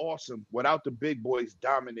 PAX is awesome without the big boys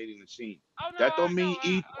dominating the scene. Oh, no, That don't I mean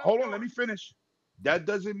know, Hold on, let me finish. That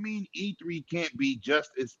doesn't mean E3 can't be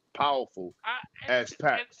just as powerful as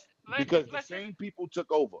PAX because the same people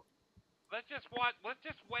took over. Let's just watch. Let's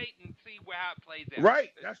just wait and see how it plays out. Right,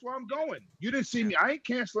 that's where I'm going. You didn't see me. I ain't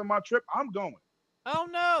canceling my trip. I'm going. Oh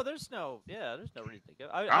no, there's no reason to go.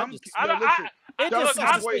 I'm just, yo, listen. it shout just out to sucks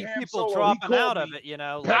my to boy see Ham people Solo. He dropping called out of me it. You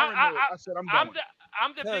know, like, paranoid. I said I'm going.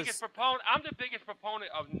 I'm the Because- biggest proponent. I'm the biggest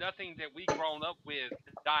proponent of nothing that we grown up with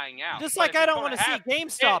dying out. just But like if I it's don't gonna want to see happen-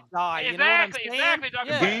 GameStop die. You know what I'm saying? Exactly, Dr.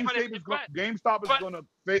 Yeah. But if it's GameStop is going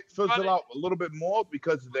to fizzle out a little bit more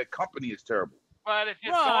because their company is terrible. But if it's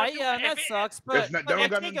Right, going to, yeah, and that sucks. But not- like that don't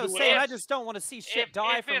got Tico's nothing to do with saying, I us. just don't want to see shit if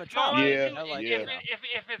die from a it's top. going Yeah, to, like, yeah.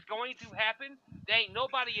 if it's going to happen, there ain't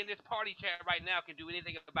nobody in this party chat right now can do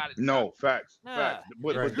anything about it. No, facts. Nah.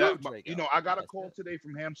 But Right. that, There you you go. know, I got a That's call it. today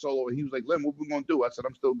from Ham Solo, and he was like, "Len, what we gonna do?" I said,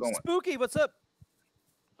 "I'm still going. Spooky, what's up?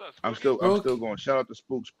 I'm still going." Shout out to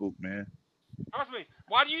Spook, man. Trust me.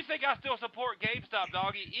 Why do you think I still support GameStop,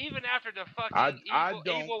 doggy? Even after the fucking I evil,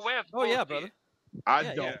 don't. evil West. Oh yeah, bullshit. brother. I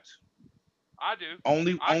Yeah, don't. yeah. I do.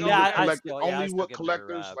 Only I only go- with Yeah, I collect- still only get with their,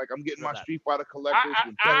 collectors. Like I'm getting my that. Street Fighter collectors.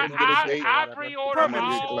 When I Kevin get a date. pre-order I'm gonna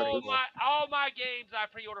get collectors. all my games. I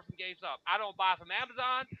pre-order from GameStop. I don't buy from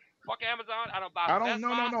Amazon. Fuck Amazon. I don't buy. I From don't.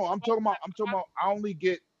 Best Buy. No. I'm talking about.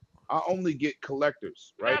 I only get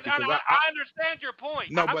collectors, right? I understand your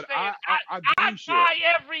point. No, I'm but saying I I game share. buy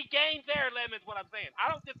every game there, Lemon. Is what I'm saying.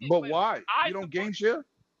 I don't just. Get But Lemon. why? I You don't support- game share?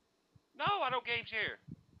 No, I don't game share.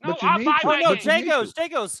 No, But you I need buy to. Oh my no, games. Jay-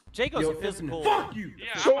 Jago's a physical. Fuck you.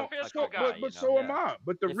 Yeah, So, I'm a physical so guy. but you know, so am yeah. I.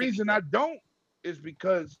 But the If it reason can- I don't is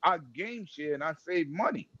because I game share and I save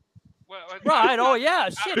money. Well, Right. Oh yeah.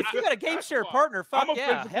 Shit. If you got a game share partner, fuck I'm a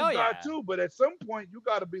yeah. physical Hell guy yeah. too, but at some point you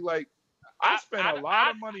got to be like, I spend a lot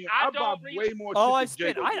of money. I I buy don't way more. really- Oh, shit I than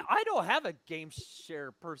spent. Jacob do. I don't have a game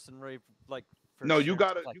share person like No, you sure,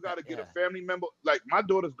 gotta stuff like you gotta that, get yeah. a family member. Like my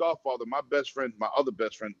daughter's godfather, my best friend, my other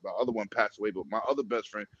best friend, my other one passed away, but my other best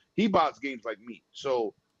friend, he buys games like me.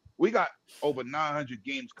 So we got over 900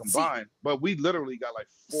 games See, combined, but we literally got like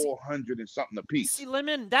see, 400 and something a see, piece.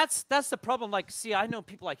 Lemon, that's the problem. Like, see, I know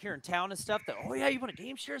people like here in town and stuff that, oh yeah, you want a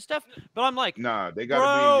game share and stuff, but I'm like, Nah, they gotta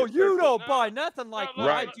be in bro, your you circle. don't No, buy nothing like no, what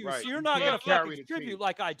look, I Right, look, do, right. so you're You not gonna can't look, fucking carry the distribute team.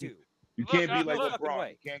 like I do. You look, can't be like no fucking LeBron.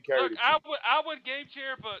 way. You can't carry look. the team. I would game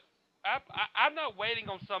share, but I'm not waiting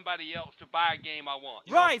on somebody else to buy a game I want.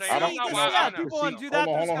 You Right? know I what I'm saying? don't, See, I'm you not. know, yeah, I I know. can people want see. to do Hold that. on,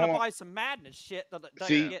 They're hold just on, gonna hold on. buy some madness shit that doesn't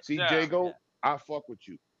See, get. see, Yeah. Jago, I fuck with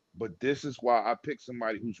you, but this is why I picked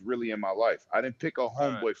somebody who's really in my life. I didn't pick a Right.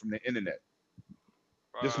 homeboy from the internet.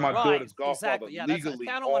 This is my Right. daughter's Right, godfather exactly. Yeah, that's. See, legally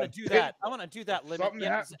I don't want to on do that. I paper. want to do If that. Limit. something Yeah,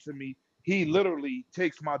 happened to me, he literally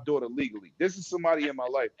takes my daughter legally. This is somebody in my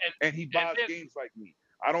life, And and he and buys then games like me.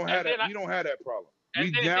 I don't and have then that. We don't have that problem. and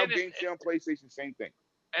We then now then it's game share on PlayStation, same thing.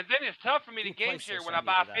 and then it's tough for me to Ooh, game share when PlayStation. I I need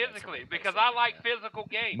buy that on physically something because I PlayStation. like Yeah. physical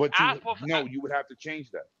games. But I you supposed no, you would have to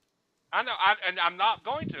change that. I know, and I'm not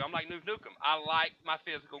going to. I'm like Nukem. I like my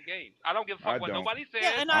physical games. I don't give a I fuck what don't. nobody Yeah,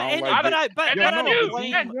 says. and I I don't and like I don't, it. and Yo, but I that's no, don't you. but do what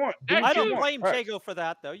blame you want. Do That's I what you don't you. want. blame Facts. Jago for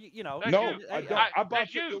that though. You know. That's No, you. I don't. Yeah. I buy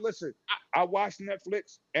That's you. listen, I, I watch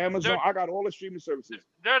Netflix, there, Amazon. I got all the streaming services.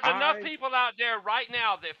 there's enough I people out there right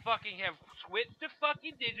now that fucking have switched to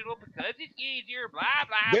fucking digital because it's easier. Blah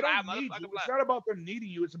blah They blah. don't need you. Motherfucker It's blah. not about them needing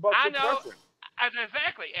you. It's about I your know. preference.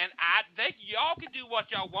 Exactly, and I think y'all can do what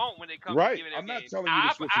y'all want when it comes to Right. giving I'm out not games. telling you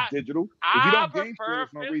to switch to digital. If you I don't game share, prefer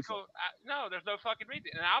there's no reason. physical. No, there's no fucking reason,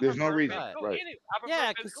 and I There's no prefer reason. Right. physical Right. anyway. I prefer Yeah,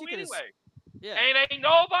 because physical you can. anyway. Yeah. Ain't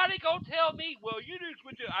nobody gonna tell me, well, you do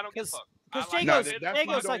switch it. I don't give a fuck. I Because like Nah, my Jago's that's who you physical.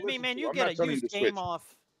 Jago's don't like me, listen man. to. You I'm get not a telling you used to game switch.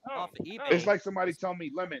 off No, of eBay. It's no. like somebody tell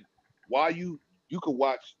me, Lemon, why you could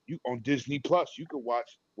watch you on Disney Plus, you could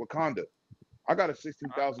watch Wakanda. I got a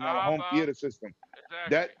 $16,000 home theater system.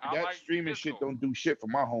 Exactly. I That like streaming shit physical. don't do shit for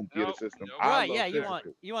my home theater Nope. system. Nope. I Right? love Yeah.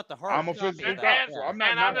 physical. You want the hard I'm a copy of physical that. guy, And, so Yeah. I'm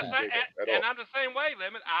not and I'm the knocking same. Jago at And all. I'm the same way,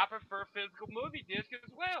 Lemon. I prefer physical movie disc as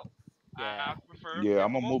well. Yeah. I prefer. Yeah, If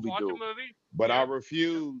I'm a I'm gonna movie watch a dude. movie, But I yeah.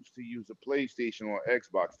 refuse to use a PlayStation or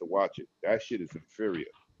Xbox to watch it. That shit is inferior.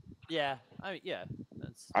 Yeah. I mean, yeah.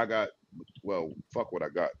 That's. I got fuck what I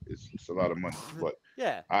got. It's a lot of money, but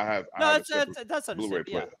Yeah. I have No, a separate that's Blu-ray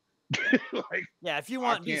understandable. Yeah. player. Like Yeah. If you I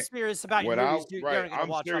want to be can't. serious about your When I movies, you're right, gonna I'm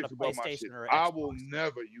watch on a serious about my shit. PlayStation or I Xbox. will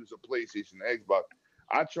never use a PlayStation or Xbox.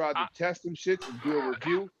 I tried to test them shits and do a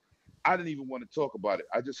review. I didn't even want to talk about it.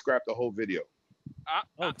 I just scrapped the whole video.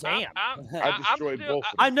 Oh damn! I destroyed still, both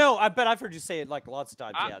of them. I know. I bet I've heard you say it like lots of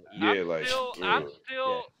times. Yeah. like I'm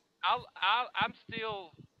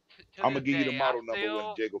still. I'm gonna give you the model number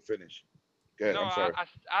when Jago finish. Go ahead, I'm sorry.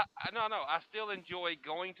 I still enjoy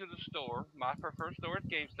going to the store. My preferred store is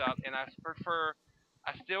GameStop, and I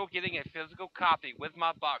still getting a physical copy with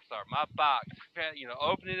my box art, my box,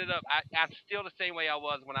 opening it up. I'm still the same way I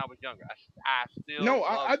was when I was younger. I still No,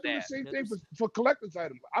 love I do that. the same thing for collector's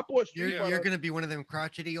items. I bought Street Fighter. You're gonna be one of them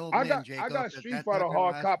crotchety old I men, got Jacob. Street Fighter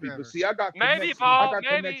hard copy, but see, I got maybe connections. Paul, I got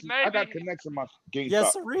connections. I got connections in my GameStop.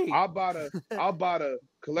 Yes, sirree. I'll buy the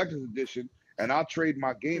collector's edition, and I'll trade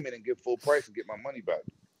my game in and get full price and get my money back.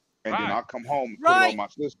 And then I'll come home and put it on my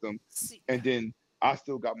system, and then I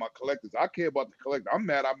still got my collectors. I care about the collector. I'm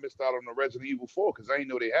mad I missed out on the Resident Evil 4 because I didn't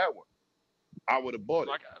know they had one. I would have bought it.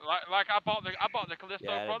 Like I bought the Callisto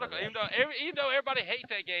Protocol. Even though everybody hates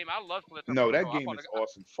that game, I love Callisto No, Protocol. that game is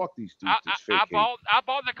awesome. Fuck these dudes. I bought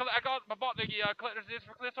the collector's disc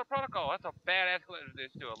for Callisto Protocol. That's a badass collector's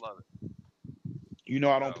disc too. I love it. You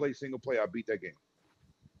know I don't play single player. I beat that game.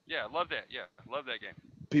 Yeah, love that. Yeah, love that game.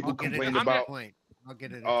 People complain about I'll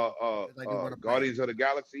get it. Guardians of the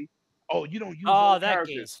Galaxy. Oh, you don't use that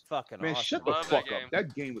characters. game's fucking Man, awesome. shut the fuck up.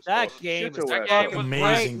 That game was that awesome. game. Shut your That ass game up. was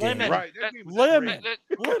Amazing great. game. Right, that game was Lemon. great.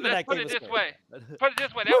 Let's put it this way. Put it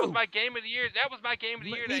this way. That was my game of the year. That was my game of the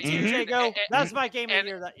year. Me too, Jago. That's my game of the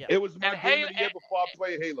year. It was my game of the year before I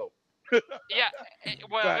played Halo. Yeah,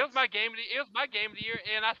 well, it was my game of the year,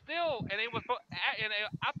 and I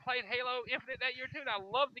played Halo Infinite that year too, and I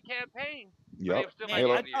loved the campaign. Yeah,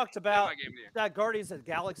 I talked about that Guardians of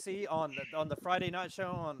the Galaxy on the Friday night show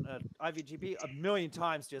on IVGP a million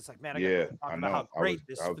times. Just like, man, I got to talk about how great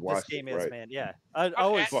this game is, man. Yeah, I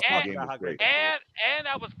always talk about how great. And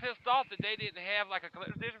I was pissed off that they didn't have like a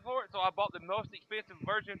collector's edition for it, so I bought the most expensive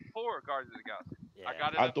version for Guardians of the Galaxy. Yeah.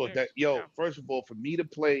 I thought that first of all, for me to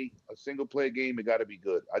play a single player game, it got to be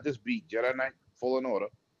good. I just beat Jedi Knight Fallen Order.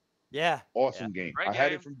 Yeah, awesome game. Great I had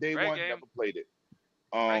game. it from day Great one. game. Never played it.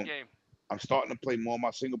 Great game. I'm starting to play more of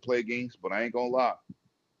my single player games, but I ain't gonna lie.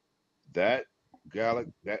 That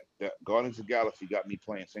That Guardians of the Galaxy got me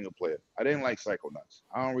playing single player. I didn't like Psychonauts.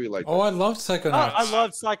 I don't really like. Oh, that. I loved Psychonauts. I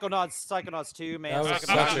love Psychonauts. Psychonauts 2, man. That was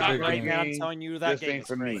Psychonauts such a is good great, game. man. I'm telling you, that This game ain't is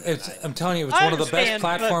for me. great. I'm telling you, it was I one of the best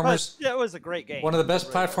understand, platformers. but it was a great game. One of the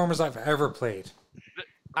best platformers I've ever played.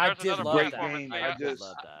 I There's did another love that. platformer. I did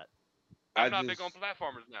love that. I'm not big on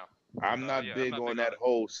platformers now. I'm not yeah, big I'm not on big that on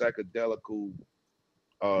whole psychedelical.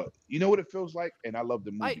 You know what it feels like, and I love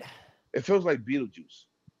the movie. It feels like Beetlejuice.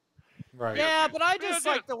 Right. Yeah, but I just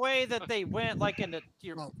like the way that they went, like into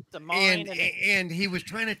the mind. And he was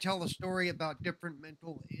trying to tell a story about different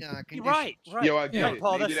mental conditions. Right. Yo, I get it.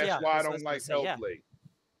 Paul, Maybe that's why I that's what don't like was gonna say, Hellblade.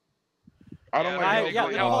 I don't like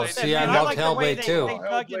Hellblade. Oh, see, I loved Hellblade too.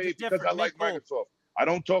 Hellblade because I like Microsoft. I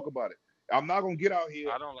don't talk about it. I'm not gonna get out here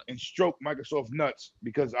and stroke Microsoft nuts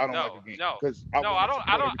because I don't like the game. Because I don't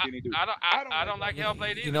like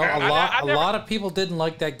Hellblade either. You know, a lot of people didn't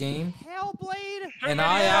like that game. Hellblade, and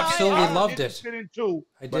I absolutely loved it.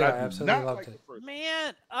 I did. I absolutely loved it.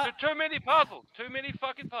 Man, too many puzzles. Too many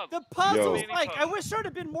fucking puzzles. The puzzles, I wish there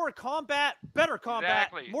had been more combat, better combat,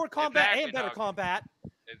 more combat and better combat.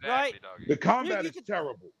 Right? The combat is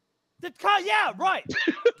terrible. Yeah, right.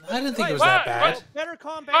 I didn't think it was that bad. Better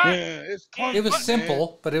combat. Yeah, it was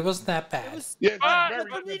simple, but it wasn't that bad. Yes, there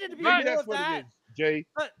needed to be more of that. Jay.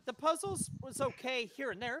 But the puzzles was okay here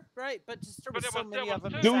and there, right? But just there was so many of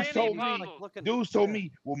them. Dudes told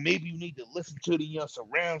me, well, maybe you need to listen to the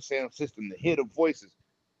surround sound system to hear the voices.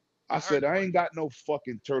 I said, I ain't got no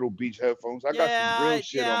fucking Turtle Beach headphones. I got some real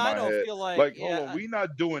shit on my head. Hold on, we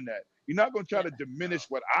not doing that. You're not gonna try to diminish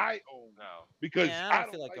what I own because I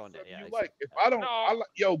don't feel like going there. Yeah, you like. If I don't,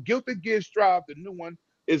 yo, Guilty Gear Strive, the new one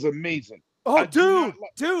is amazing. Oh, dude,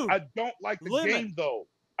 I don't like the game though.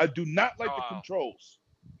 I do not like the controls.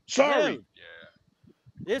 Sorry. Dude.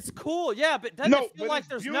 Yeah. It's cool, yeah, but doesn't it feel like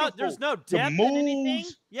there's no depth in anything?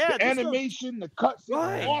 Yeah, the animation, the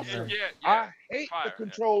cutscenes, awesome. I hate the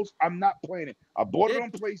controls. I'm not playing it. I bought it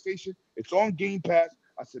on PlayStation. It's on Game Pass.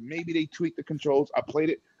 I said maybe they tweaked the controls. I played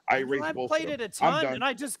it. I erased both. I played it a ton, and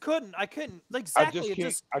I just couldn't. I couldn't. Exactly.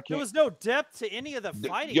 There was no depth to any of the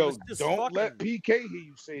fighting. Yo, it was just don't let PK hear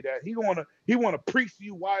you say that. He wanna preach to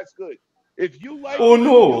you why it's good. If you like, oh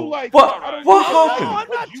no! What happened?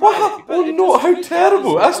 What happened? Oh no! How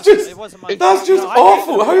terrible! That's just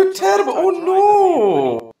awful. How terrible! Oh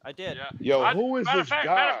no! I did. Yo, who is this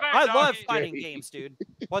guy? I love fighting games, dude.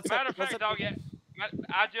 What's that?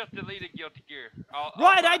 I just deleted Guilty Gear.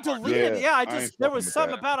 Right, I deleted it. Yeah, I just there was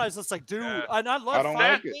something about it. I was just like, dude, and I love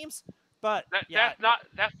fighting games, but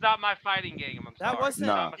that's not my fighting game. I'm sorry. That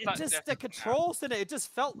wasn't. It just the controls in it. It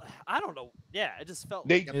just felt. I don't know. Yeah, it just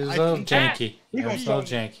felt. It was a little janky. It was a little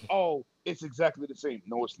janky. Oh, it's exactly the same.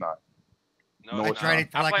 No, it's not. No, I tried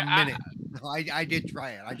it for like a minute. I did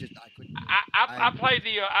try it. I couldn't. I played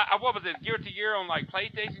the what was it, Guilty Gear on like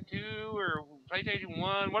PlayStation 2 or PlayStation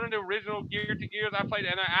 1, one of the original Guilty Gears. I played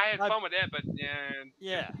it, and I had fun with that, but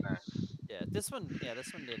this one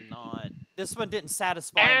did not. This one didn't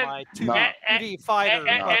satisfy my 2D fighter.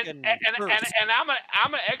 And I'm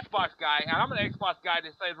an Xbox guy, and I'm an Xbox guy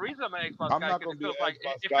to say the reason I'm an Xbox guy. I'm not gonna be an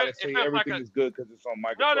Xbox guy to say everything is good because it's on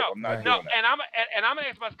Microsoft. I'm not doing that. And I'm an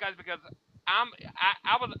Xbox guy because I'm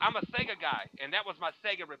a Sega guy, and that was my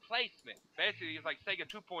Sega replacement. Basically, it's like Sega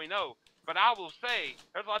 2.0. But I will say,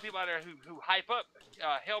 there's a lot of people out there who hype up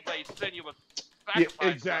Hellblade, Senua's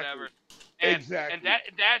Sacrifice, whatever. And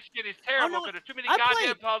that shit is terrible because there's too many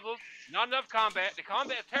goddamn puzzles, not enough combat. The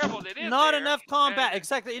combat's terrible. It is not enough combat.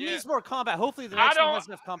 Exactly. It needs more combat. Hopefully the next one has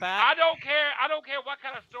enough combat. I don't care what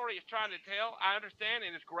kind of story it's trying to tell. I understand,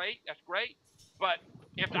 and it's great. That's great. But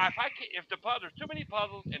if there's too many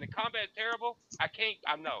puzzles and the combat is terrible, I can't.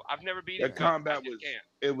 I've never beat it. The combat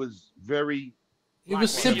was very. It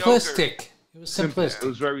was simplistic. It was simplistic. It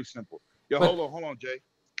was very simple. Yo, hold on, Jay.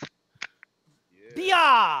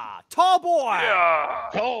 Yeah, tall boy. Yeah,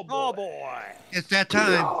 tall boy. It's that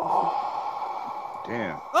time.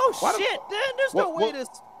 Damn. Oh shit! Then there's no way to.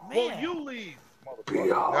 Man. Well, you leave,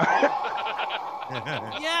 motherfucker.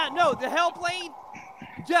 Yeah, no, the Hellblade.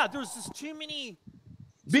 Yeah, there's just too many.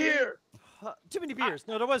 Beer. Too many beers.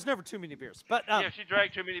 No, there was never too many beers. But she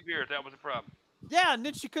drank too many beers. That was a problem. Yeah, and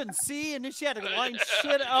then she couldn't see, and then she had to line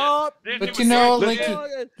shit up. But you know,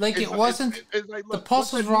 it wasn't. The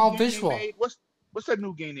puzzles were all visual. What's that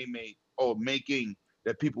new game they made? Oh, making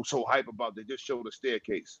that people so hype about. They just showed a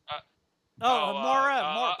staircase.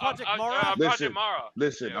 Project Mara.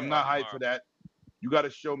 Listen, I'm not hyped for that. You got to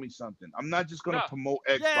show me something. I'm not just going to promote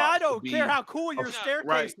Xbox. Yeah, I don't care how cool your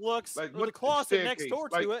staircase looks. Like the closet next door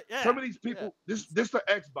to it. Yeah. Some of these people, this the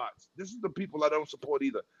Xbox. This is the people I don't support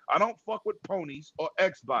either. I don't fuck with ponies or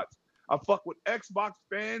Xbox. I fuck with Xbox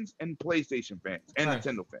fans and PlayStation fans and Right.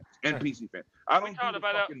 Nintendo fans and Right. PC fans. I We don't talked do the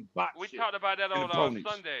about that. fucking bot We shit talked about that and on opponents.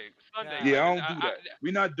 Sunday. Yeah, I Lemon. don't do that.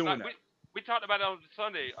 We're not doing that. We talked about it on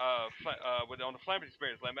Sunday. On the Flame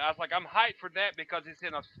Experience, Lemon. I was like, I'm hyped for that because it's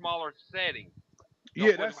in a smaller setting.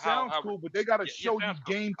 Yeah, that sounds cool, but they gotta show you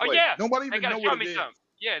cool. gameplay. Oh yeah, Nobody they even gotta know show what me it is. something.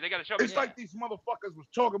 Yeah, they gotta show me. It's like these motherfuckers was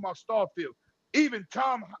talking about Starfield. Even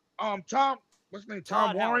Tom, what's his name?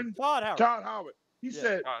 Tom Warren? Todd Howard. Todd Howard. He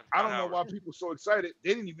said, I don't know Howard. why people so excited.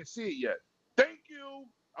 They didn't even see it yet. Thank you.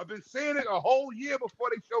 I've been saying it a whole year before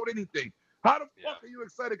they showed anything. How the fuck are you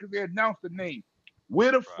excited because they announced the name?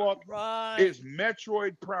 Where the fuck is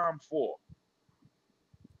Metroid Prime 4?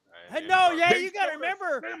 No, yeah, They you gotta showed a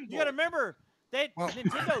remember. symbol. You gotta remember.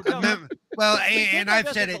 Nintendo don't. Well, Nintendo and I've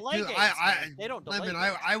doesn't said it delay too. games, man. They don't delay Lemon,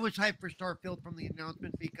 games. I was hyped for Starfield from the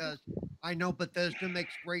announcement because I know Bethesda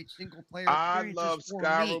makes great single player I experiences love for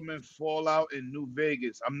Skyrim me. and Fallout in New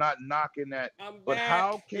Vegas. I'm not knocking that. But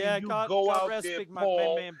how can you God go out rest there, Big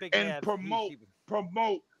Paul, Man, Big and Mad. promote,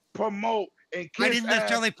 and kiss I didn't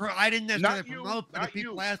necessarily, ass? Not you, promote, but not if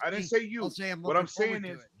people you. ask I didn't me, say you. I'll say I'm What looking I'm saying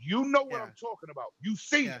forward is, to it. you know what Yeah. I'm talking about. You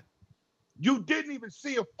seen Yeah. it. You didn't even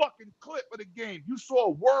see a fucking clip of the game. You saw a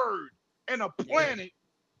word and a planet.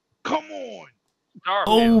 Come on.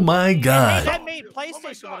 Oh my God. That made Oh my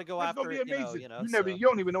PlayStation God, want to go it's after gonna be it. amazing. You know, You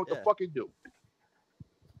don't even know what the fuck it do.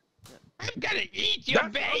 I'm gonna eat your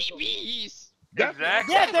That's what I'm talking babies.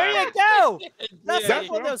 Exactly. Yeah, there you go. That's That's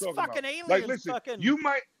one what I'm of those talking fucking about. aliens. Like, listen, fucking. you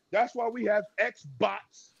might. That's why we have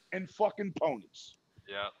Xbots and fucking ponies.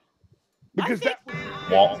 Yeah. Because think-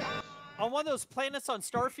 that's what on one of those planets on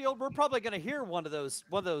Starfield, we're probably gonna hear one of those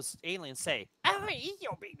aliens say, "I want to eat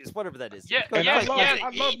your babies," whatever that is. Yeah, And I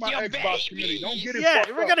love Eat my your Xbox community. Don't get it Yeah,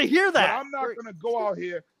 fucked we're up. gonna hear But that. I'm not gonna go out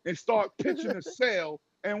here and start pitching a sale,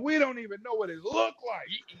 and we don't even know what it look like.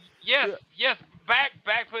 Yes.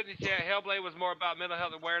 Back putting the chat. Hellblade was more about mental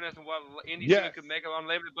health awareness and what indie Yes. could make it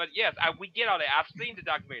unlimited. But yes, we get all that. I've seen the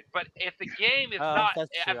documentaries. But if the game is Oh, not,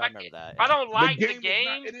 that's if true. I I, remember that. if I don't like the is not-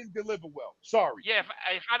 game, it didn't deliver well. Sorry. yeah.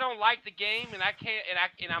 If I don't like the game and I can't,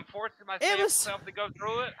 and I'm forcing myself to go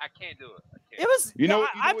through it, I can't do it. It was. You know,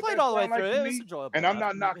 I what played that all the way sound like through. to It was me? enjoyable. And I'm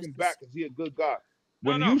enough. not knocking It was back because he's a good guy.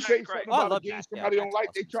 When No, you that's say great. something Oh, I about a love game Jack. somebody Yeah, don't that's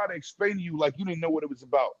like, they awesome. try to explain to you like you didn't know what it was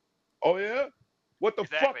about. Oh yeah? What the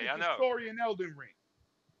fuck Exactly, is I the know. story in Elden Ring?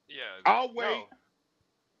 Yeah. I'll wait.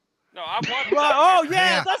 No, I watched. Right. Oh yeah,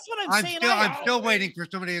 Yeah. that's what I'm saying. I'm I- still waiting for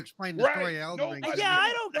somebody to explain the story of Elden Ring. Nobody Yeah, can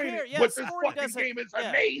I don't explain care. it, Yeah, but this story fucking doesn't- game is yeah.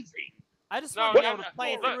 amazing. I just No, want to be yeah, able to no,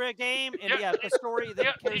 play look. through a game and Yeah, the story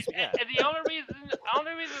that carries. Yeah. And the only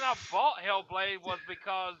reason I bought Hellblade was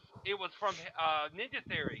because it was from Ninja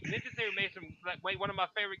Theory. Ninja Theory made one of my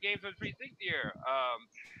favorite games on 360 here.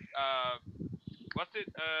 What's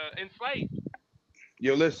it? Enslaved.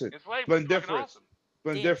 Yo, listen, Enslaved was fucking Splendiferous. awesome.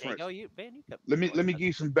 Splendiferous. Let me give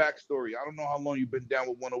you some backstory. I don't know how long you've been down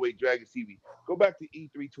with 108 Dragon TV. Go back to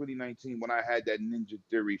E3 2019 when I had that Ninja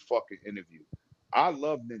Theory fucking interview. I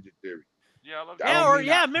love Ninja Theory. Yeah, I love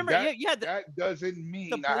Remember, that doesn't mean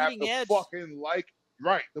the I have bleeding to edge. fucking like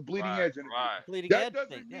the bleeding edge interview. Right. Bleeding That edge doesn't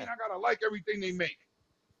thing. mean Yeah. I gotta like everything they make.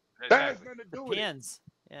 That has Exactly. nothing to do with it. Pins.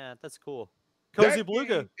 Yeah, that's cool. Cozy That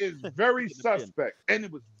Beluga. game is very Get the pin. suspect, and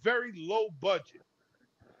it was very low budget.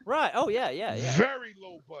 Right. Oh yeah. Very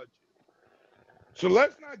low budget. So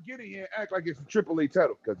let's not get in here and act like it's a AAA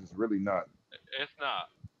title because it's really not. It's not.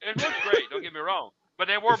 It looks great. Don't get me wrong. But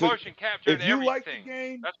there were Listen, motion capture and If you everything. like the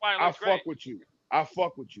game, That's why it I looks great. fuck with you. I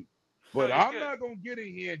fuck with you. But No, it's I'm good. not gonna get in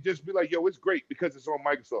here and just be like, yo, it's great because it's on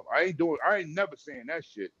Microsoft. I ain't never saying that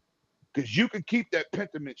shit. Cause you can keep that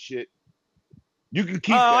Pentiment shit. You can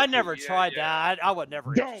keep that I shit. never tried that. I was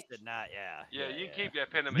never Don't. interested in that. Yeah. Yeah, you can keep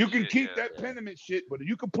that Pentiment You can shit, keep yeah. that Pentiment shit, but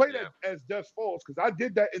you can play that as Dust Falls, because I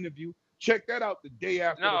did that interview. Check that out the day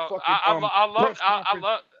after No, the fucking press I conference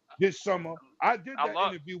love. this summer. I did I that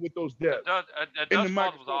love- interview with those devs in the Dust Falls was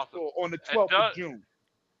Microsoft awesome. store on the 12th of June.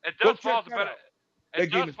 And Go Dust check Falls that is better. out. And That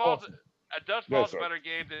game Dust is Falls. awesome. Dust Yes, Falls is sir. a better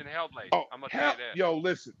game than Hellblade. Oh, I'm gonna tell you that. yo,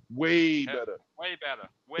 listen, way Yeah, better. Way better.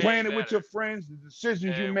 Way Playing better. it with your friends, the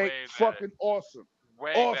decisions Yeah, you make, way better. fucking awesome.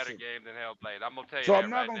 Way awesome. better game than Hellblade. I'm gonna tell you So that I'm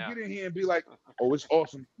not right gonna now. get in here and be like, oh, it's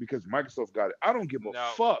awesome because Microsoft got it. I don't give a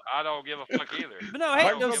No, fuck. I don't give a fuck either. But no, hey,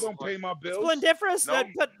 Microsoft don't pay my bills. Splendiferous, Nope.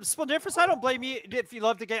 but Splendiferous, I don't blame you if you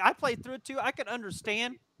love the game. I played through it too. I can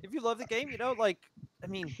understand if you love the game.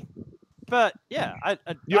 But yeah, I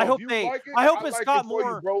hope if you they. like it, I hope it's like got it for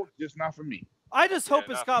more. you, bro, just not for me. I just hope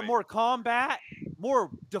Yeah, it's not got for me. more combat, more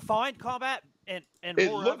defined combat, and It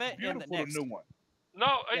more looks of it in the beautiful, next. the new one,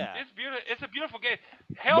 No, Yeah. it's beautiful. It's a beautiful game.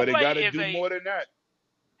 but it got Hellblade to is do more than that.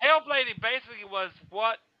 Hellblade basically was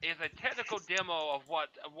what is a technical demo of what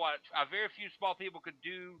a very few small people could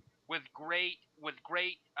do with great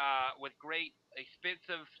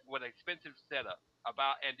expensive setup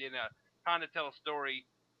about, and then trying to tell a story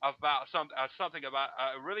about something about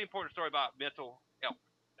a really important story about mental health.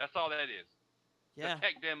 That's all that is. Yeah.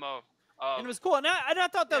 Protect them of and it was cool, and I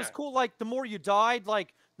thought that was cool. Like the more you died,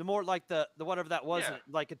 like the more like the whatever that was,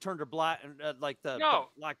 like it turned her black, and like the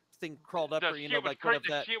black thing crawled up her. You know, like whatever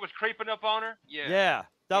that. Shit was creeping up on her. Yeah. Yeah,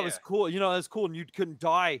 that was cool. You know, that was cool, and you couldn't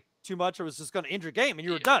die too much. It was just going to end your game, and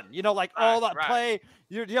you were done. You know, like all that play.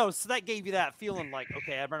 You know, so that gave you that feeling like,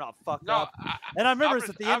 okay, I better not fuck up. And I remember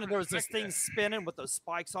at the end, there was this thing spinning with those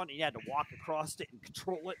spikes on it. And you had to walk across it and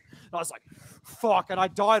control it. And I was like, fuck. And I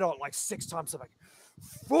died on it like 6 times. I'm like,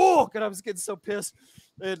 fuck. And I was getting so pissed.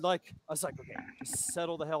 And like, I was like, okay, just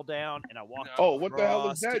settle the hell down. And I walked. Oh, what the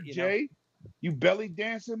hell is that, Jay? You belly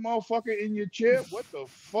dancing, motherfucker, in your chair? What the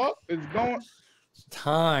fuck is going?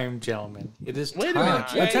 Time, gentlemen. It is time. Wait a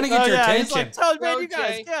minute, I'm trying to get your attention. Like, tell man, you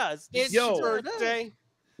guys, it's your birthday.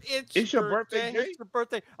 It's your birthday, Jay? It's your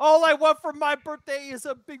birthday. All I want for my birthday is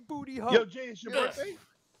a big booty hug. Yo, Jay, it's your birthday?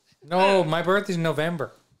 No, my birthday's in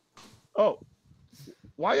November. Oh.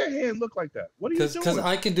 Why your hand look like that? What are you doing? Because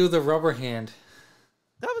I can do the rubber hand.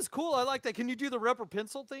 That was cool. I like that. Can you do the rubber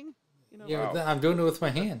pencil thing? You know, yeah, I'm doing it with my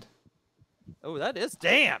hand. Oh, that is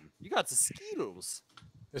damn. You got the Skittles.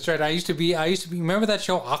 That's right. I used to be. Remember that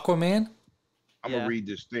show Aquaman? I'm gonna read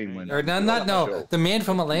this thing when. Or no. The Man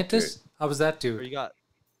from Atlantis. Okay. I was that dude. Or you got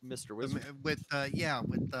Mr. Weasel with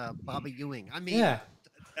Bobby Ewing. I mean, yeah,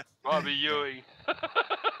 Bobby Ewing.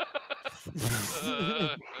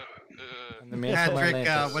 The Man from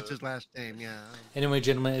Atlantis. What's his last name? Yeah. Anyway,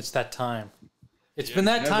 gentlemen, it's that time. It's been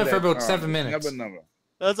that time for about 7 minutes. Never.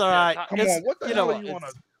 That's all right. Come on, what the hell are you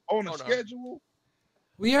on a schedule?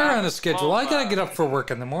 We are on a schedule. I gotta get up for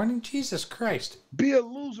work in the morning. Jesus Christ. Be a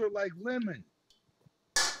loser like Lemon.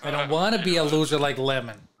 I don't want to be a loser like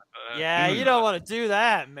Lemon. Yeah, you don't want to do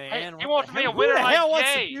that, man. He wants to be a winner like Jay. Who the hell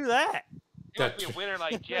wants to do that? He wants to be a winner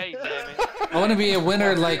like Jay, damn it. I want to be a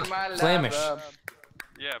winner like Flemish.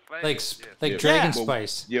 Yeah, Flemish. Like Dragon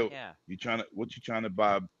Spice. Yo, you trying to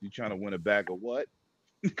buy? You trying to win a bag of what?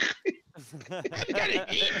 You gotta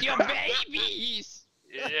eat your babies.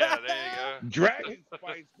 Yeah, there you go. Dragon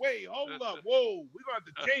Spice. Wait, hold up. Whoa, we're going to have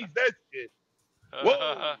to change that shit.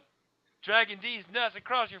 Whoa. Dragging these nuts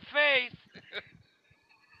across your face.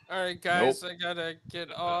 All right, guys, I gotta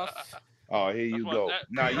get off. Oh, here you go.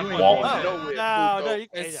 Nah, you ain't going nowhere. No, you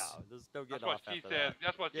can't. Just don't get off. That's what she said.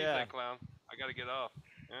 That's what she said, clown. I gotta get off.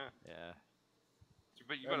 Yeah.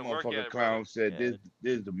 But you better work at it, clown said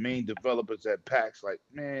there's the main developers at PAX. Like,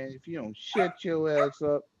 man, if you don't shut your ass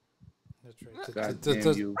up. That's right.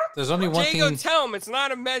 There's only one Jago, thing. tell him it's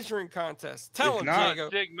not a measuring contest. Tell him,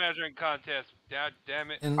 Jago. Big measuring contest. God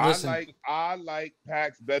damn it. And listen, I like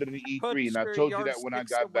PAX better than E3, and I told you that when I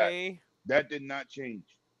got back. That did not change.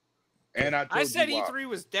 And I said E3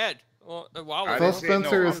 was dead. Well, Phil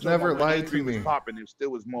Spencer has never lied to me. It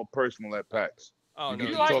still was more personal at PAX. Oh, no.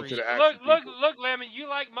 Look, Lemon, you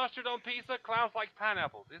like mustard on pizza, clowns like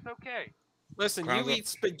pineapples. It's okay. Listen, you eat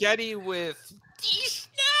spaghetti with these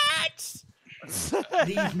nuts.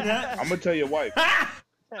 These nuts. I'm gonna tell your wife.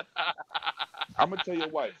 I'm gonna tell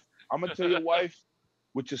your wife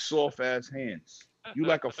with your soft ass hands. You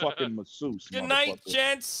like a fucking masseuse. Good night,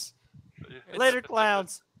 gents. Later,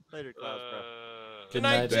 clowns. Later, clowns, bro. Good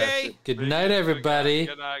night, Jay. Good night, everybody.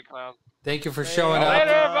 Good night, clown. Thank you for showing up.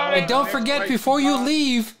 Later, everybody. And don't forget, before you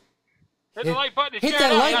leave, hit the like button. Hit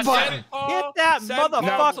that like button. Hit that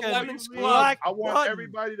motherfucking like I want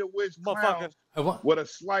everybody to wish clowns with a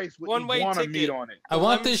slice with iguana meat on it. I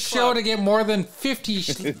want this show to get more than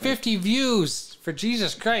 50 views, for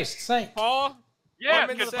Jesus Christ's sake. Paul? Yeah,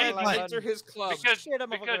 because enter his club. Because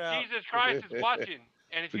Jesus Christ is watching.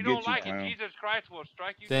 And if you don't like it, Jesus Christ will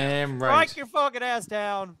strike you down. Damn right. Strike your fucking ass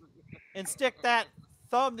down and stick that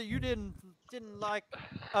thumb that you didn't like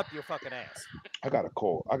up your fucking ass. I gotta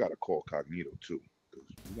call Cognito too.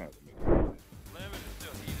 We gotta make it. Lemon is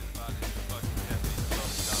still heated about his fucking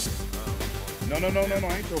No, I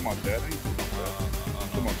ain't talking about that. I'm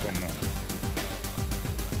talking about something else.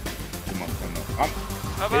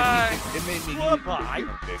 Bye-bye. It made me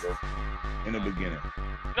in the beginning.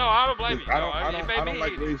 No, I don't blame you. I don't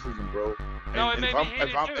like racism, bro. No, it made me hate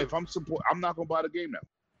it too. If I'm not gonna buy the game now.